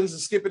Poppins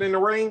and skip it in the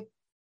rain,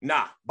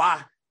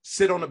 bye.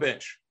 Sit on the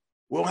bench.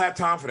 We don't have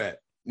time for that.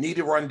 Need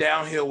to run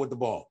downhill with the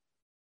ball,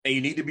 and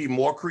you need to be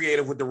more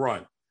creative with the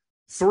run.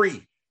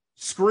 3,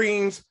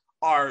 screens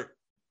are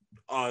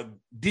a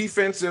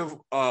defensive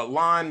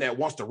line that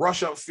wants to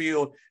rush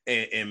upfield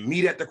and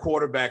meet at the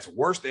quarterback's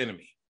worst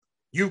enemy.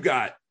 You've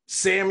got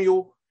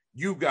Samuel,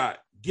 you've got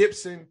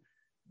Gibson,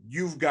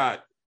 you've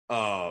got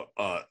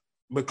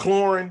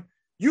McLaurin.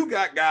 You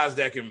got guys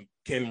that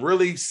can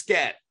really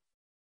scat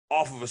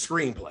off of a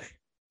screenplay.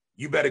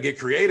 You better get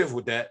creative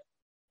with that.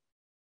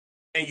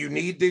 And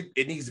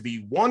it needs to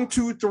be 1,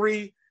 2,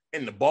 3,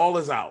 and the ball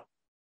is out.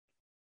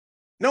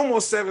 No more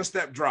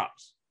 7-step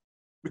drops,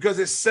 because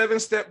it's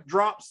 7-step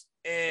drops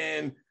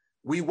and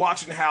we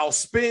watching Hal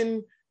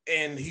spin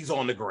and he's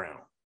on the ground.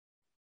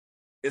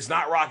 It's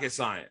not rocket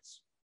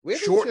science. We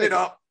shorten it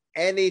up.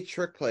 Any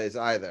trick plays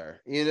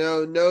either,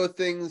 no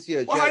things.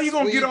 Well, how are you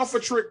gonna get off a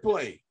trick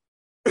play?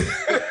 But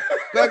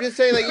I'm just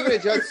saying, even a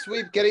jet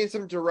sweep, getting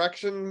some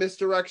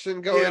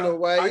misdirection going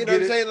away. You know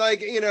what I'm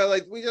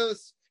saying? We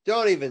just.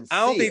 Don't even see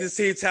I don't think the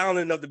team's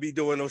talented enough to be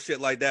doing no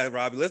shit like that,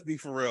 Robbie. Let's be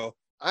for real.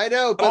 I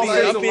know, but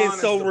I'm being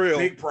so real.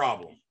 Big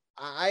problem.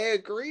 I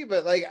agree,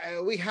 but like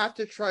we have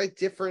to try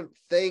different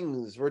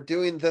things. We're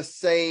doing the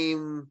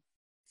same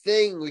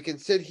thing. We can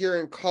sit here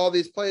and call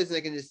these plays and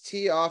they can just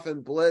tee off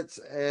and blitz.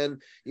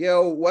 And,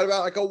 what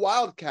about like a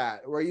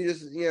wildcat where you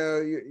just,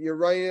 you're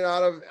running it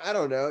out of, I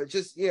don't know,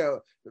 just,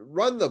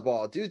 run the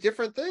ball, do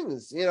different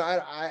things.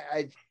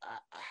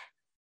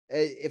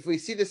 If we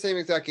see the same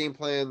exact game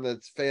plan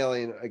that's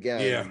failing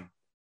again,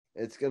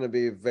 it's going to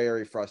be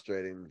very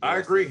frustrating. I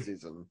agree.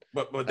 Season.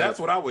 But that's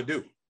what I would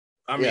do.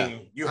 I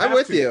mean, I'm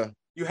with you.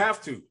 You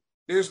have to.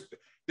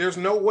 There's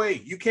no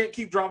way. You can't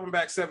keep dropping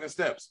back 7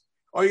 steps.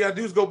 All you got to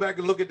do is go back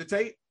and look at the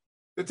tape.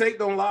 The tape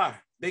don't lie.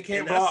 They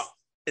can't block.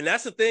 And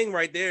that's the thing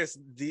right there,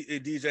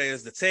 DJ,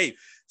 is the tape.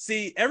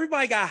 See,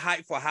 everybody got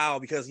hyped for Howell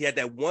because he had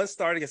that one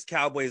start against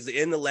Cowboys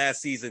in the last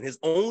season, his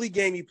only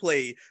game he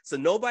played, so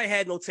nobody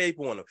had no tape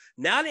on him.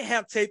 Now they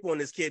have tape on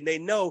this kid, and they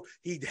know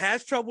he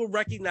has trouble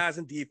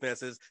recognizing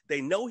defenses. They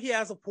know he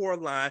has a poor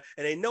line,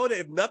 and they know that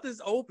if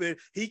nothing's open,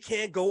 he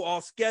can't go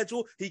off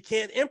schedule. He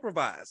can't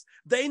improvise.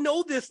 They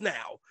know this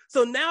now.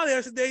 So now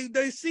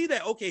they see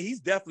that, okay, he's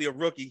definitely a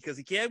rookie because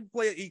he can't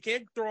play, he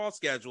can't throw off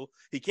schedule,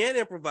 he can't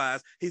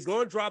improvise, he's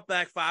going to drop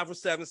back 5 or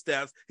 7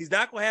 steps, he's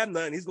not going to have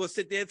none, he's going to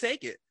sit there and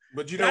take it.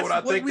 But you know what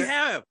I think we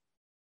have.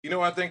 You know,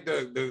 I think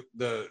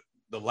the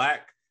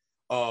lack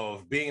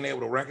of being able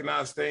to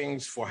recognize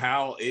things for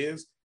how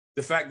is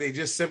the fact they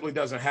just simply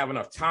doesn't have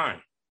enough time.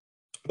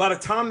 By the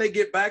time they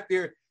get back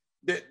there,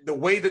 the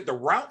way that the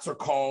routes are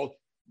called,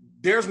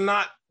 there's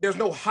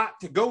no hot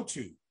to go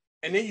to.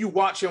 And then you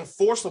watch him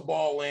force a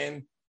ball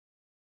in,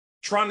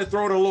 trying to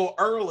throw it a little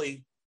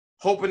early,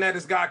 hoping that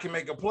his guy can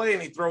make a play,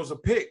 and he throws a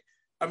pick.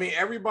 I mean,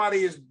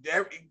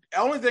 the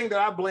only thing that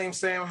I blame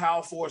Sam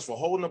Howell for is for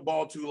holding the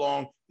ball too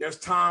long. There's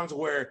times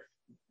where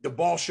the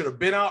ball should have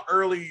been out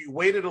early. You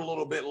waited a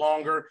little bit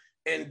longer,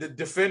 and the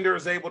defender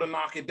is able to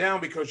knock it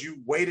down because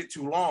you waited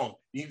too long.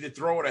 You need to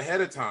throw it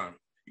ahead of time.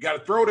 You got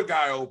to throw the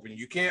guy open.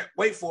 You can't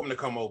wait for him to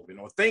come open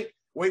or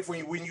wait for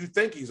you when you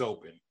think he's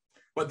open.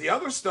 But the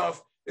other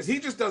stuff is he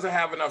just doesn't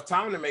have enough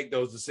time to make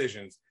those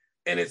decisions.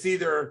 And it's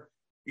either,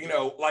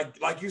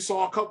 like you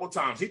saw a couple of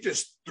times, he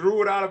just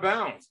threw it out of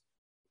bounds.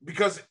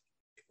 Because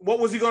what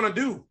was he going to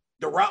do?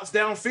 The routes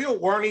downfield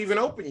weren't even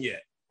open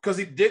yet because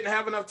he didn't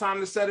have enough time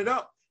to set it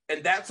up.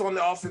 And that's on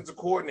the offensive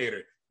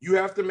coordinator. You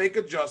have to make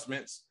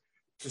adjustments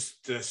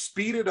to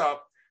speed it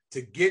up,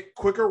 to get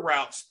quicker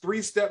routes,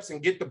 3 steps,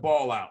 and get the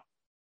ball out.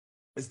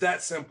 It's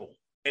that simple.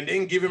 And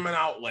then give him an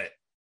outlet.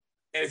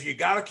 And if you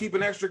got to keep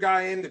an extra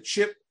guy in to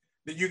chip,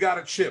 then you got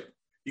to chip.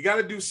 You got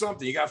to do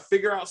something. You got to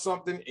figure out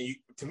something. And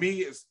to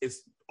me,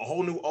 it's a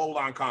whole new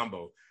O-line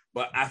combo.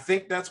 But I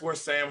think that's where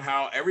Sam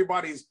Howell,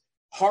 everybody's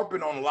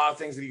harping on a lot of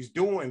things that he's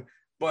doing.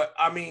 But,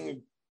 I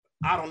mean,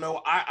 I don't know.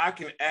 I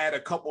can add a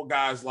couple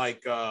guys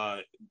like,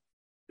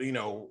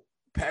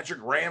 Patrick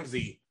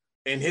Ramsey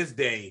in his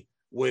day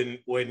when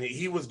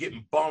he was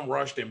getting bum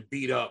rushed and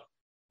beat up.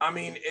 I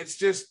mean, it's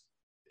just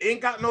ain't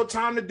got no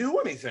time to do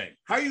anything.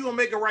 How are you going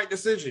to make a right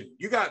decision?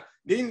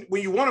 Then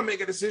when you want to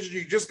make a decision,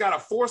 you just got to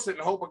force it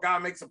and hope a guy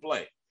makes a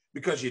play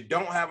because you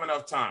don't have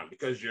enough time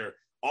because you're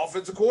 –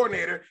 offensive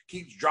coordinator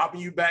keeps dropping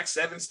you back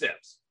 7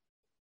 steps.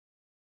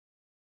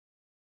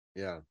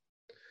 Yeah.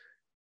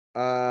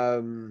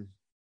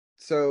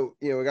 So,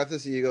 we got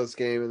this Eagles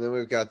game and then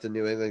we've got the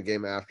New England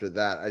game after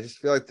that. I just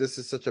feel like this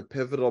is such a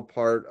pivotal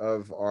part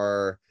of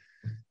our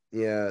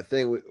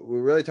thing. We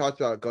really talked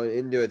about going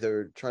into it that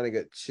we're trying to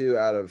get 2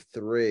 out of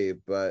 3,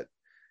 but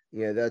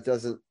that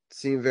doesn't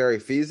seem very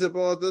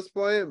feasible at this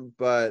point.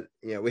 But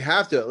we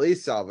have to at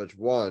least salvage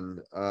 1.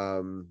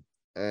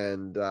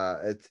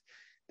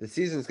 The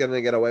season's going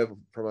to get away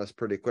from us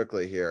pretty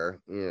quickly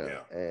here,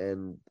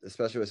 and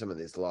especially with some of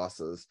these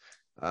losses.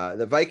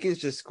 The Vikings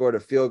just scored a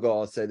field goal.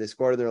 I'll say they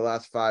scored in their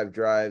last 5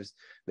 drives,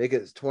 make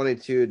it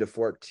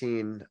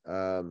 22-14. It's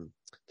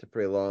a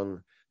pretty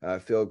long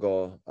field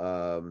goal,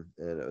 and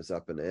it was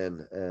up and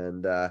in.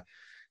 And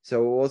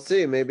so we'll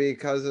see. Maybe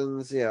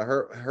Cousins,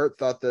 Hurt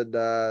thought that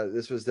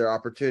this was their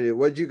opportunity.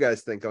 What did you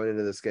guys think going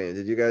into this game?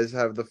 Did you guys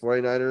have the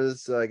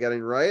 49ers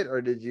getting right,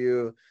 or did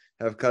you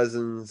have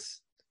Cousins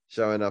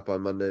showing up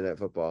on Monday Night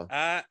Football?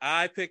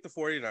 I picked the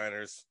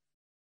 49ers.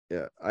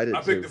 Yeah, I did.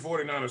 I picked the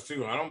 49ers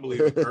too. I don't believe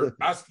it.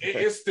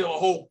 It's still a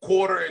whole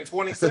quarter and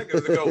 20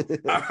 seconds ago.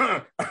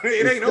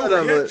 It ain't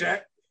over yet,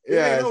 Jack. It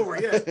ain't over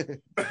yet.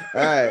 All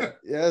right.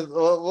 Yeah,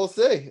 we'll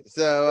see.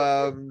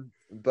 So,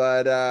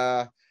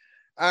 all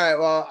right.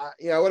 Well,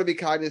 I want to be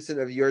cognizant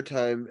of your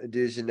time,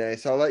 Dujane.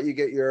 So I'll let you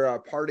get your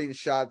parting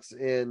shots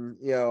in,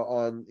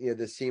 on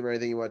this team or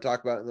anything you want to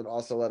talk about, and then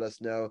also let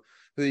us know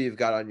who you've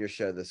got on your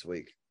show this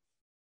week.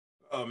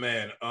 Oh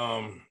man,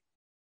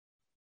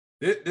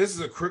 this is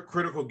a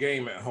critical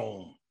game at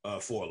home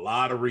for a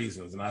lot of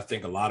reasons, and I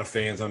think a lot of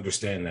fans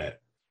understand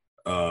that.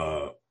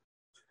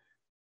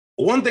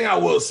 One thing I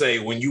will say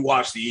when you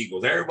watch the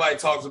Eagles, everybody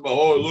talks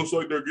about, it looks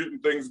like they're getting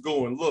things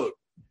going. Look,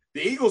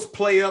 the Eagles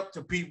play up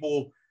to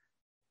people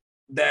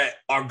that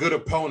are good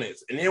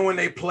opponents, and then when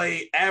they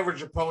play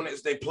average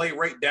opponents, they play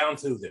right down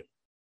to them.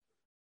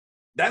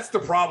 That's the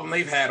problem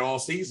they've had all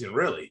season,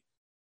 really.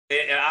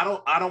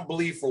 and I don't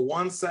believe for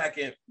 1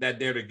 second that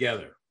they're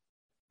together.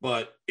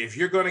 But if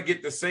you're going to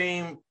get the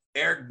same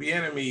Eric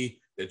Bieniemy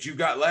that you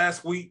got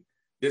last week,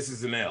 this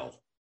is an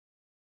L.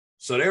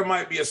 So there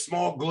might be a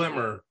small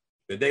glimmer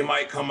that they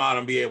might come out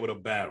and be able to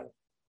battle.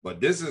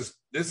 But this is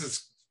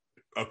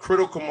a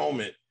critical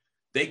moment.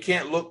 They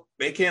can't look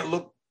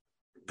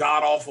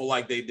god awful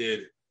like they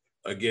did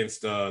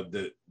against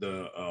the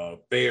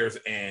Bears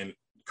and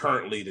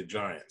currently the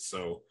Giants.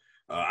 So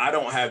I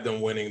don't have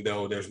them winning,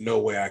 though. There's no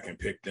way I can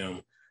pick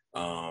them.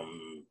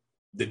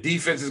 The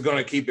defense is going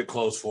to keep it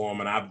close for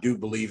them, and I do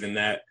believe in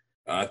that.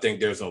 I think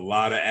there's a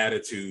lot of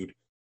attitude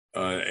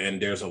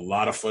and there's a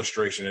lot of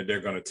frustration that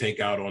they're going to take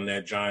out on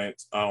that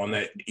on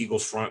that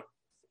Eagles front.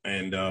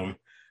 And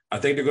I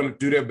think they're going to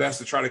do their best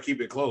to try to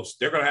keep it close.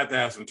 They're going to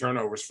have some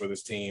turnovers for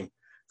this team,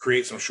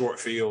 create some short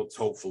fields,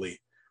 hopefully.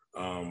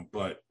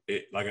 But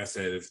like I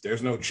said, if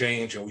there's no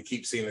change and we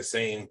keep seeing the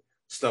same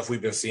stuff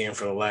we've been seeing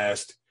for the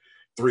last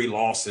 3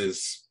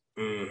 losses,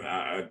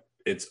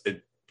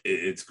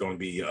 it's going to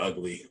be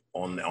ugly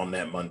on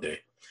that Monday.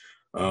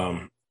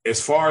 As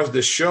far as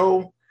the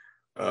show,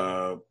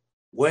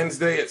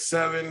 Wednesday at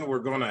 7, we're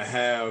going to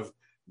have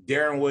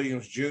Darren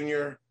Williams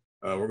Jr.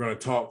 We're going to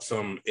talk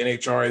some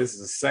NHRA. This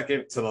is the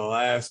second to the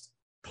last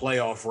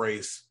playoff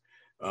race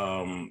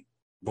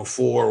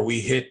before we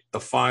hit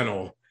the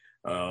final.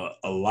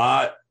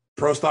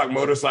 Pro Stock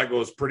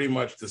Motorcycle is pretty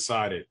much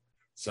decided.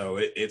 So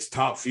it's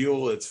Top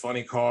Fuel, it's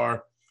Funny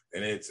Car,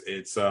 and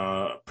it's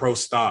Pro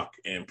Stock.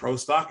 And Pro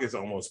Stock is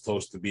almost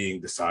close to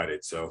being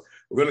decided. So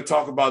we're going to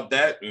talk about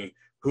that and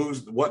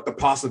what the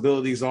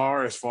possibilities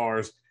are as far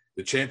as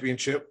the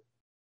championship.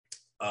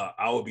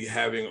 I will be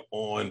having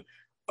on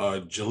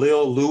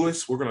Jaleel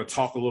Lewis. We're going to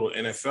talk a little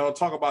NFL,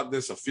 talk about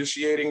this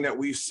officiating that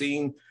we've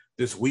seen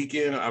this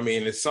weekend. I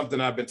mean, it's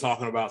something I've been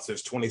talking about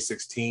since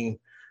 2016.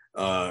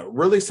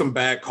 Really some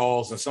bad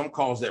calls and some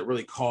calls that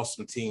really cost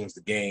some teams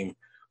the game,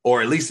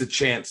 or at least a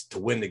chance to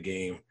win the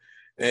game.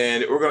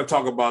 And we're going to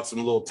talk about some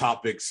little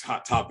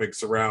hot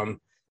topics around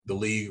the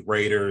league,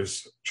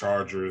 Raiders,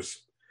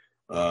 Chargers,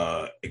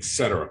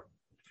 etc.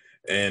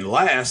 And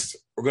last,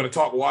 we're going to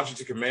talk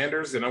Washington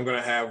Commanders, and I'm going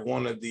to have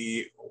one of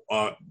the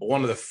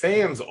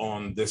fans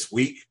on this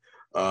week.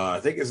 I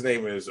think his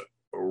name is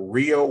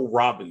Rio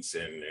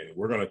Robinson, and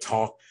we're going to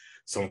talk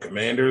some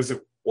Commanders.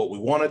 What we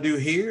want to do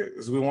here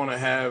is we want to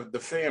have the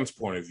fans'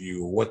 point of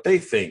view, what they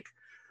think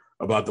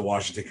about the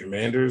Washington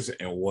Commanders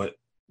and what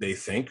they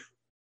think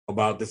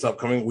about this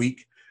upcoming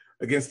week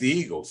against the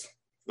Eagles.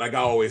 Like I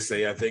always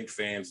say, I think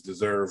fans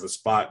deserve a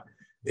spot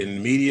in the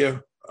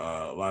media.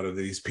 A lot of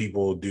these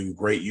people do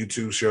great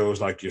YouTube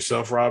shows like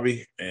yourself,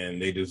 Robbie,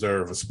 and they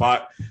deserve a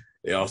spot.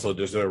 They also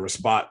deserve a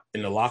spot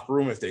in the locker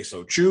room if they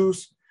so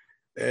choose.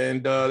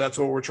 And that's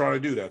what we're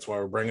trying to do. That's why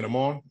we're bringing them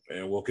on,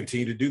 and we'll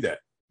continue to do that.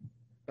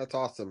 That's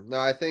awesome. No,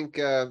 I think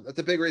that's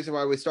a big reason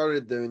why we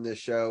started doing this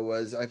show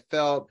was I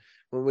felt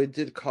when we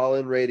did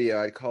call-in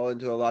radio, I'd call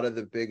into a lot of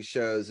the big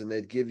shows and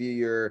they'd give you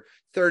your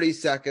 30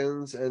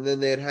 seconds and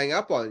then they'd hang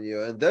up on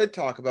you and they'd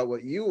talk about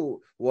what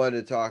you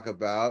wanted to talk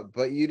about,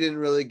 but you didn't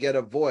really get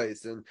a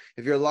voice. And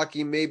if you're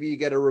lucky, maybe you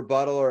get a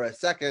rebuttal or a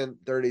second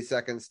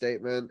 30-second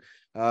statement,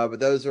 but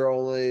those are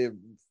only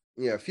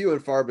few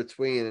and far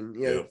between.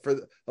 And for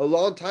a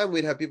long time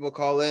we'd have people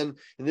call in,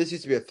 and this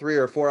used to be a 3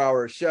 or 4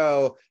 hour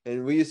show,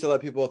 and we used to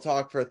let people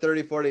talk for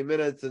 30-40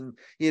 minutes and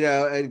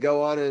and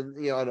go on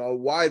and on a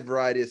wide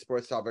variety of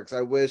sports topics.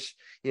 I wish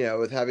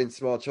with having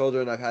small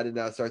children, I've had to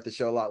now start the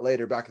show a lot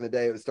later. Back in the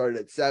day it was started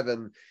at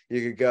 7,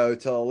 you could go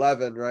till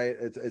 11, right?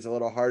 It's a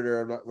little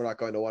harder. We're not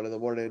going to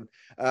 1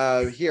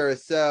 a.m. Here,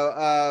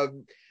 so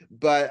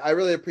but I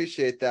really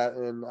appreciate that,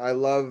 and I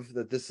love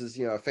that this is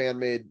a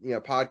fan-made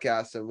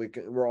podcast, and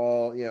we're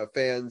all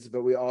fans,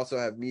 but we also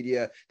have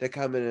media that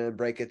come in and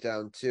break it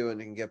down too, and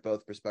can get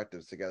both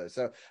perspectives together.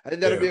 So I think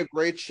that'll be a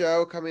great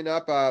show coming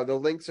up. The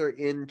links are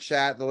in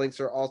chat. The links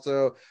are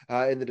also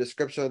in the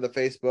description of the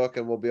Facebook,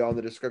 and will be on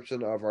the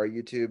description of our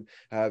YouTube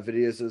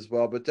videos as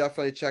well. But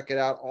definitely check it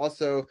out.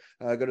 Also,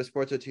 go to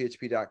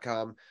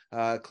sportsothp.com,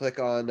 click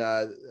on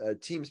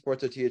Team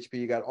SportsOTHP.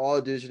 You got all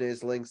of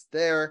Dujanay's links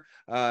there,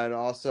 and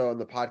also on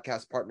the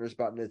podcast partners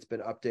button, it's been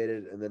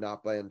updated, and the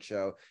Not Bland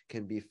show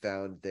can be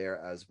found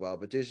there as well.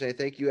 But Dujanay,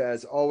 thank you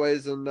as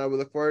always, and we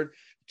look forward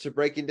to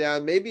breaking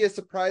down maybe a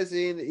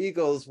surprising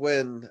Eagles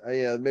win.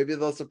 Maybe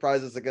they'll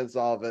surprise us against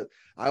all of it.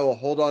 I will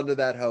hold on to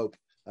that hope,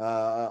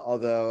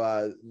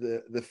 although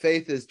the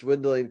faith is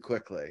dwindling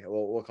quickly.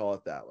 We'll call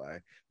it that way.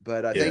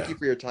 But thank you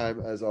for your time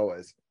as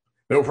always.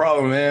 No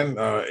problem, man.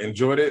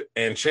 Enjoyed it.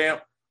 And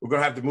Champ, we're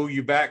gonna have to move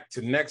you back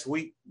to next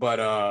week,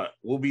 but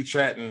we'll be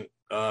chatting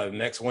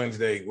next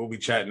Wednesday. We'll be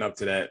chatting up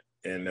to that,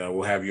 and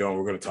we'll have you on.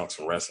 We're gonna talk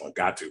some wrestling.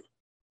 Got to.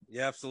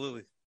 Yeah,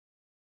 absolutely.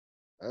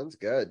 Sounds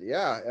good.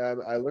 Yeah,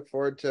 I look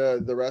forward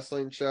to the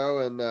wrestling show,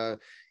 and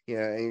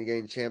and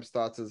getting Champ's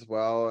thoughts as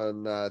well.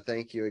 And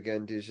thank you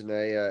again,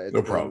 Dujanay.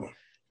 No problem.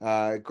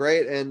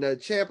 Great.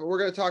 And Champ, we're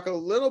going to talk a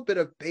little bit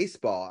of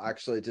baseball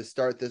actually to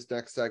start this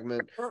next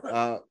segment.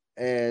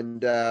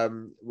 and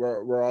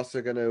we're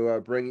also going to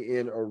bring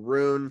in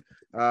Arun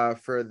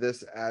for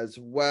this as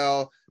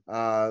well.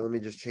 Let me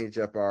just change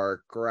up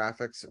our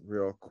graphics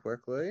real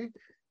quickly,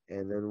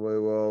 and then we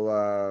will.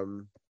 I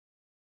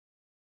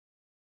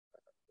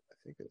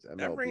think it's MLB.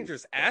 That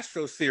Rangers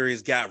Astro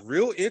series got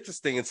real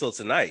interesting until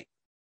tonight.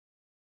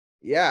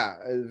 Yeah,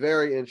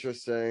 very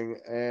interesting,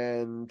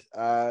 and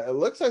it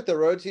looks like the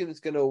road team is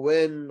going to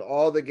win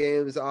all the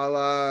games, a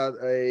la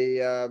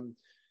a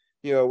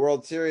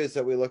World Series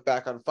that we look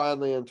back on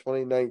fondly in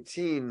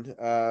 2019.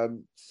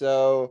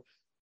 So,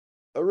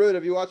 Arun,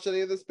 have you watched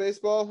any of this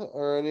baseball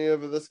or any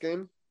of this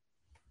game?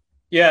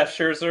 Yeah,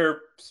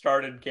 Scherzer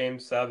started Game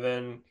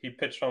 7. He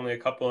pitched only a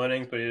couple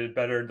innings, but he did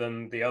better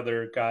than the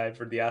other guy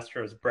for the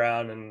Astros,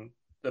 Brown, and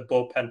the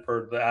bullpen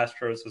for the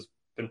Astros has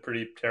been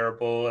pretty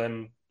terrible,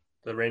 and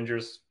the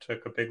Rangers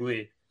took a big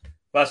lead.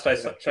 Last I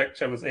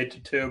checked, it was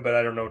 8-2, but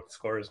I don't know what the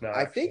score is now.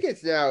 I think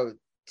it's now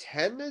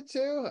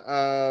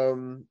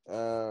 10-2.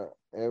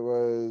 It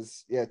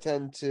was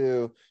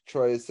 10-2.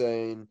 Troy is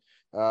saying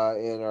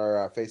in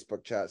our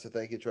Facebook chat. So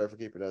thank you, Troy, for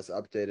keeping us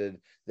updated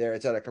there.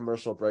 It's at a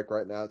commercial break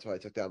right now. That's why I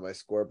took down my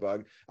score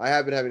bug. I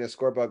have been having a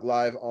score bug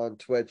live on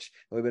Twitch,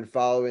 and we've been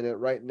following it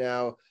right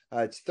now.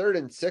 It's 3rd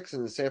and 6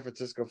 in the San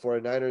Francisco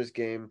 49ers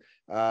game.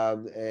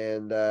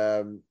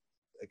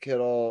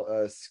 Kittle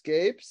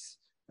escapes,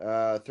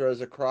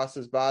 throws across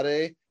his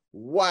body.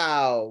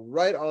 Wow,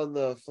 right on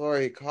the floor.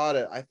 He caught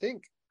it. I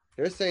think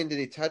they're saying, did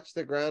he touch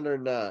the ground or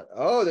not?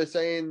 Oh, they're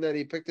saying that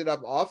he picked it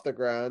up off the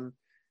ground,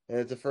 and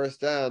it's a first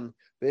down.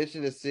 Be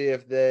interesting to see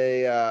if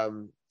they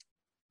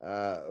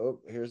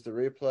here's the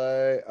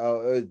replay.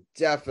 Oh, it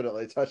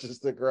definitely touches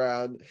the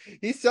ground.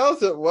 He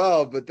sells it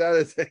well, but that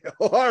is a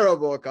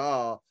horrible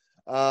call.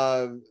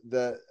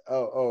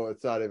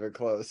 It's not even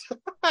close.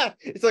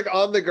 It's like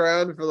on the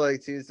ground for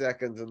like 2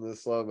 seconds in the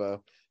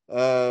slow-mo.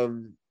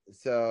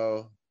 It's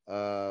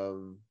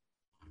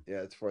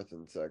 4th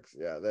and 6.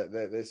 Yeah,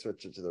 they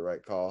switched it to the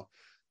right call.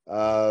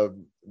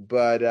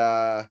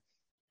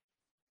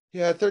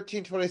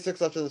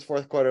 13:26 left in this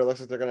fourth quarter. It looks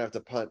like they're gonna have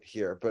to punt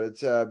here, but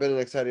it's been an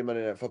exciting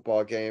Monday Night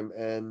Football game,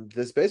 and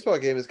this baseball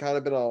game has kind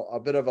of been a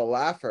bit of a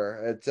laugher.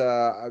 It's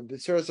I'm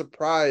sort of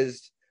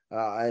surprised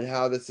and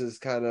how this has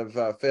kind of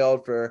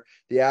failed for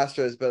the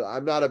Astros, but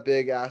I'm not a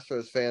big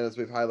Astros fan, as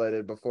we've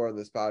highlighted before in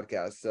this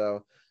podcast.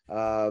 So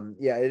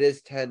it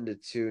is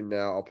 10-2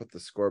 now. I'll put the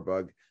score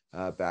bug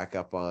back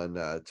up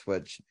on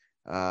Twitch,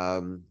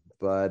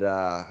 but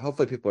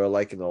hopefully people are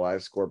liking the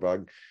live score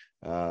bug.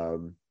 All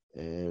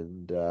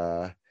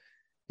right,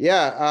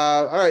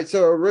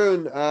 so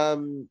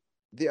Arun,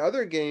 the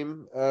other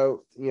game,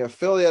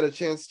 Philly had a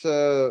chance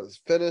to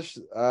finish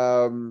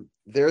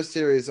their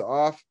series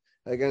off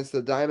against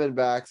the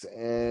Diamondbacks,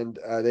 and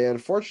they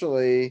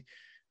unfortunately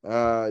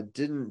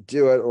didn't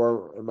do it,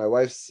 or in my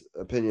wife's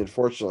opinion,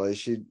 fortunately,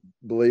 she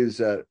believes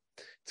that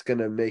it's going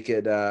to make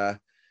it a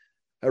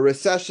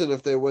recession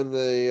if they win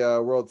the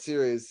World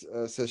Series,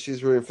 so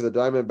she's rooting for the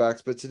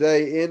Diamondbacks. But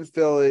today in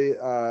Philly,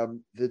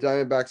 the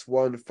Diamondbacks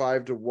won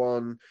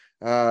 5-1.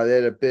 They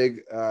had a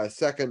big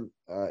second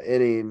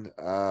inning,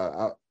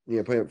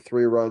 putting up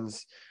 3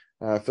 runs.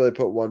 Philly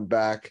put 1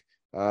 back,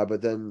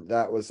 but then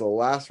that was the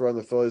last run.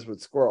 The Phillies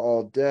would score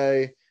all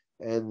day,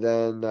 and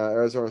then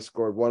Arizona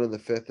scored 1 in the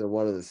 5th and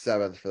 1 in the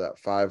 7th for that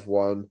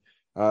 5-1,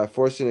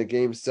 forcing a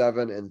Game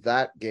 7 in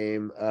that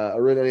game.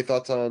 Arun, any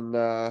thoughts on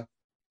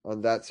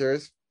that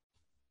series?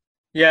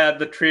 Yeah,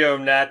 the trio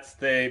Nats,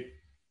 they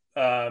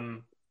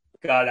struck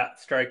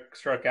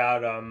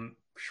out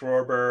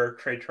Schwarber,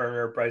 Trey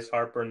Turner, Bryce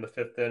Harper in the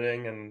 5th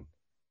inning, and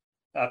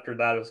after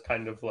that it was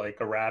kind of like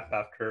a wrap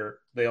after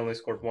they only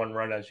scored 1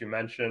 run, as you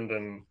mentioned,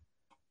 and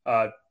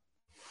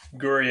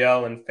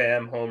Gurriel and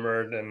Pham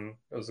homered, and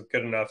it was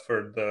good enough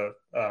for the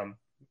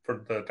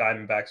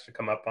Diamondbacks to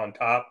come up on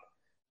top.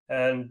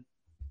 And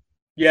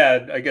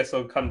yeah, I guess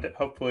it'll come to,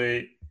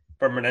 hopefully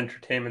from an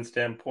entertainment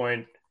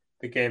standpoint,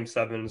 the Game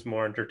 7 is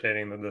more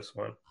entertaining than this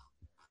one.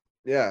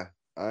 Yeah,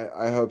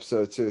 I hope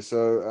so too.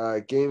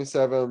 So Game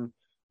 7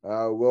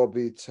 will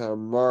be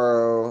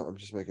tomorrow. I'm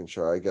just making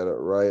sure I get it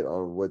right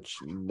on which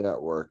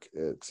network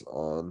it's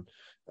on.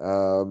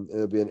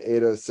 It'll be an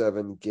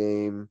 8:07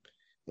 game,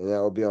 and that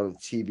will be on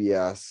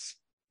TBS.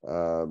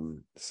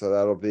 So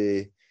that'll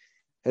be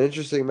an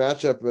interesting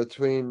matchup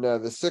between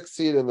the 6th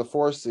seed and the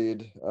 4th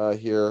seed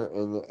here,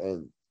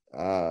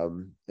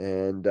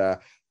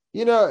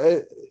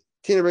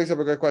 Tina brings up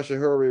a good question.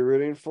 Who are we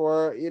rooting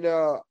for?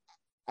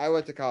 I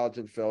went to college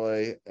in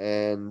Philly,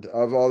 and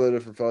of all the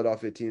different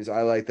Philadelphia teams,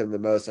 I like them the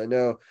most. I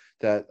know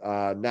that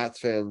Nats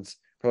fans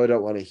probably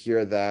don't want to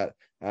hear that,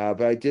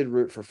 but I did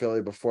root for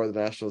Philly before the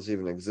Nationals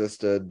even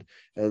existed.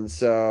 And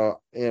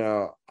so,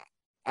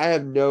 I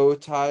have no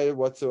tie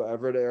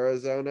whatsoever to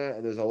Arizona,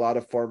 and there's a lot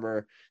of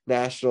former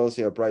Nationals,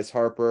 Bryce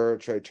Harper,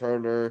 Trey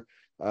Turner,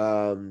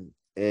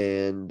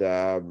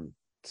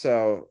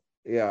 so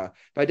yeah.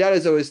 My dad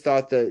has always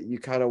thought that you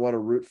kind of want to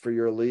root for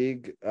your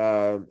league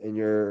in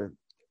your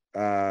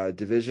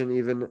division,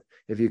 even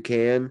if you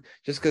can,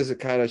 just because it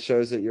kind of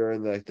shows that you're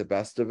in the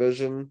best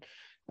division.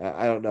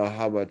 I don't know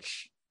how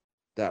much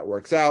that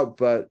works out.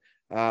 But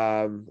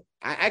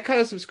I kind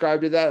of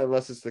subscribe to that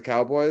unless it's the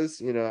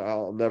Cowboys.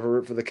 I'll never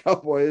root for the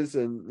Cowboys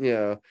and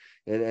in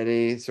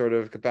any sort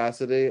of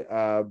capacity.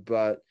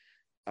 But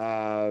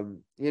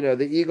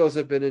the Eagles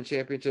have been in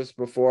championships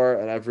before,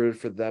 and I've rooted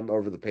for them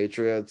over the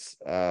Patriots.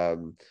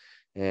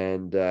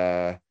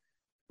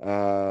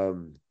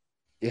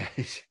 Yeah,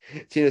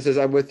 Tina says,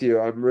 I'm with you.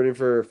 I'm rooting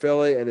for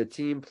Philly and a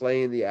team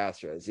playing the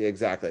Astros. Yeah,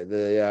 exactly.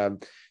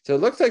 So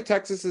it looks like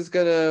Texas is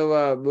going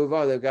to move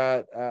on. They've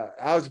got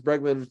Alex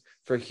Bregman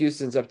for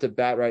Houston's up to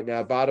bat right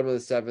now, bottom of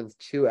the seventh,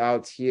 2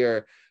 outs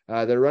here.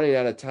 They're running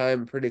out of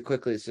time pretty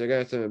quickly, so they're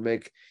going to have to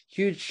make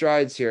huge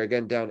strides here.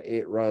 Again, down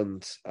 8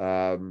 runs.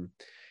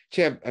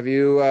 Champ, have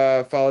you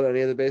followed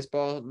any of the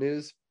baseball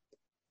news?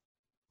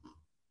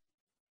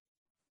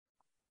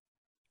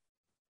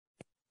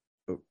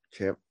 Oh,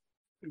 Champ.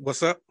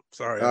 What's up?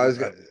 Sorry.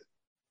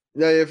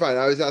 No, you're fine.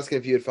 I was asking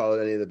if you had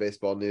followed any of the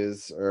baseball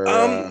news or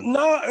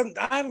no,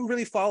 I haven't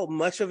really followed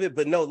much of it,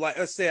 but no, like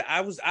I said,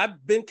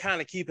 I've been kind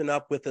of keeping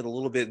up with it a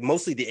little bit,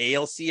 mostly the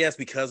ALCS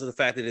because of the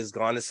fact that it's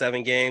gone to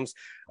 7 games.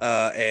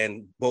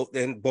 And both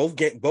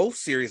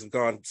series have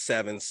gone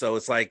 7. So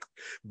it's like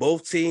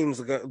both teams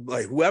are going,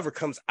 like whoever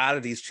comes out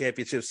of these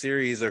championship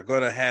series are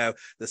going to have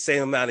the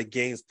same amount of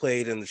games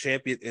played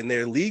in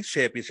their league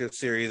championship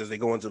series as they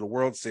go into the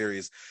World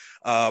Series.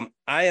 I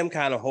am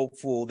kind of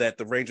hopeful that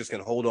the Rangers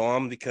can hold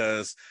on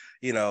because,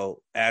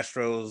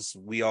 Astros,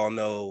 we all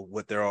know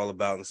what they're all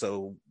about. And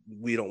so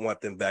we don't want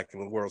them back in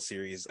the World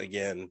Series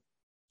again,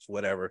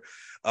 whatever.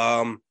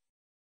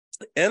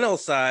 NL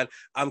side,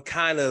 I'm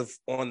kind of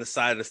on the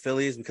side of the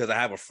Phillies because I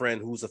have a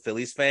friend who's a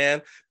Phillies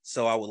fan.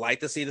 So I would like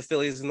to see the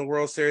Phillies in the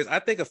World Series. I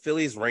think a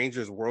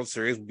Phillies-Rangers World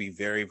Series would be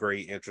very,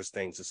 very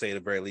interesting, to say the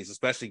very least,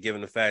 especially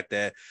given the fact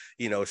that,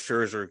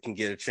 Scherzer can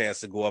get a chance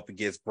to go up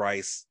against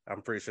Bryce.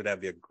 I'm pretty sure that'd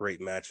be a great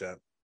matchup.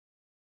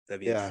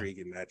 That'd be an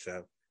intriguing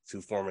matchup.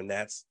 2 former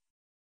Nats.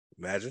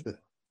 Imagine.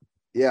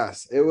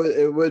 Yes, it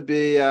would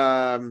be.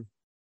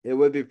 It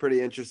would be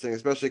pretty interesting,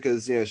 especially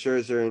because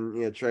Scherzer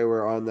and Trey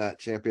were on that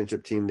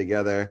championship team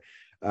together.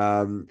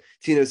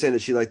 Tina was saying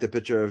that she liked the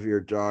picture of your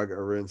dog,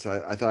 Arun,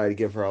 so I thought I'd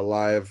give her a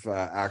live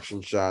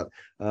action shot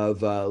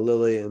of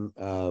Lily and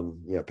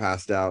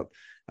passed out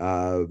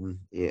during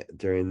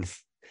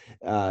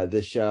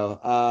the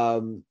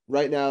show.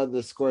 Right now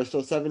the score is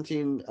still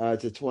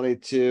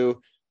 17-22,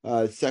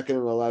 2nd and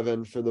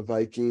 11 for the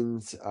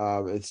Vikings.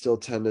 It's still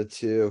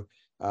 10-2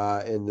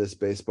 in this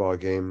baseball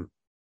game.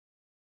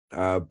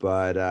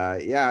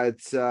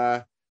 It's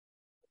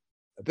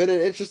been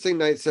an interesting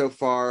night so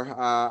far.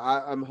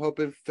 I'm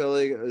hoping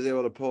Philly is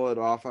able to pull it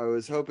off. I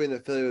was hoping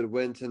that Philly would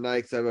win tonight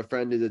because I have a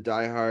friend who's a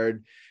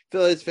diehard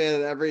Phillies fan,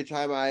 and every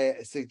time I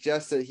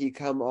suggest that he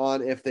come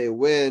on, if they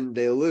win,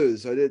 they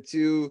lose. So I did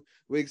 2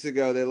 weeks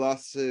ago. They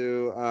lost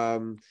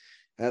to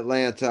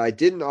Atlanta. I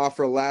didn't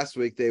offer last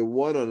week. They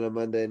won on a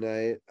Monday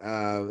night.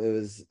 It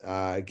was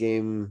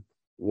game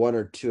 1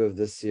 or 2 of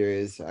this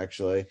series,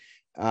 actually.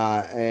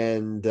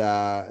 And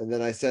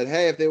then I said,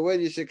 hey, if they win,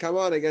 you should come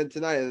on again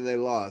tonight. And then they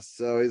lost.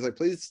 So he's like,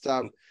 please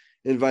stop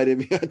inviting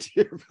me onto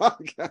your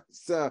podcast.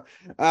 So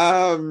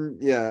I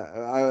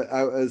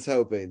was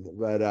hoping,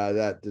 but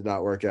that did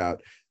not work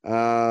out.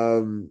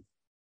 Yes.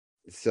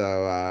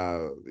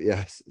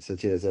 So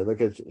Tina said,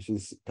 look at,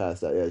 she's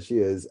passed out. Yeah, she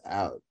is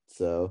out.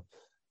 So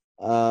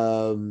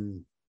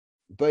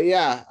but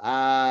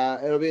yeah,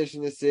 it'll be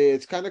interesting to see.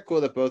 It's kind of cool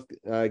that both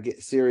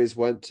series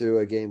went to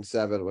a game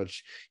 7,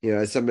 which,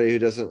 as somebody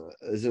who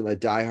isn't a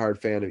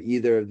diehard fan of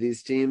either of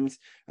these teams,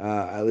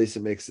 at least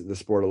it makes the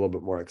sport a little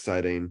bit more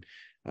exciting.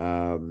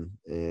 With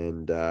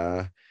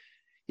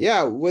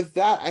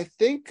that, I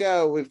think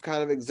we've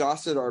kind of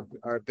exhausted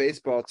our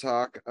baseball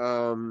talk.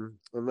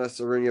 Unless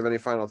Arun, you have any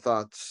final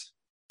thoughts?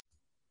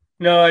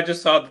 No, I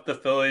just saw that the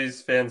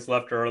Phillies fans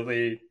left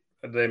early.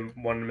 They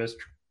wanted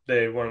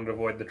to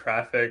avoid the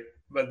traffic.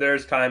 But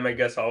there's time, I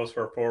guess, always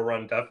for a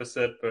 4-run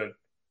deficit. But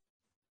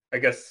I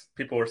guess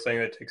people were saying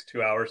that it takes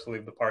 2 hours to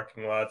leave the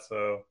parking lot.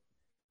 So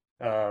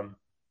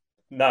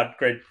not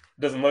great.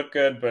 Doesn't look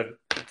good, but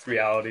it's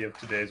reality of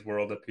today's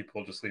world that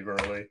people just leave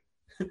early.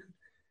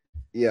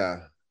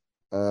 Yeah.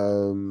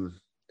 All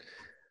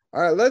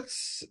right,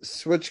 let's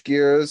switch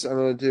gears. I'm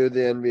going to do the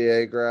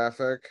NBA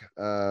graphic.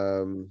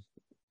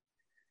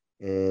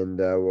 And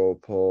we'll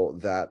pull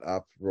that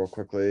up real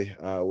quickly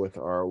with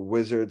our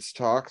Wizards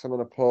talk. So I'm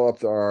going to pull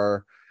up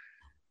our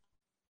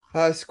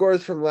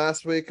scores from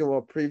last week, and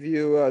we'll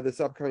preview this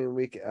upcoming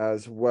week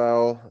as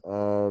well.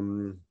 So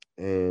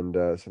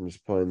I'm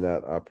just pulling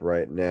that up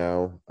right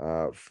now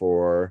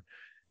for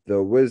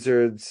the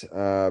Wizards.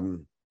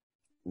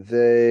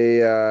 They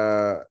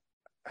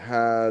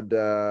had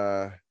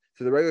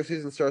so the regular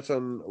season starts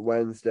on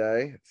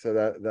Wednesday, so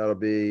that'll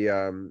be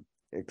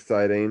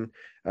exciting.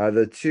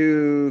 The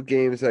 2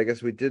 games I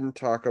guess we didn't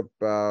talk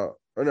about,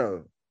 or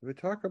no, we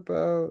talked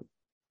about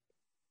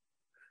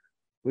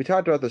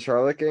the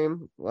Charlotte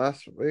game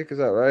last week, is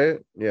that right?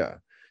 Yeah.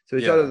 So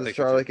we started the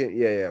Charlotte game.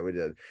 Yeah, we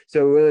did.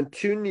 So we went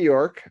to New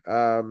York,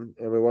 and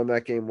we won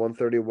that game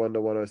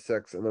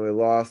 131-106, and then we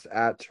lost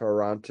at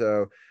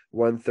Toronto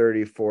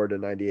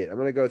 134-98. I'm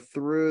going to go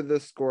through the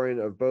scoring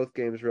of both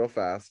games real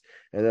fast,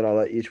 and then I'll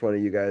let each one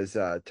of you guys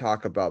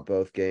talk about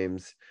both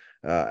games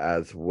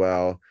as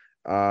well.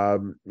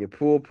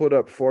 Poole put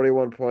up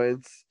 41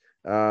 points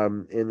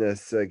in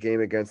this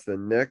game against the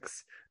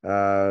Knicks,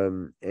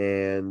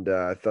 and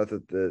I thought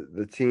that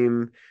the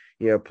team,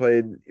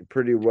 played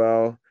pretty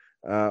well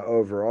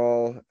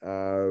overall.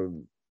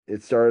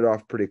 It started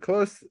off pretty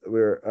close.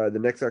 The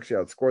Knicks actually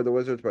outscored the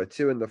Wizards by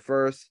 2 in the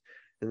first,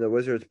 and the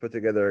Wizards put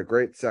together a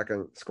great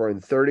second,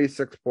 scoring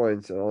 36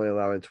 points and only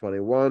allowing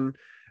 21.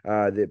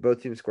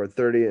 Both teams scored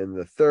 30 in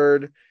the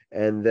third,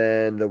 and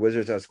then the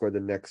Wizards outscored the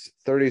Knicks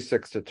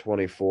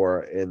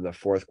 36-24 in the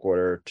fourth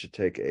quarter to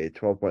take a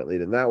 12-point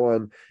lead in that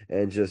one,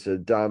 and just a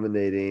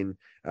dominating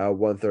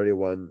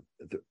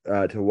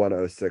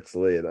 131-106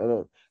 lead.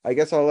 I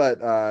guess I'll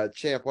let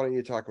Champ. Why don't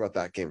you talk about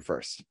that game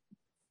first?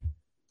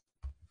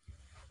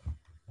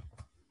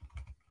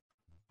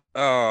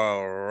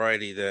 All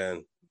righty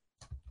then.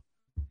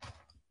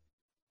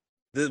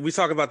 We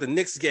talk about the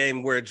Knicks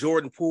game where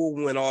Jordan Poole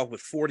went off with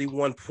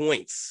 41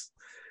 points.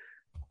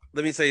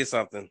 Let me tell you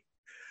something.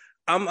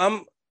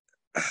 I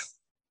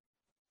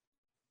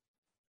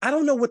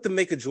don't know what to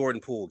make of Jordan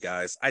Poole,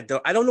 guys. I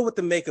don't know what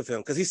to make of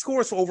him, because he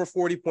scores for over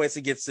 40 points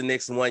against the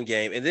Knicks in one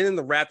game, and then in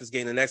the Raptors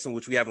game, the next one,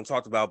 which we haven't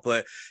talked about,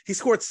 but he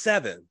scored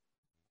 7.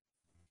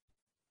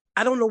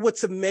 I don't know what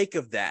to make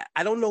of that.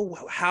 I don't know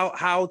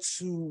how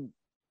to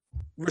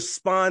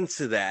respond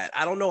to that.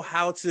 I don't know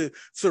how to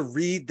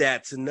read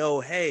that, to know,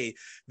 hey,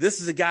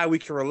 this is a guy we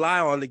can rely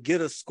on to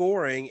get us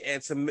scoring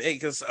and to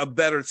make us a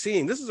better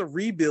team. This is a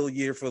rebuild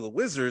year for the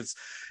Wizards,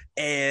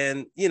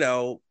 and you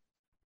don't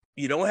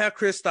have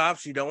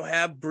Kristaps, you don't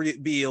have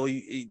Beal.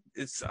 I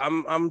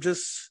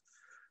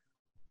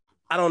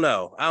don't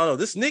know.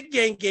 This Knick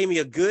game gave me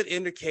a good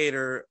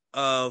indicator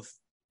of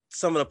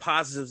some of the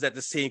positives that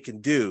this team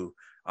can do,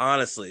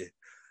 honestly.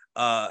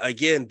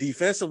 Again,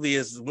 defensively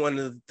is one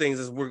of the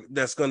things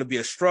that's going to be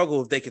a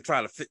struggle if they can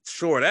try to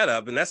shore that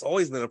up. And that's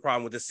always been a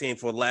problem with this team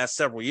for the last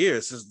several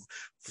years.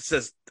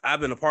 Since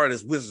I've been a part of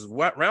this Wizards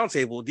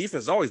roundtable,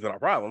 defense has always been our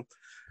problem.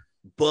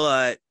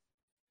 But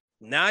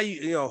now,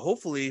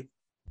 hopefully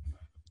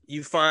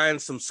you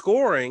find some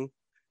scoring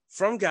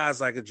from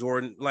guys like a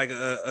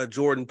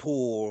Jordan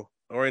Poole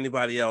or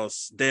anybody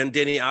else, then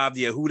Denny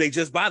Avdia, who they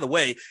just, by the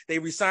way, they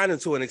signed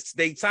into an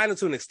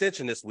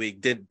extension this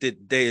week. They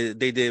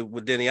did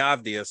with Denny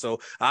Avdia, so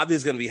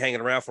Avdia's going to be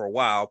hanging around for a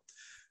while.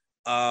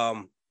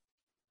 The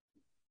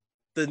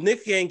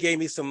Knicks game gave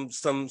me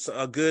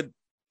a good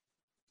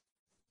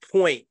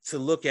point to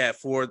look at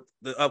for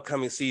the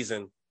upcoming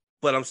season,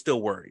 but I'm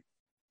still worried.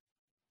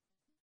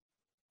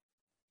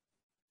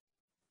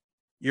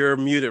 You're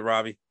muted,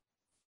 Robbie.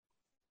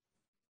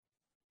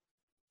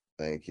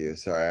 Thank you.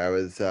 Sorry, I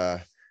was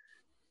I'm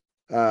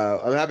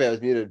happy I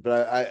was muted,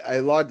 but I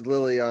logged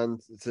Lily on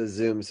to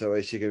Zoom so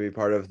she could be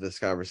part of this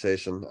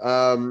conversation.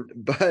 I'm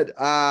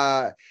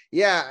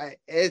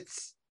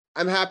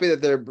happy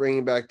that they're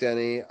bringing back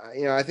Denny.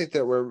 I think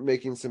that we're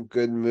making some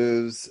good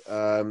moves,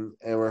 and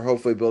we're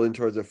hopefully building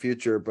towards a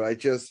future, but I'm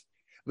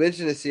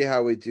interested to see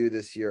how we do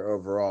this year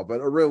overall.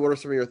 But Arun, what are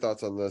some of your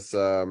thoughts on this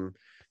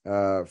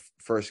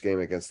first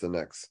game against the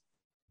Knicks?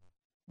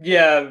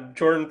 Yeah,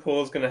 Jordan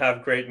Poole is going to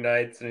have great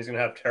nights, and he's going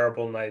to have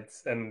terrible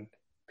nights. And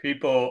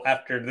people,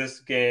 after this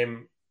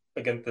game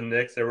against the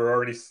Knicks, there were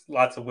already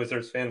lots of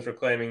Wizards fans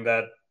proclaiming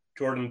that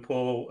Jordan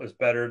Poole is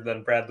better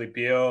than Bradley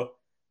Beal.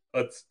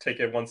 Let's take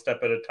it one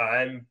step at a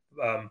time.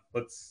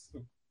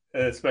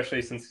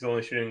 Especially since he's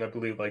only shooting, I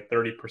believe, like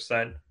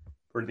 30%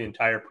 for the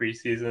entire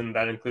preseason.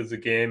 That includes a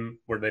game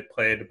where they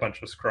played a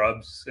bunch of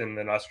scrubs in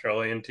an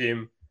Australian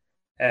team.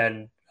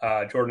 And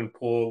Jordan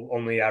Poole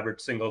only averaged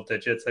single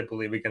digits, I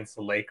believe, against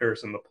the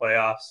Lakers in the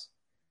playoffs.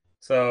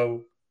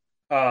 So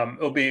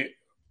it'll be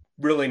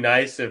really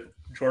nice if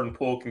Jordan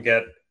Poole can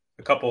get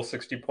a couple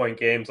 60-point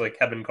games like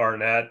Kevin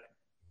Garnett,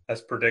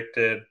 as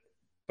predicted.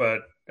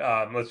 But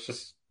let's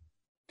just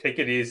take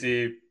it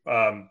easy.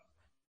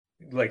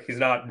 He's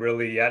not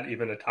really yet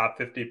even a top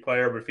 50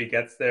 player, but if he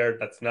gets there,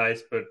 that's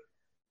nice. But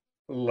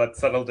let's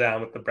settle down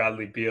with the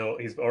Bradley Beal.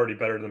 He's already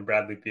better than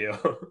Bradley Beal.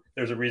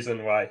 There's a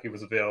reason why he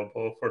was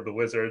available for the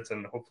Wizards,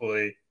 and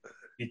hopefully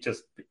he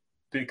just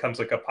becomes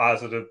like a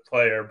positive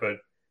player. But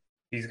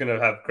he's going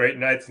to have great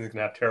nights and he's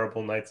going to have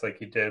terrible nights like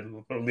he did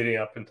leading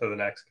up into the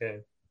next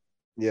game.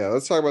 Yeah,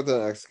 let's talk about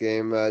the next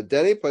game.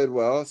 Denny played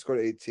well, scored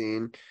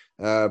 18,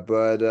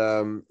 but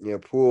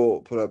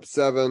Poole put up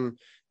 7,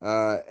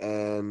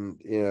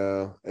 and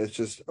it's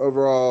just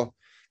overall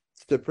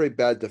it's a pretty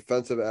bad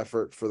defensive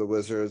effort for the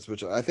Wizards,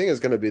 which I think is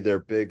going to be their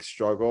big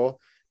struggle,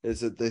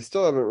 is that they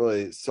still haven't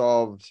really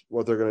solved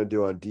what they're going to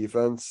do on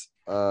defense.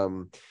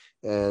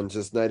 And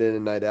just night in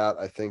and night out,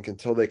 I think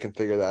until they can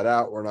figure that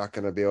out, we're not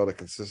going to be able to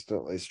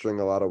consistently string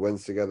a lot of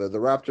wins together. The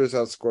Raptors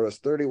outscored us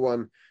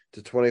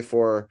to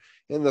 24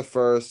 in the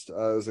first. It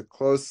was a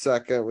close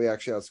second. We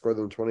actually outscored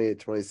them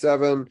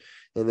 28-27.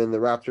 And then the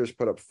Raptors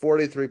put up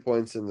 43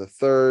 points in the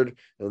third,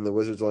 and the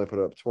Wizards only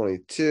put up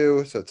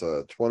 22. So it's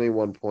a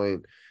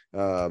 21-point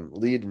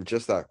lead in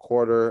just that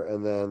quarter.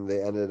 And then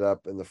they ended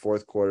up in the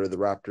fourth quarter, the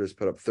Raptors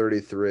put up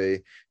 33,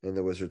 and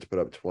the Wizards put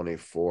up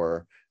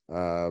 24.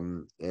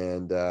 Champ,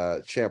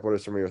 what are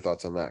some of your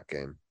thoughts on that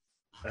game?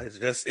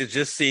 It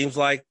just seems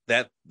like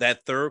that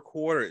third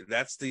quarter,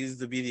 that seems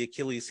to be the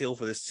Achilles heel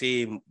for this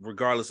team,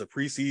 regardless of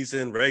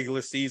preseason,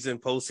 regular season,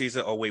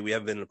 postseason. Oh wait, we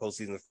haven't been in the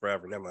postseason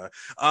forever. Never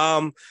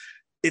mind.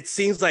 It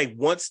seems like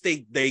once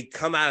they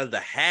come out of the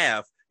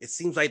half, it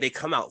seems like they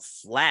come out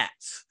flat.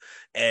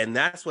 And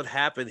that's what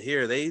happened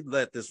here. They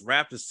let this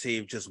Raptors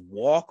team just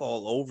walk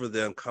all over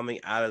them coming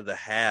out of the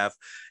half.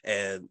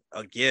 And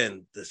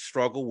again, the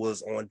struggle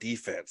was on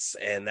defense.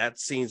 And that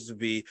seems to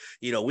be,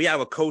 we have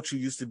a coach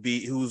who's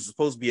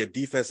supposed to be a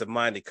defensive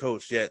minded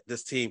coach, yet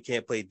this team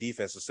can't play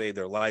defense to save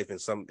their life in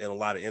a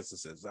lot of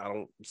instances.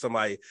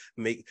 Someone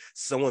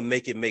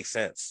make it make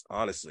sense,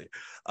 honestly.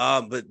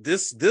 But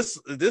this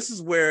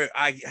is where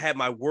I had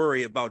my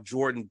worry about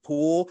Jordan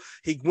Poole.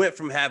 He went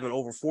from having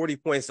over 40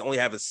 points to only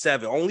having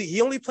 7.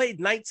 He only played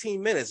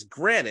 19 minutes,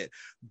 granted,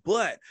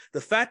 but the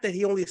fact that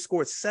he only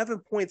scored 7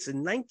 points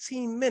in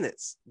 19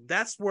 minutes,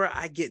 that's where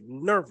I get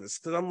nervous,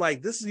 because I'm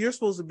like, you're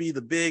supposed to be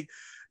the big,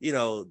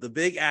 the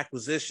big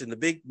acquisition,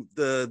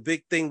 the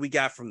big thing we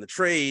got from the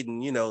trade,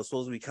 and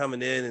supposed to be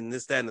coming in and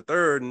this, that, and the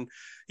third, and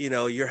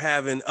you're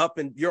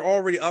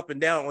already up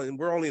and down, and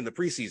we're only in the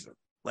preseason.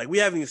 Like, we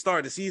haven't even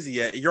started the season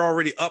yet. You're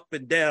already up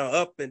and down,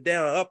 up and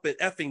down, up and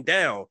effing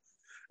down.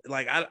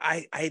 Like,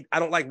 I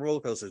don't like roller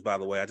coasters, by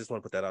the way. I just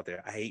want to put that out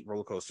there. I hate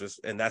roller coasters,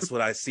 and that's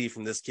what I see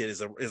from this kid is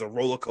a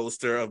roller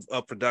coaster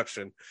of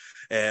production,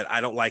 and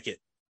I don't like it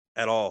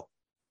at all.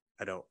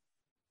 I don't.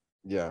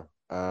 Yeah.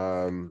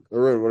 Arun,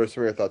 what are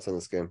some of your thoughts on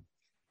this game?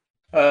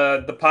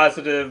 The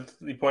positive,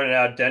 you pointed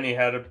out, Denny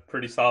had a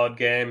pretty solid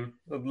game.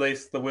 At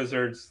least the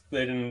Wizards,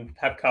 they didn't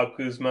have Kyle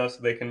Kuzma,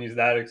 so they can use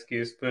that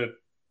excuse, but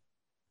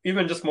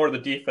even just more the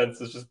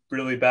defense is just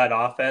really bad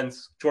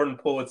offense. Jordan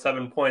Poole with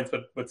 7 points,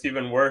 but what's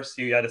even worse,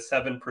 he had a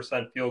 7%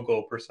 field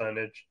goal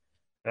percentage.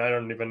 And I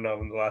don't even know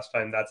when the last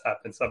time that's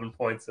happened. 7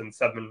 points and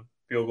 7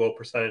 field goal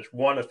percentage,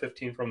 1 of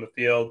 15 from the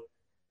field.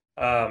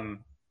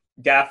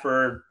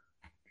 Gafford,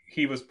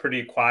 he was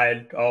pretty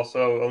quiet.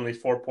 Also, only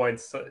 4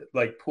 points.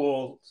 Like,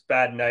 Poole's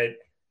bad night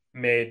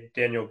made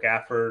Daniel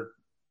Gafford,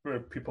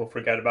 people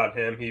forget about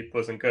him. He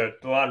wasn't good.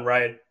 DeLon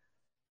Wright,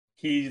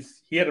 he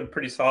had a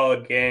pretty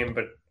solid game,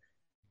 but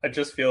it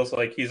just feels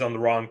like he's on the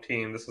wrong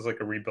team. This is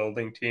like a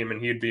rebuilding team,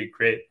 and he'd be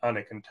great on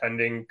a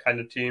contending kind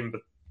of team.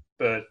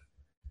 But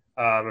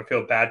I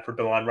feel bad for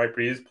DeLon Wright,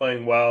 but he's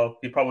playing well.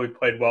 He probably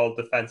played well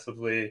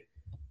defensively.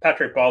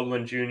 Patrick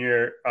Baldwin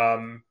Jr.,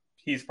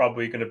 he's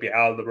probably going to be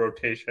out of the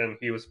rotation.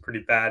 He was pretty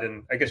bad.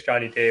 And I guess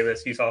Johnny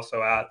Davis, he's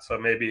also out, so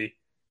maybe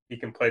he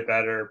can play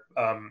better.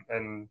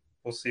 And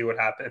we'll see what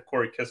happens if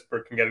Corey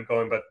Kispert can get it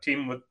going. But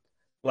team with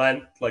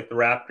length, like the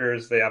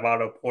Raptors, they have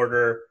Otto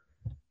Porter,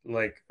 and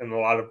a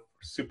lot of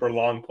super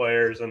long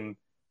players, and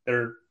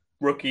their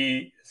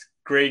rookie is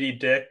Grady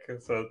Dick.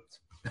 So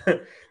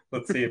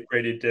let's see if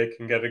Grady Dick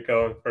can get it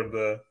going for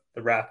the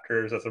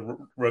Raptors as a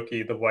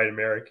rookie, the white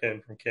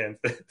American from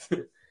Kansas.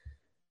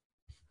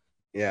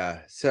 Yeah.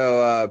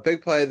 So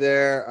big play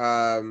there.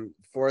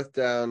 Fourth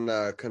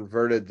down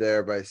converted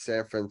there by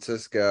San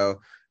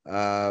Francisco.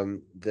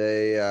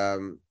 They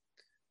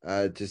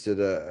just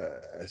did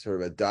a sort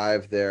of a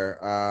dive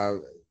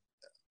there.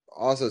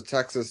 Also,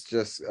 Texas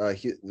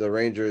the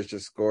Rangers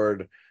just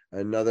scored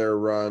another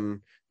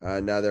run.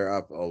 Now they're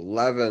up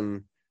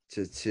 11-2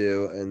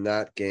 in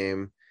that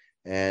game.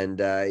 And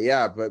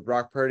but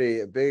Brock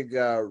Purdy, a big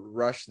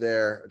rush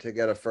there to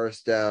get a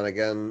first down.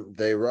 Again,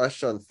 they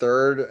rushed on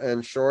third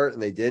and short,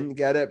 and they didn't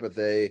get it, but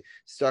they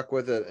stuck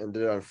with it and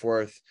did it on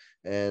fourth,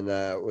 and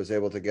was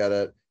able to get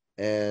it.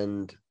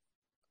 And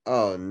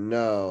oh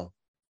no,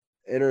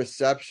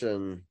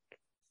 interception.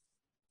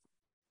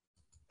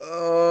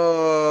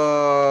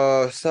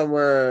 Oh,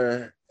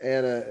 somewhere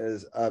Anna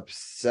is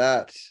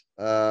upset.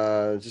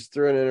 Just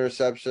threw an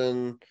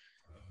interception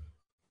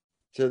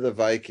to the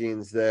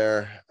Vikings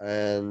there,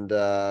 and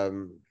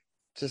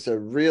just a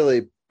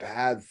really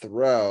bad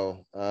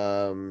throw.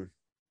 And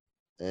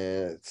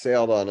it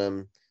sailed on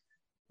him,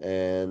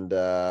 and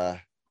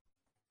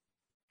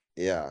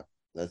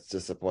that's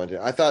disappointing.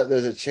 I thought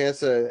there's a chance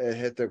that it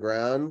hit the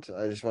ground.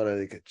 I just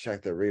wanted to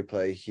check the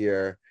replay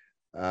here.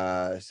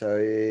 So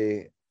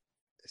he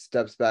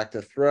steps back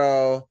to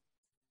throw.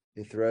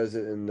 He throws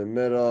it in the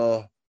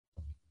middle.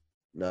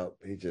 Nope,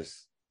 he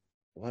just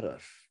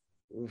let's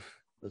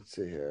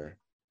see here.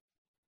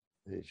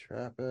 Did he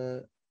trap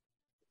it?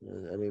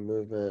 Any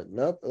movement?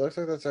 Nope. It looks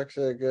like that's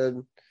actually a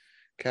good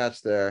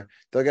catch there.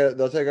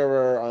 They'll take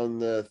over on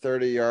the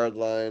 30-yard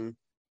line.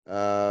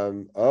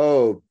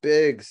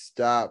 Big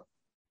stop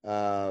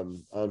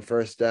on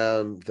first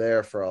down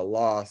there for a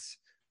loss.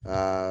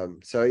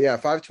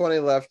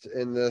 5:20 left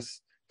in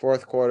this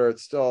fourth quarter.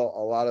 It's still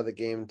a lot of the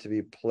game to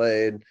be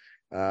played.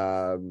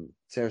 San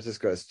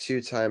Francisco has 2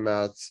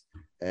 timeouts,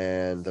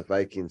 and the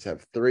Vikings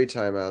have 3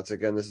 timeouts.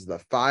 Again, this is the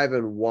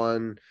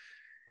 5-1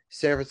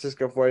 San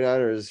Francisco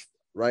 49ers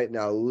right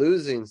now,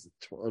 losing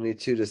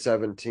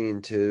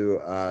 22-17 to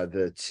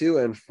the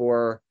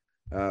 2-4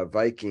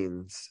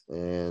 Vikings.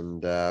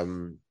 And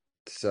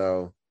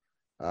so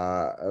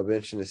it'll be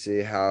interesting to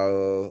see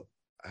how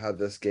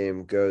this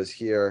game goes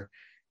here.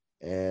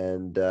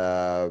 And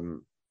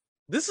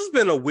this has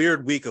been a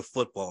weird week of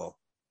football.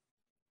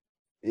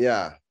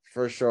 Yeah,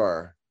 for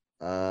sure.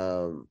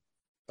 Going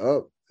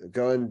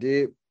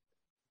deep.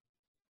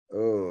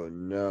 Oh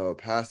no,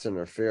 pass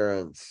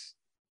interference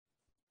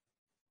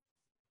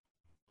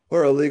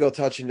or illegal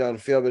touching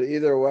downfield, but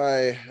either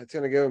way, it's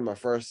gonna give him a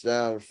first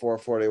down,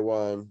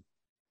 4:41.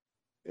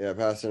 Yeah,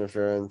 pass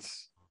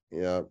interference.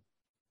 Yep.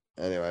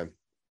 Anyway,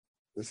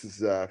 this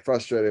is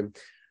frustrating.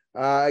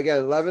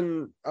 Again,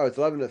 it's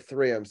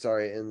 11-3, I'm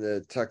sorry, in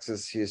the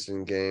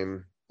Texas-Houston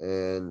game.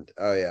 And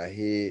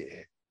he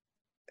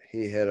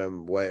hit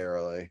him way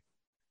early.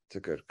 It's a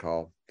good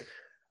call.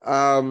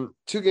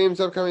 2 games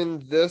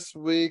upcoming this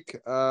week.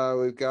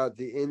 We've got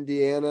the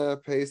Indiana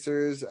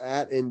Pacers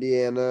at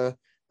Indiana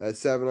at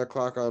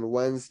 7:00 on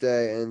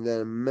Wednesday, and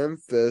then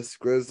Memphis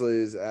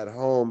Grizzlies at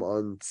home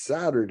on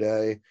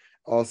Saturday,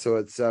 also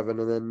at 7.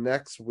 And then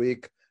next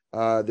week,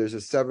 there's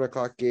a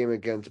 7:00 game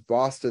against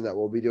Boston that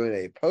we'll be doing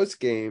a post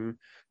game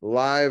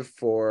live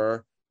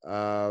for. So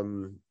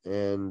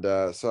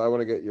I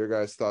want to get your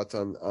guys' thoughts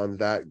on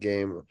that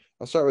game.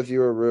 I'll start with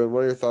you, Arun.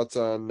 What are your thoughts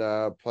on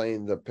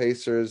playing the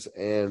Pacers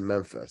and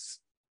Memphis?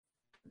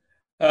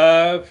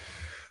 The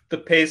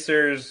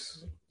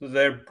Pacers,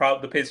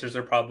 the Pacers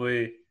are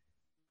probably,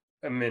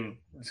 I mean,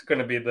 it's going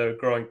to be the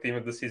growing theme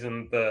of the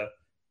season. The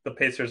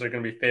Pacers are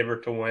going to be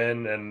favored to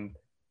win, and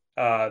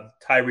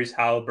Tyrese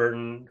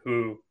Halliburton,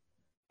 who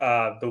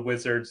the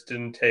Wizards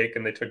didn't take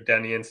and they took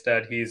Denny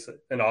instead. He's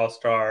an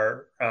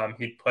all-star.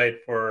 He played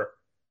for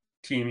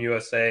Team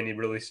USA and he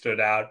really stood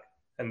out,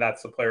 and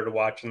that's the player to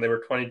watch. And they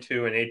were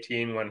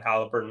 22-18 when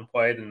Halliburton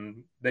played,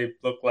 and they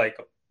look like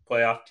a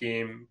playoff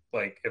team,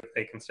 like if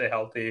they can stay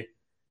healthy.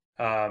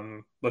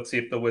 Let's see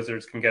if the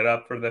Wizards can get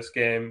up for this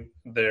game.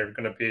 They're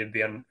going to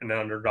be an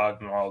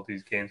underdog in all of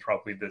these games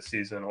probably this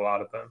season, a lot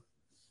of them.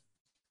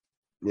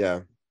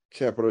 Yeah.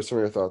 Champ, what are some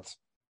of your thoughts?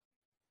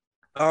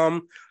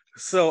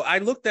 So I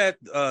looked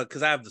at,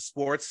 because I have the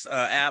sports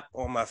app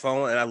on my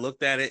phone, and I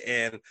looked at it,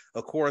 and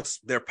of course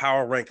their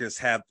power rankings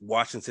have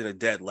Washington at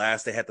dead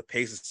last. They had the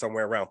Pacers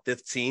somewhere around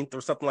 15th or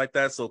something like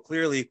that. So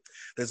clearly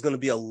there's going to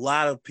be a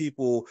lot of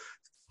people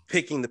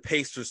picking the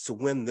Pacers to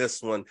win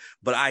this one.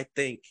 But I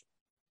think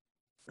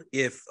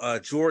if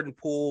Jordan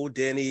Poole,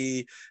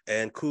 Denny,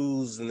 and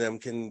Kuz and them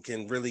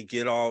can really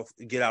get out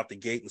the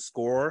gate and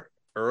score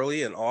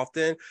early and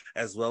often,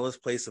 as well as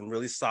play some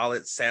really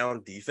solid,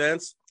 sound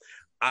defense,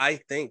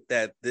 I think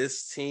that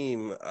this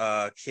team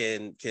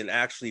can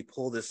actually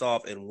pull this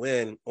off and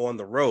win on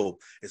the road.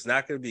 It's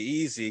not going to be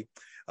easy,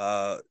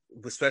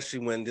 especially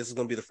when this is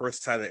going to be the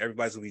first time that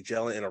everybody's going to be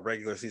gelling in a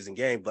regular season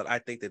game. But I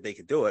think that they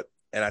can do it,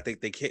 and I think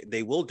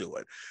they will do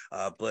it.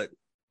 But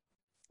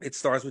it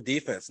starts with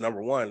defense.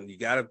 Number one, you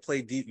got to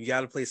play deep. You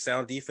got to play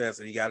sound defense,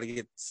 and you got to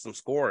get some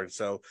scoring.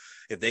 So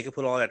if they can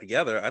put all that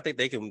together, I think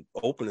they can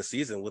open the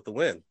season with the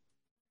win.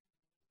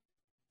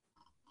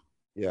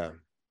 Yeah.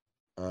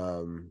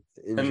 And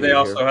they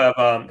also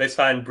have they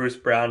signed Bruce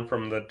Brown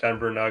from the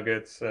Denver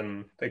Nuggets,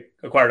 and they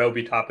acquired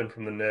Obi Toppin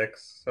from the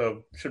Knicks.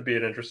 So should be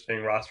an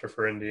interesting roster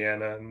for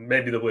Indiana. And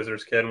maybe the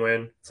Wizards can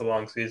win. It's a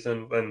long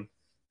season, and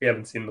we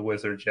haven't seen the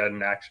Wizards yet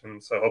in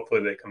action. So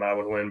hopefully they come out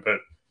with a win.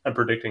 But I'm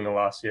predicting a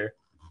loss here.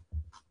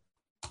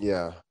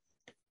 Yeah.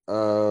 What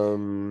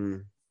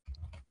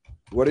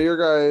are your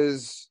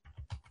guys?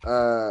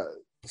 So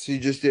you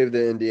just gave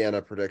the Indiana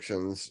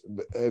predictions.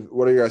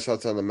 What are your guys'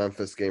 thoughts on the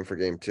Memphis game for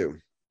game 2?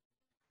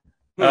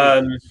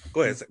 Go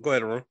ahead,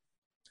 Arun.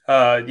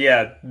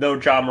 Yeah, no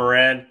Ja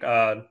Morant.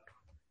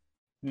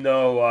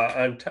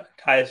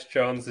 Tyus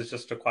Jones is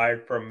just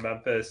acquired from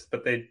Memphis,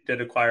 but they did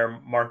acquire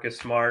Marcus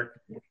Smart,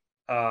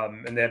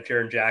 and they have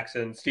Jaren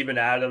Jackson. Steven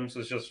Adams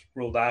was just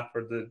ruled out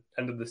for the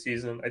end of the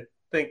season. I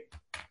think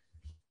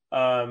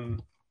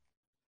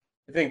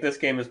this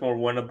game is more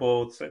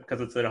winnable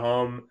because it's at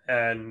home,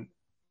 and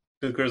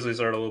the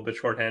Grizzlies are a little bit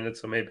shorthanded,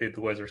 so maybe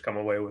the Wizards come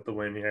away with the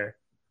win here.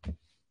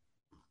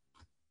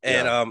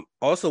 And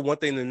also one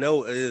thing to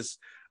note is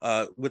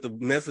with the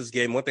Memphis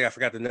game, one thing I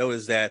forgot to note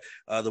is that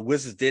the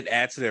Wizards did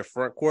add to their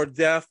front court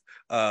depth.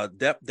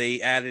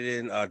 They added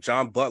in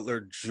John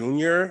Butler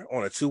Jr.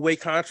 on a 2-way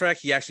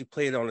contract. He actually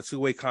played on a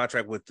 2-way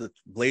contract with the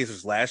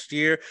Blazers last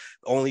year,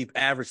 only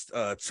averaged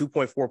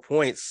 2.4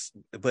 points,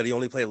 but he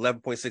only played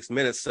 11.6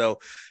 minutes. So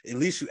at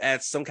least you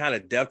add some kind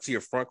of depth to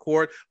your front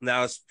court.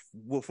 Now,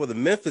 for the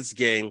Memphis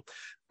game,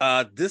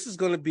 this is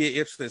going to be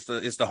interesting.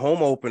 It's the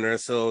home opener,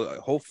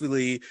 so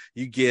hopefully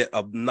you get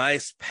a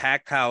nice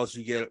packed house.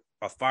 You get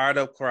a fired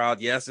up crowd.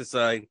 Yes, it's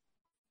a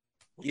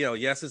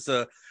yes, it's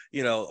a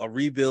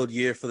rebuild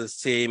year for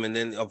this team. And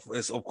then,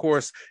 of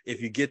course,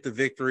 if you get the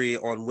victory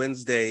on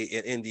Wednesday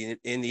in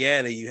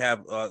Indiana, you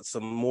have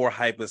some more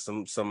hype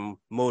and some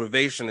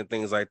motivation and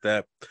things like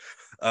that.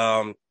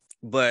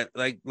 But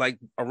like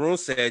Arun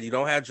said, you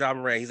don't have John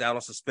Moran. He's out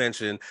on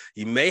suspension.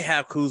 You may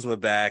have Kuzma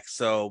back,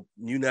 so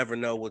you never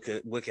know what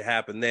could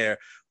happen there.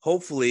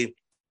 Hopefully,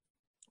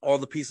 all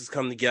the pieces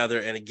come together.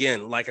 And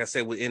again, like I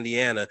said, with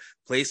Indiana,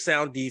 play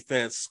sound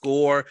defense,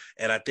 score,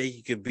 and I think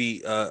you could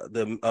beat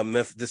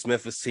this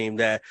Memphis team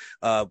that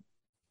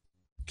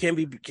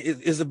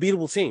is a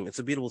beatable team. It's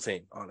a beatable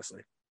team,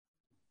 honestly.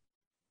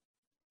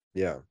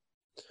 Yeah.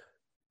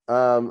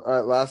 All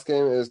right, last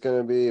game is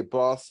going to be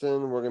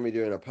Boston. We're going to be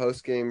doing a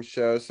post-game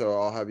show, so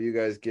I'll have you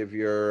guys give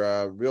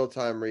your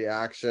real-time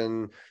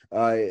reaction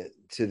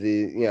to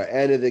the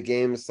end of the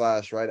game /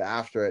 right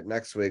after it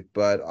next week.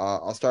 But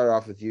I'll start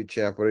off with you,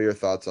 Champ. What are your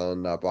thoughts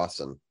on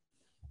Boston?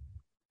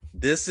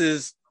 This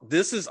is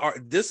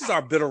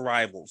our bitter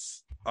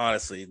rivals,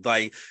 honestly.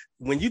 Like,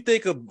 when you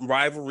think of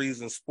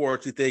rivalries in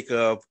sports, you think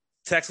of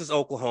Texas,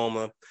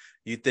 Oklahoma,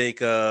 you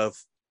think of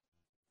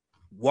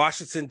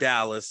Washington,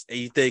 Dallas, and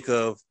you think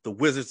of the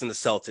Wizards and the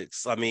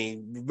Celtics. I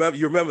mean,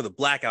 you remember the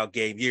blackout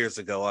game years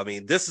ago. I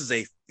mean, this is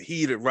a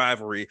heated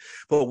rivalry,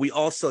 but we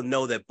also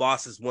know that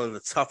Boston is one of the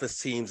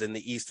toughest teams in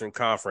the Eastern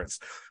Conference.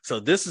 So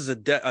this is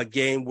a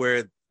game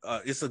where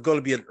it's going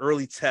to be an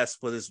early test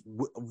for this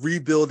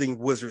rebuilding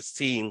Wizards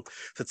team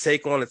to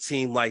take on a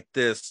team like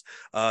this.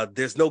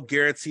 There's no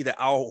guarantee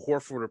that Al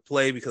Horford will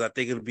play, because I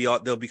think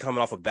they'll be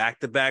coming off a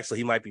back-to-back, so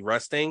he might be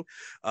resting.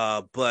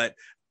 But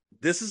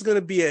this is going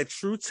to be a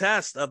true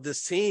test of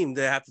this team.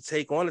 They have to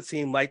take on a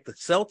team like the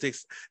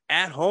Celtics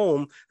at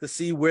home to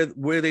see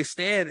where they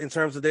stand in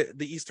terms of the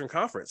Eastern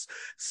Conference.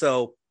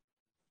 So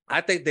I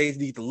think they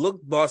need to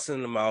look Boston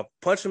in the mouth,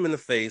 punch them in the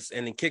face,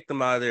 and then kick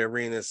them out of their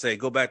arena and say,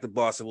 go back to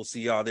Boston. We'll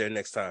see y'all there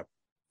next time.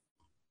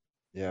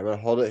 Yeah, I'm going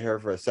to hold it here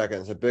for a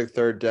second. It's a big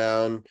third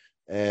down,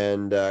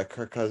 and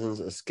Kirk Cousins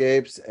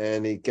escapes,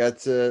 and he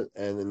gets it,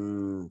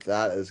 and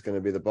that is going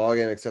to be the ball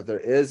game, except there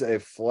is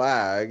a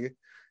flag.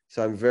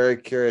 So I'm very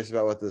curious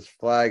about what this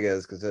flag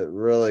is, because it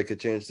really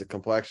could change the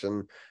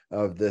complexion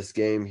of this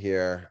game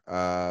here.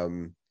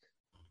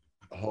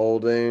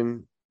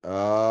 Holding.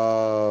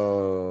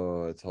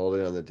 Oh, it's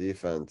holding on the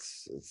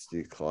defense. It's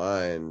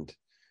declined.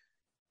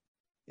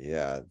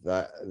 Yeah,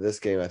 this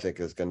game I think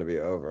is going to be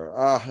over.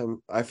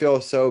 I feel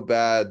so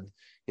bad.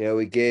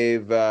 We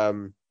gave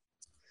Anna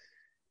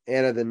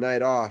the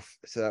night off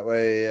so that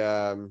way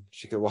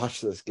she could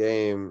watch this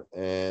game,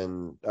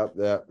 and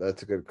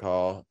that's a good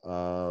call.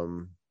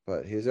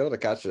 But he was able to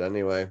catch it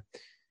anyway.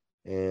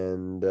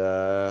 And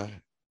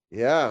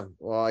yeah,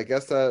 well, I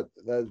guess that's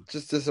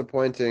just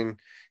disappointing,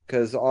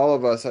 because all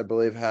of us, I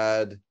believe,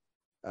 had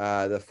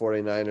the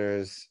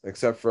 49ers,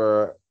 except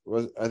for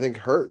I think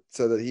Hurt,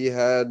 so that he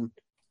had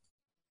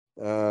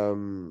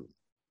the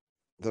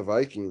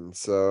Vikings.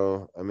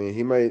 So I mean,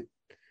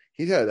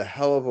 he's had a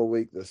hell of a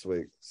week this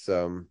week.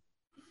 So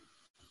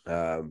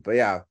but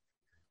yeah.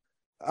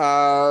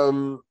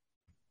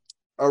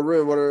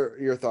 Arun, what are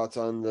your thoughts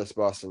on this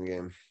Boston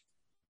game?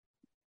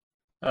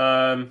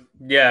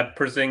 Yeah,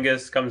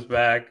 Porzingis comes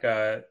back.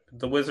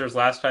 The Wizards,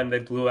 last time they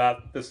blew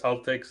out the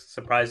Celtics,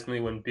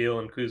 surprisingly, when Beal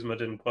and Kuzma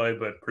didn't play,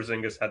 but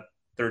Porzingis had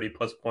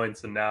 30-plus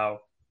points, and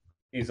now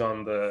he's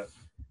on the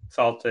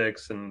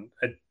Celtics, and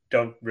I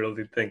think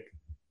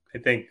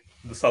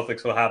the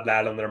Celtics will have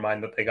that on their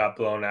mind, that they got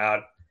blown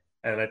out,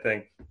 and I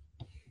think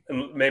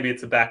maybe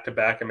it's a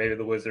back-to-back, and maybe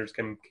the Wizards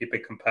can keep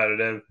it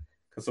competitive,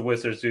 because the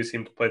Wizards do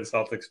seem to play the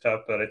Celtics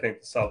tough, but I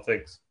think the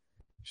Celtics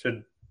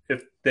should,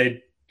 if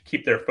they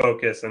keep their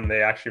focus and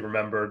they actually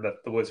remember that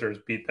the Wizards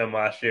beat them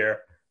last year,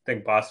 I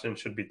think Boston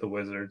should beat the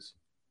Wizards.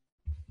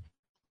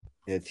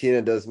 Yeah,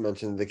 Tina does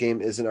mention the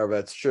game isn't over.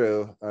 That's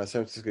true. San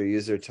Francisco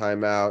used their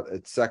timeout.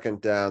 It's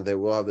second down. They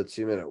will have the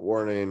 2-minute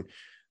warning.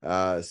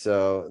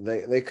 So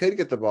they could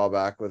get the ball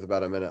back with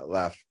about a minute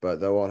left, but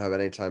they won't have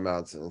any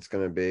timeouts, and it's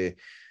going to be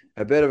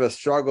a bit of a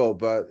struggle,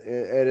 but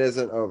it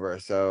isn't over.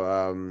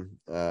 So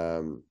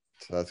so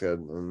that's good.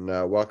 And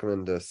welcome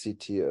into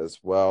CT as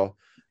well.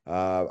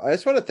 I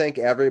just want to thank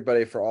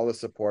everybody for all the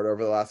support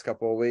over the last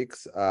couple of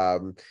weeks. Just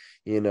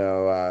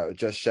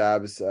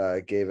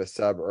Shabs gave a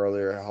sub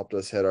earlier, helped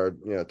us hit our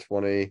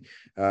 20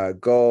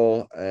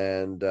 goal,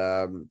 and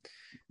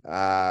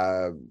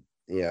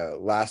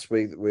last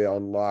week we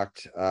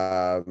unlocked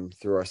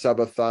through our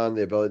subathon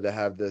the ability to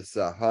have this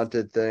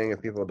haunted thing.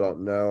 If people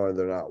don't know and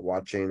they're not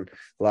watching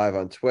live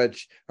on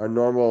Twitch, our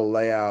normal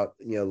layout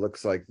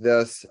looks like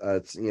this.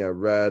 It's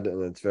red,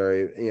 and it's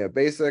very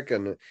basic,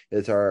 and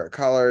it's our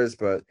colors,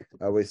 but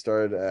we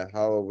started a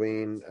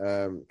Halloween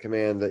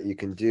command that you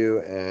can do,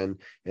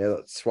 and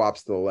it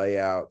swaps the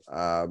layout,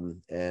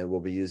 and we'll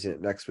be using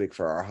it next week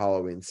for our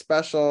Halloween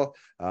special.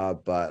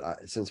 But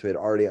since we had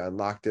already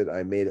unlocked it,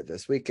 I made it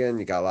this weekend.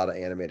 You got a lot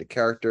of animated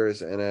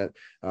characters in it.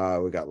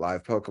 We got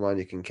live Pokemon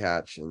you can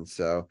catch, and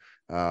so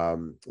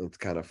it's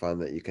kind of fun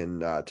that you can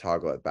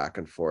toggle it back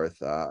and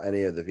forth.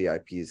 Any of the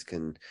VIPs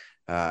can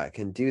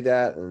can do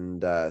that.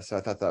 And so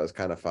I thought that was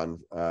kind of fun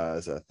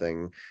as a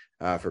thing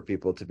for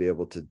people to be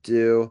able to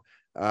do.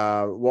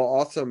 We'll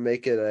also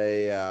make it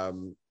a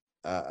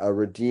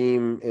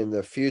redeem in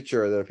the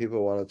future that if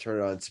people want to turn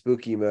it on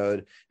spooky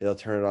mode, it'll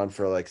turn it on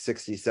for like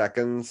 60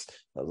 seconds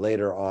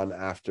later on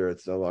after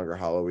it's no longer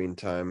Halloween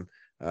time.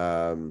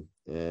 So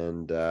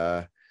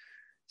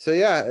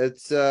yeah,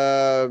 it's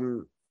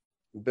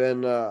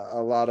been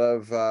a lot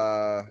of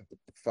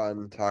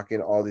fun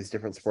talking all these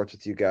different sports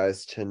with you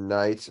guys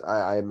tonight.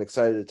 I'm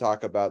excited to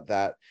talk about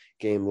that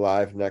game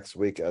live next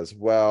week as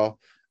well.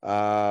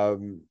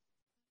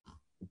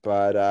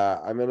 But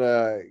I'm going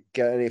to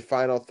get any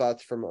final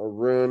thoughts from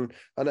Arun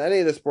on any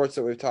of the sports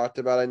that we've talked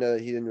about. I know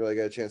that he didn't really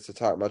get a chance to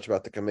talk much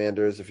about the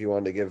Commanders. If you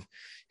wanted to give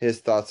his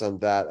thoughts on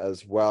that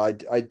as well.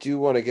 I do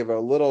want to give a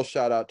little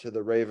shout out to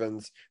the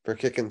Ravens for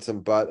kicking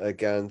some butt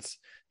against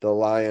the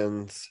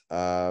Lions.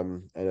 I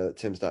know that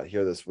Tim's not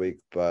here this week,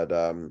 but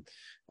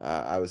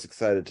I was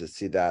excited to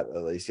see that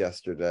at least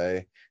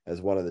yesterday as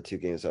one of the two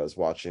games I was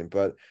watching.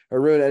 But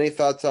Arun, any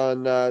thoughts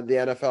on the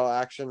NFL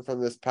action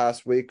from this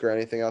past week or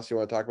anything else you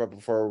want to talk about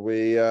before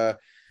we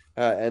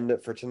end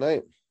it for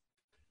tonight?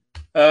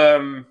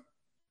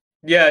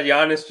 Yeah,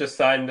 Giannis just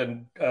signed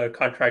a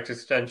contract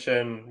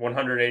extension,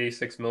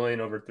 $186 million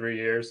over 3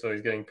 years, so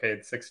he's getting paid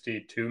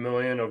 $62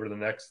 million over the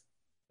next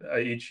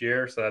each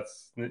year, so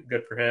that's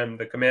good for him.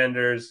 The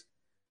Commanders,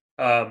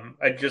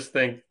 I just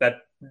think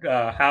that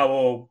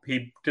Howell,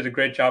 he did a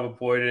great job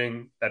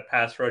avoiding that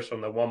pass rush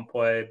on the one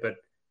play, but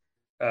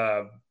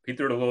he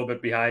threw it a little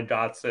bit behind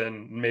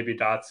Dotson. Maybe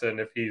Dotson,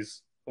 if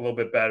he's a little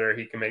bit better,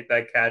 he can make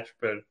that catch,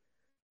 but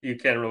you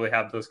can't really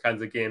have those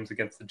kinds of games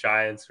against the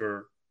Giants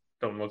who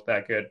don't look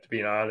that good, to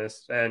be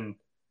honest. And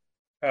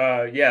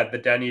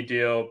the Denny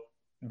deal,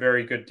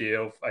 very good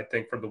deal, I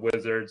think, for the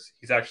Wizards.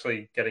 He's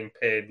actually getting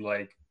paid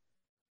like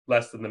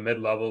less than the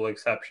mid-level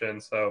exception,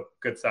 so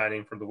good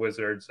signing for the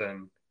Wizards.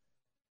 And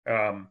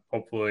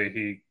hopefully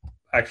he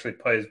actually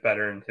plays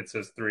better and hits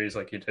his threes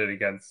like he did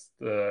against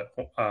the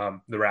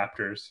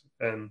Raptors.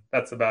 And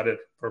that's about it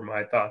for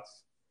my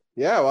thoughts.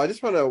 Yeah, well, I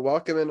just want to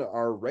welcome in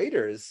our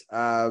Raiders,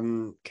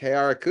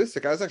 KR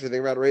Acoustic. I was actually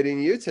thinking about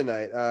rating you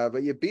tonight,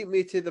 but you beat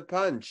me to the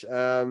punch.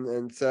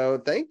 And so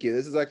thank you.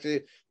 This is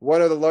actually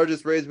one of the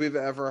largest raids we've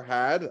ever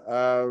had.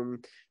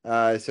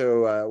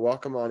 So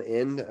welcome on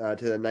in to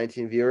the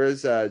 19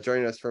 viewers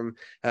joining us from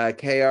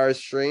KR's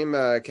stream.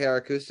 KR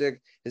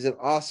Acoustic is an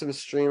awesome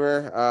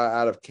streamer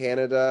out of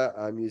Canada,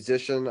 a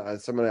musician,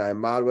 someone I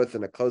mod with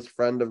and a close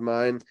friend of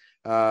mine.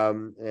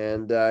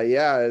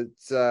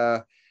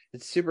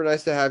 It's super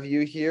nice to have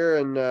you here.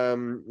 And,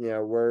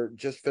 we're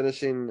just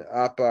finishing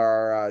up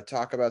our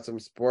talk about some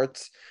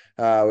sports.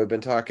 We've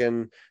been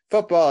talking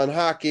football and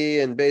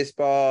hockey and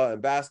baseball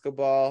and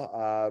basketball.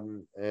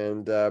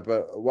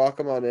 But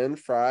welcome on in,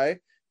 Fry.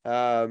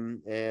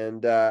 Actually,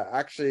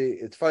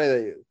 it's funny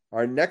that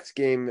our next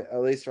game,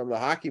 at least from the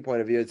hockey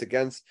point of view, it's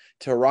against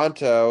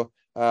Toronto.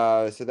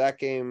 So that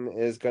game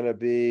is going to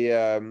be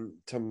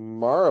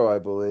tomorrow, I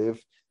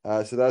believe.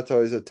 So that's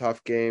always a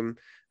tough game.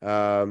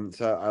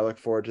 So I look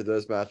forward to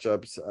those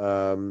matchups.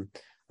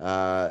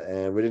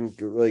 And we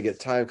didn't really get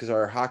time because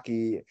our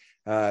hockey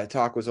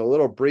talk was a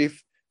little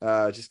brief,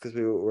 just because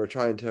we were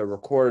trying to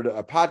record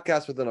a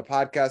podcast within a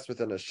podcast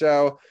within a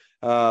show.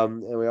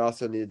 And we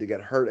also needed to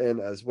get Hurt in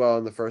as well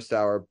in the first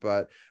hour.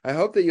 But I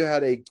hope that you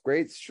had a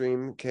great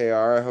stream,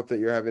 KR. I hope that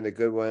you're having a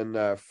good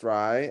one,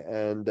 Fry,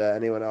 and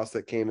anyone else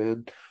that came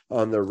in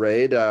on the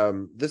raid.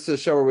 This is a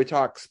show where we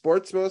talk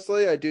sports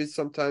mostly. I do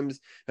sometimes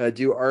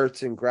do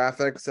arts and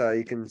graphics.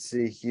 You can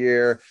see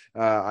here.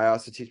 I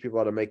also teach people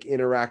how to make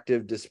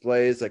interactive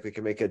displays. Like we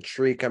can make a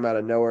tree come out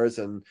of nowhere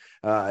and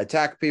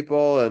attack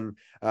people, and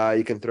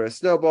you can throw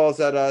snowballs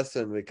at us,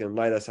 and we can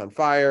light us on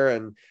fire.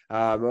 And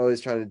I'm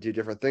always trying to do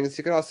different things.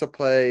 You can also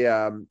play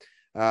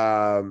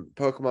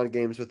Pokemon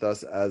games with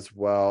us as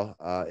well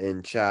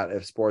in chat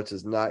if sports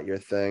is not your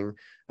thing.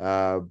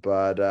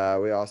 But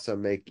we also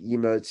make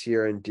emotes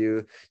here and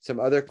do some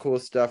other cool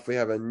stuff. We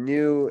have a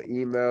new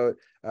emote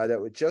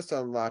that we just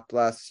unlocked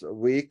last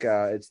week.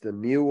 It's the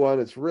Mew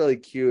one. It's really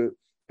cute.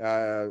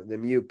 The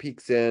Mew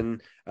peeks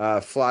in,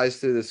 flies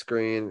through the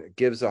screen,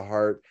 gives a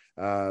heart.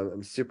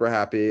 I'm super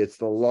happy. It's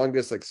the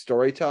longest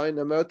storytelling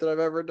emote that I've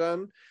ever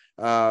done.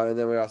 And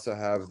then we also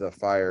have the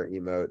fire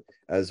emote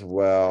as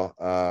well.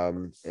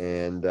 You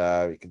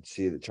can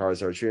see the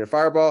Charizard shooting a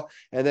fireball.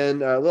 And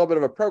then a little bit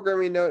of a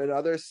programming note and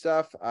other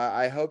stuff.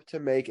 I hope to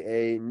make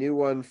a new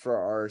one for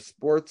our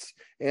sports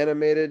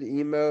animated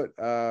emote.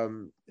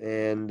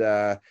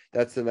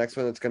 That's the next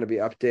one that's going to be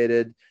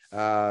updated.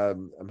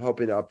 I'm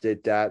hoping to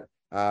update that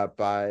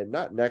by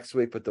not next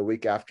week, but the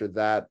week after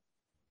that.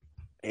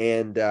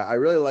 And I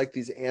really like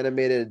these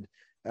animated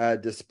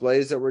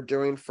displays that we're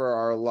doing for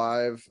our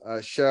live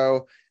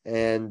show.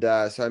 And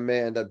so I may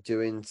end up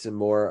doing some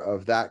more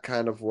of that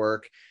kind of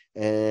work.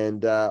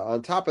 And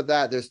on top of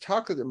that, there's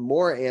talk that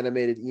more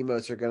animated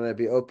emotes are going to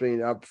be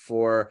opening up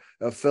for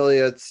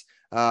affiliates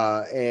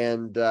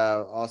and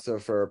also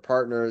for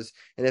partners.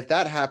 And if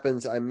that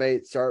happens, I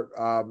might start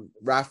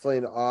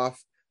raffling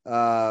off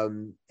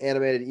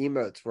animated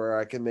emotes where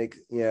I can make,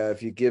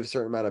 if you give a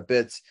certain amount of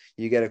bits,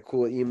 you get a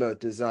cool emote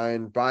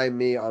designed by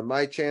me on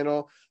my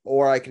channel,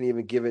 or I can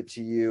even give it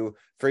to you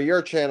for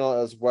your channel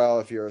as well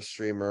if you're a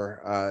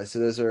streamer. So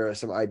those are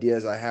some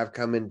ideas I have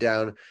coming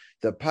down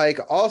the pike.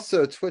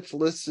 Also, Twitch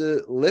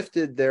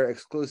lifted their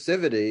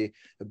exclusivity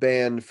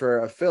ban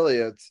for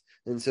affiliates.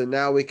 And so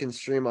now we can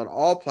stream on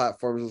all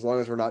platforms as long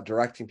as we're not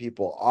directing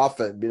people off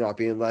it, not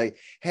being like,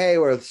 hey,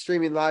 we're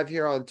streaming live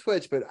here on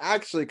Twitch, but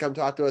actually come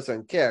talk to us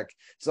on Kick.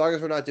 As long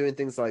as we're not doing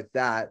things like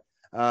that,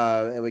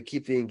 and we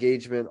keep the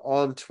engagement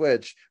on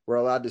Twitch, we're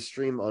allowed to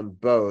stream on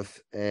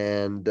both.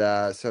 And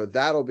so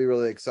that'll be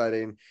really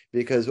exciting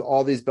because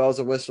all these bells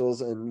and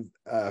whistles and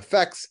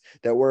effects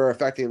that we're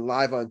affecting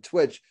live on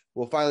Twitch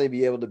will finally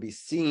be able to be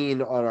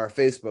seen on our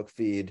Facebook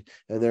feed,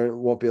 and there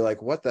won't be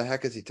like, what the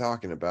heck is he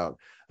talking about?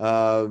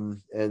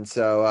 And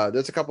so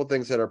there's a couple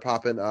things that are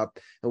popping up.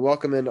 And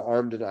welcome in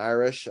Armed and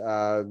Irish.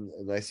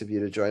 Nice of you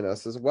to join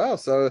us as well.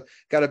 So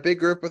got a big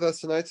group with us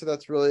tonight, so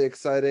that's really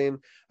exciting.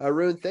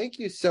 Arun, thank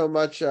you so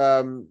much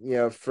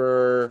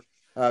for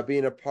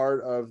being a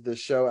part of the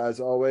show as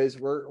always.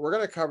 We're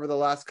going to cover the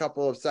last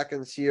couple of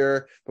seconds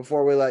here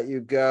before we let you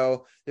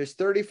go. There's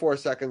 34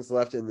 seconds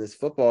left in this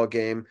football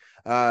game.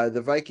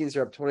 The Vikings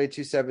are up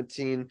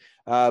 22-17,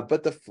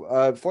 but the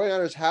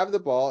 49ers have the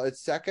ball.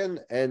 It's 2nd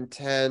and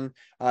 10.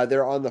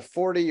 They're on the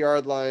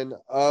 40-yard line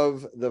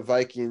of the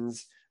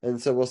Vikings,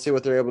 and so we'll see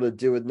what they're able to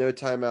do with no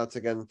timeouts.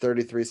 Again,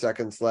 33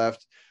 seconds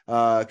left.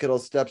 Kittle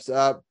steps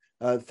up,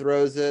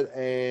 throws it,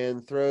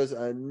 and throws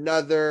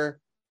another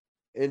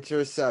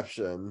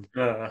interception.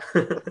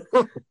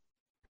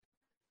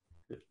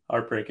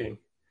 Heartbreaking.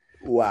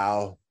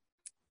 Wow.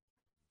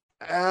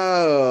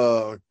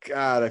 Oh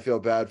God, I feel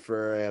bad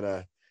for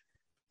Anna.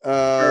 He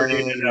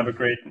didn't have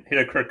he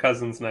had a Kirk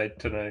Cousins night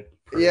tonight.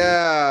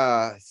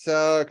 Yeah.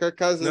 So Kirk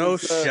Cousins. No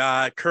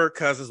shot. Kirk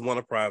Cousins won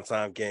a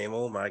primetime game.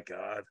 Oh my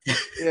God.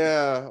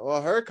 Yeah.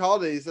 Well, Herc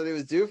called it. He said he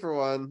was due for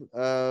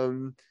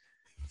one.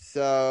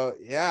 So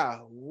yeah.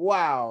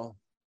 Wow.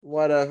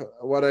 What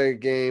a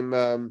game.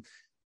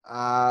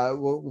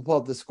 We'll pull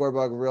up the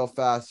scoreboard real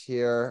fast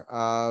here.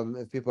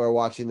 If people are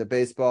watching the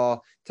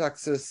baseball,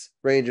 Texas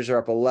Rangers are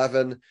up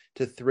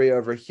 11-3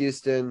 over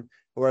Houston.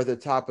 We're at the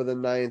top of the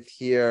 9th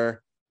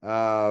here.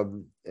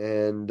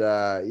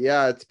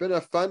 It's been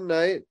a fun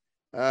night.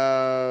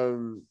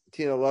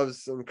 Tina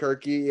loves some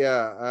Kirky.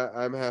 Yeah,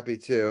 I'm happy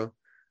too.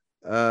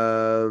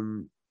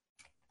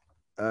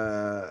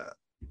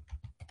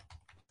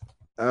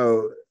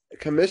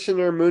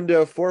 Commissioner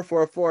Mundo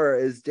 444,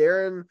 is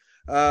Darren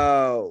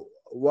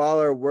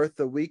Waller worth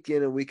the week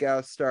in and week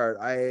out start?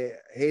 I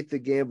hate the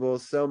gamble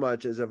so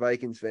much as a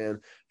Vikings fan.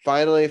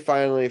 Finally.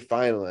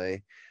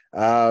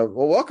 Well,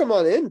 welcome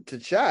on in to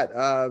chat.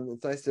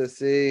 It's nice to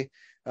see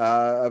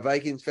a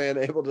Vikings fan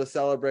able to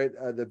celebrate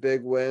the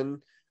big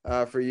win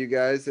for you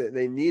guys.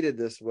 They needed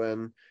this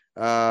win.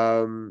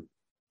 But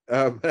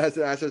as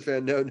an Astros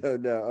fan, no.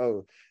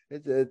 Oh,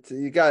 it's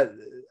you got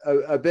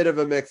a bit of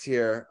a mix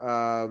here.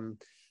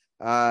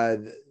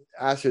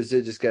 Astros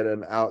did just get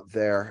an out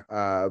there.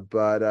 So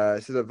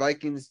the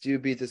Vikings do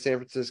beat the San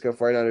Francisco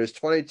 49ers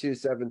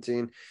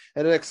 22-17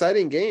 and an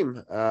exciting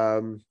game.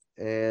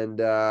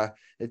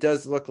 It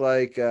does look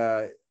like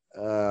that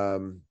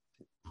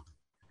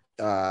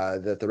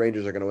the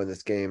Rangers are going to win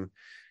this game.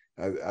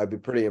 I'd be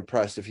pretty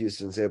impressed if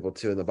Houston's able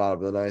to, in the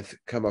bottom of the 9th,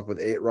 come up with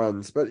 8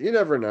 runs, but you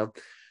never know.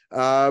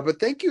 But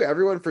thank you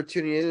everyone for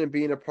tuning in and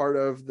being a part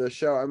of the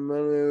show. I'm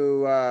going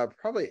to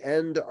probably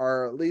end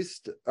our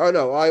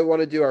I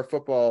want to do our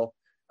football.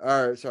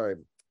 I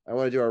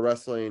want to do our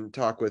wrestling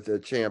talk with the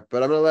champ,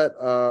 but I'm going to let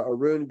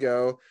Arun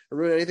go.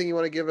 Arun, anything you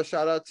want to give a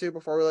shout out to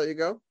before we let you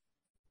go?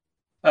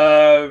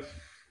 I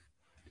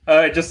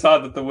just saw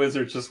that the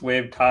Wizards just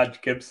waived Todd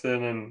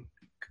Gibson and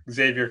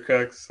Xavier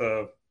Cooks,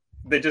 so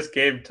they just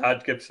gave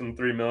Todd Gibson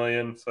 $3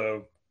 million.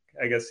 So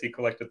I guess he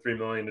collected $3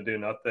 million to do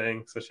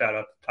nothing. So shout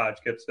out to Todd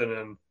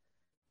Gibson,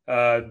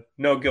 and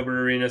no Gilbert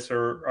Arenas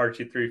or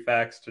RG3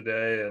 facts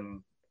today,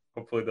 and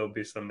hopefully there'll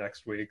be some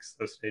next week.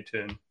 So stay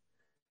tuned.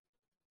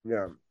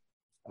 Yeah.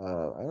 I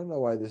don't know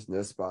why this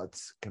no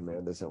spots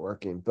command isn't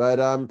working, but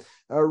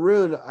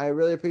Arun, I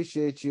really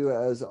appreciate you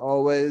as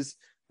always.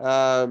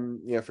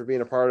 For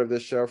being a part of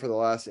this show for the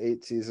last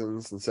 8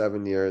 seasons and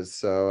 7 years.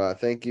 So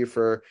thank you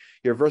for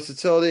your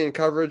versatility and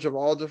coverage of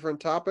all different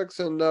topics.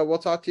 And we'll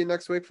talk to you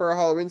next week for our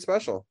Halloween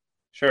special.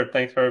 Sure.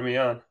 Thanks for having me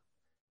on.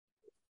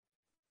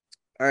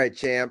 All right,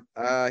 champ.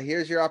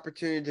 Here's your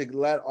opportunity to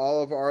let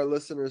all of our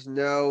listeners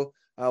know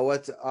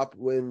what's up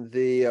in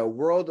the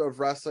world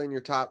of wrestling,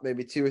 your top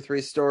maybe 2 or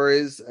 3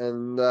 stories,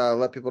 and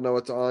let people know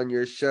what's on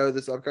your show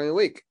this upcoming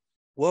week.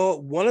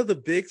 Well, one of the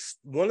big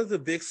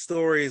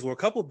stories, or a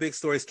couple of big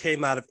stories,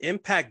 came out of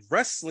Impact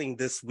Wrestling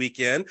this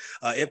weekend.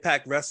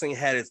 Impact Wrestling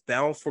had its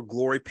Bound for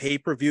Glory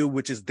pay-per-view,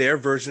 which is their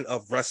version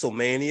of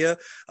WrestleMania.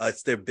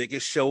 It's their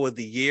biggest show of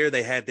the year.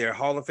 They had their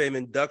Hall of Fame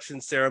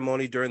induction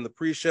ceremony during the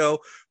pre-show,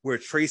 where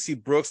Tracy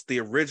Brooks, the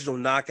original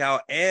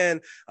Knockout, and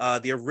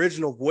the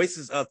original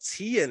voices of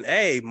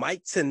TNA,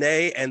 Mike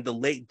Tenay and the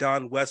late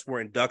Don West,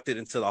 were inducted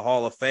into the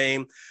Hall of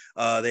Fame.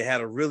 They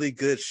had a really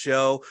good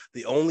show.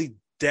 The only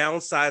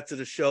downside to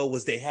the show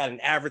was they had an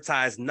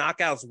advertised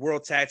Knockouts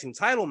World Tag Team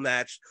title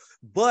match,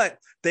 but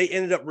they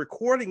ended up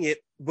recording it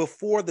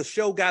before the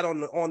show got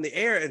on the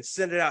air and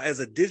sent it out as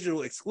a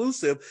digital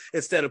exclusive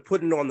instead of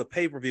putting it on the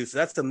pay-per-view. So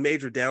that's a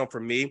major down for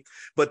me.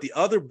 But the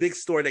other big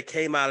story that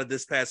came out of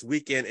this past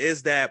weekend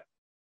is that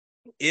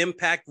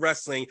Impact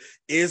Wrestling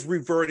is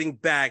reverting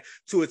back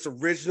to its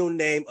original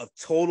name of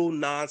Total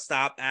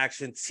Nonstop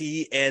Action,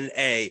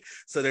 TNA.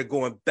 So they're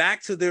going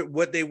back to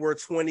what they were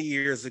 20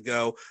 years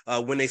ago.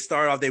 When they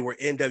started off, they were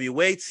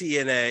NWA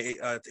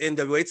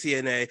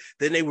TNA,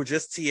 then they were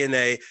just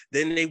TNA,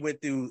 then they went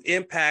through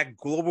Impact,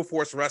 Global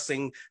Force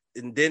Wrestling,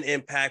 and then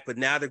Impact, but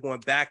now they're going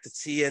back to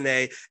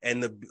TNA,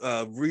 and the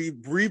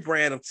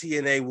rebrand of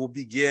TNA will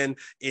begin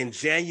in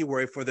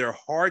January for their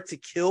Hard to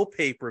Kill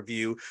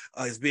pay-per-view.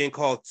 It's being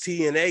called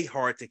TNA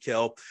Hard to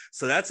Kill.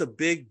 So that's a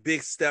big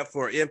step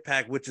for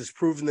Impact, which has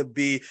proven to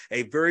be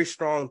a very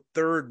strong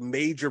third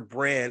major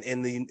brand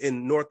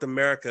in North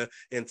America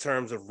in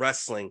terms of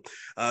wrestling.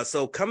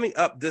 So coming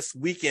up this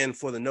weekend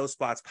for the No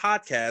Spots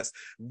podcast,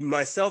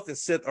 myself and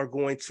Sith are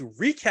going to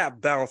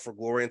recap Bound for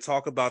Glory and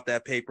talk about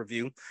that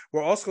pay-per-view.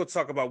 We're also going to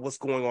talk about what's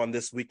going on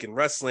this week in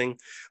wrestling.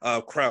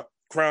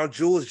 Crown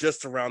Jewel is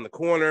just around the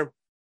corner.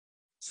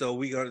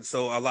 So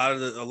a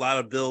lot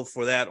of build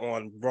for that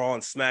on Raw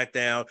and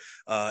SmackDown.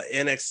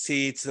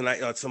 NXT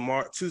tonight,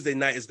 tomorrow, Tuesday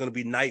night is going to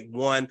be night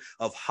one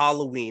of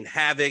Halloween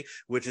Havoc,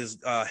 which is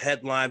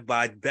headlined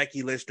by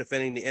Becky Lynch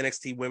defending the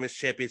NXT Women's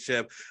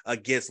Championship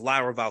against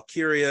Lyra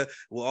Valkyria.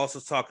 We'll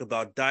also talk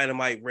about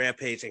Dynamite,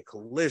 Rampage, and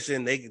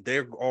Collision.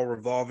 They're all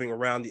revolving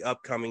around the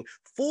upcoming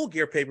Full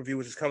Gear pay-per-view,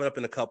 which is coming up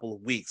in a couple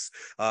of weeks.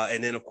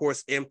 And then, of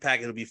course,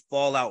 Impact, it'll be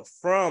fallout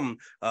from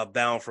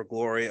Bound for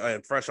Glory,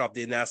 and fresh off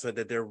the announcement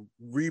that they're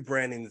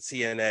rebranding the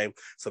TNA.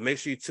 So make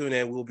sure you tune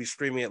in. We'll be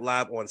streaming it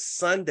live on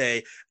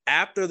Sunday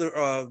after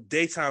the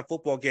daytime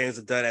football games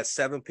are done at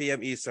 7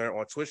 p.m. Eastern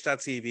on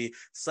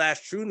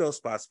twitch.tv/True No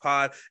Spots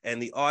Pod. And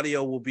the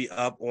audio will be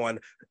up on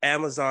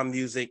Amazon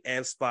Music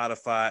and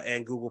Spotify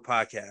and Google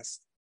Podcasts.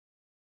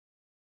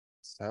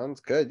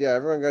 Sounds good. Yeah,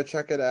 everyone go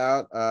check it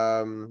out.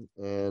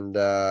 And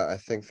I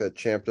think that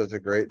Champ does a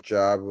great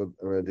job. I'm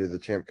going to do the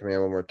Champ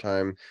command one more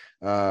time.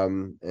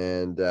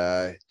 And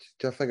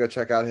definitely go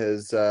check out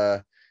his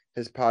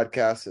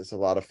podcast. It's a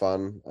lot of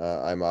fun.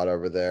 I'm out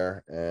over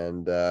there.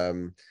 And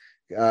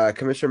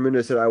Commissioner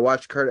Mundo said, I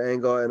watched Kurt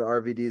Angle and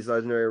RVD's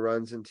legendary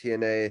runs in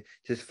TNA.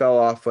 Just fell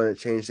off when it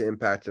changed the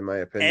Impact, in my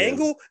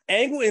opinion.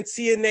 Angle in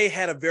TNA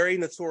had a very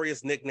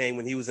notorious nickname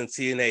when he was in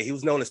TNA. He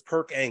was known as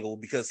Perk Angle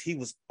because he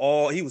was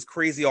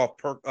crazy off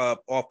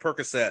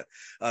Percocet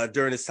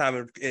during his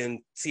time in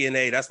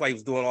TNA. That's why he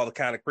was doing all the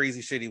kind of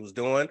crazy shit he was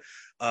doing.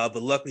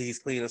 But luckily he's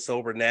clean and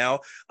sober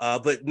now.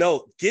 But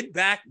no, get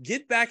back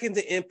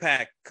into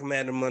Impact,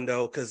 Commander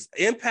Mundo, because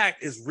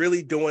Impact is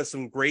really doing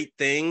some great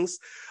things.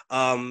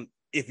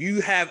 If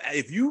you have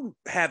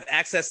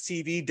Access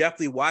TV,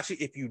 definitely watch it.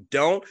 If you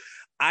don't,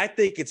 I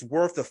think it's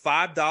worth the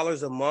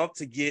 $5 a month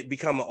to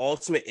become an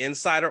Ultimate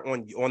Insider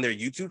on their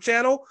YouTube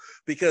channel,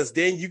 because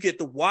then you get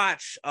to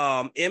watch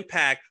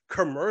Impact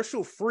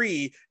commercial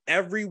free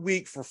every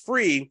week for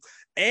free,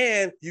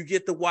 and you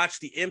get to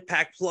watch the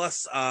Impact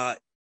Plus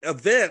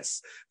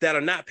events that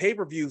are not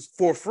pay-per-views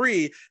for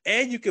free,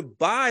 and you can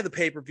buy the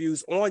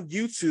pay-per-views on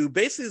YouTube.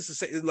 Basically, it's the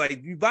same,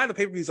 like you buy the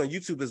pay-per-views on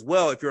YouTube as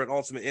well if you're an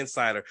Ultimate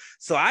Insider.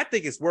 So I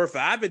think it's worth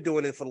it. I've been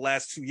doing it for the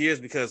last 2 years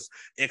because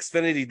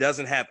Xfinity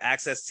doesn't have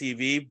Access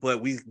TV,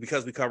 but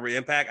because we cover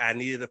Impact, I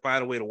needed to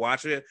find a way to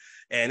watch it,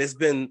 and it's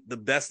been the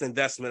best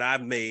investment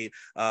I've made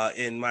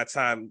in my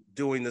time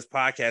doing this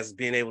podcast, is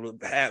being able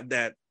to have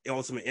that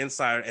Ultimate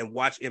Insider and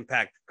watch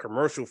Impact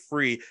commercial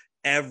free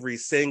every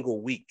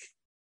single week.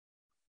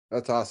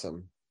 That's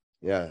awesome.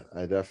 Yeah,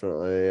 I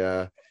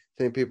definitely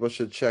think people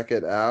should check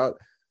it out.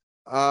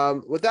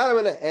 With that,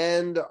 I'm going to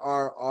end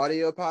our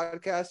audio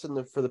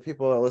podcast for the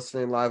people that are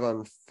listening live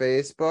on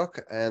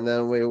Facebook, and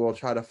then we will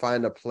try to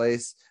find a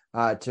place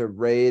to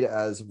raid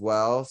as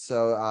well.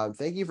 So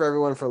thank you for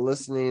everyone for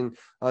listening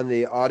on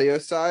the audio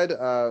side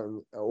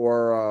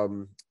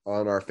or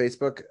on our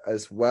Facebook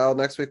as well.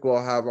 Next week,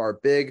 we'll have our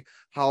big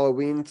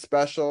Halloween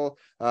special.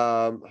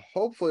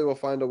 Hopefully, we'll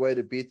find a way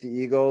to beat the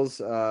Eagles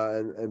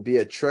and be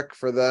a trick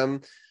for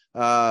them.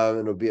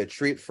 It'll be a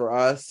treat for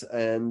us.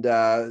 And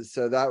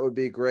so that would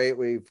be great.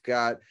 We've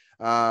got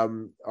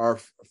our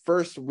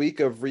first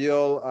week of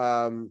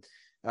real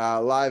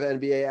live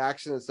NBA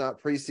action. It's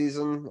not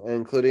preseason,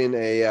 including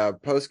a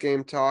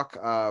post-game talk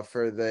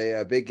for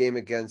the big game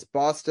against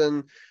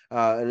Boston.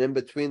 And in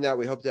between that,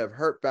 we hope to have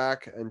Hurt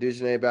back and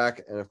Dujanay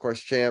back, and of course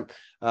Champ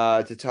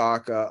to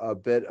talk a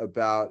bit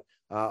about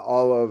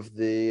all of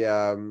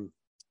the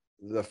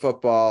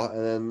football.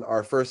 And then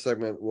our first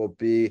segment will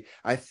be,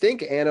 I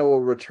think Anna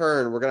will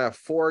return. We're going to have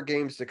 4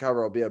 games to cover.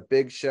 It'll be a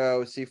big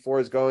show.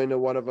 C4 is going to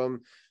one of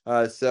them.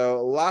 So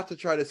a lot to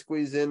try to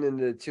squeeze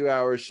into a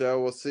 2-hour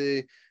show. We'll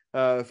see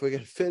if we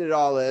can fit it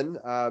all in,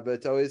 but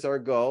it's always our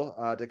goal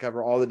to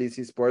cover all the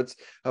DC sports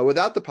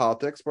without the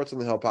politics. Sports on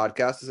the Hill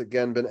podcast has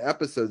again been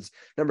episodes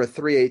number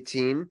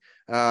 318,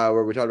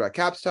 where we talked about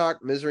Caps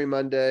talk, Misery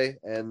Monday,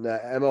 and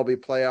MLB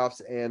playoffs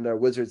and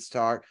Wizards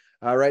talk.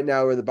 Right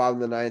now we're in the bottom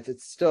of the 9th.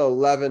 It's still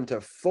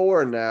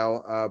 11-4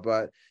 now,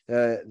 but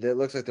it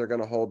looks like they're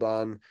going to hold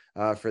on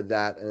for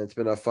that, and it's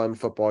been a fun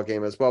football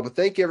game as well. But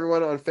thank you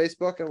everyone on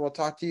Facebook, and we'll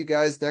talk to you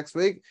guys next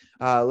week.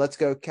 Let's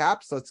go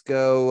Caps. Let's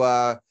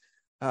go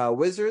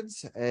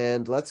Wizards,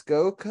 and let's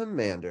go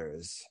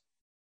Commanders.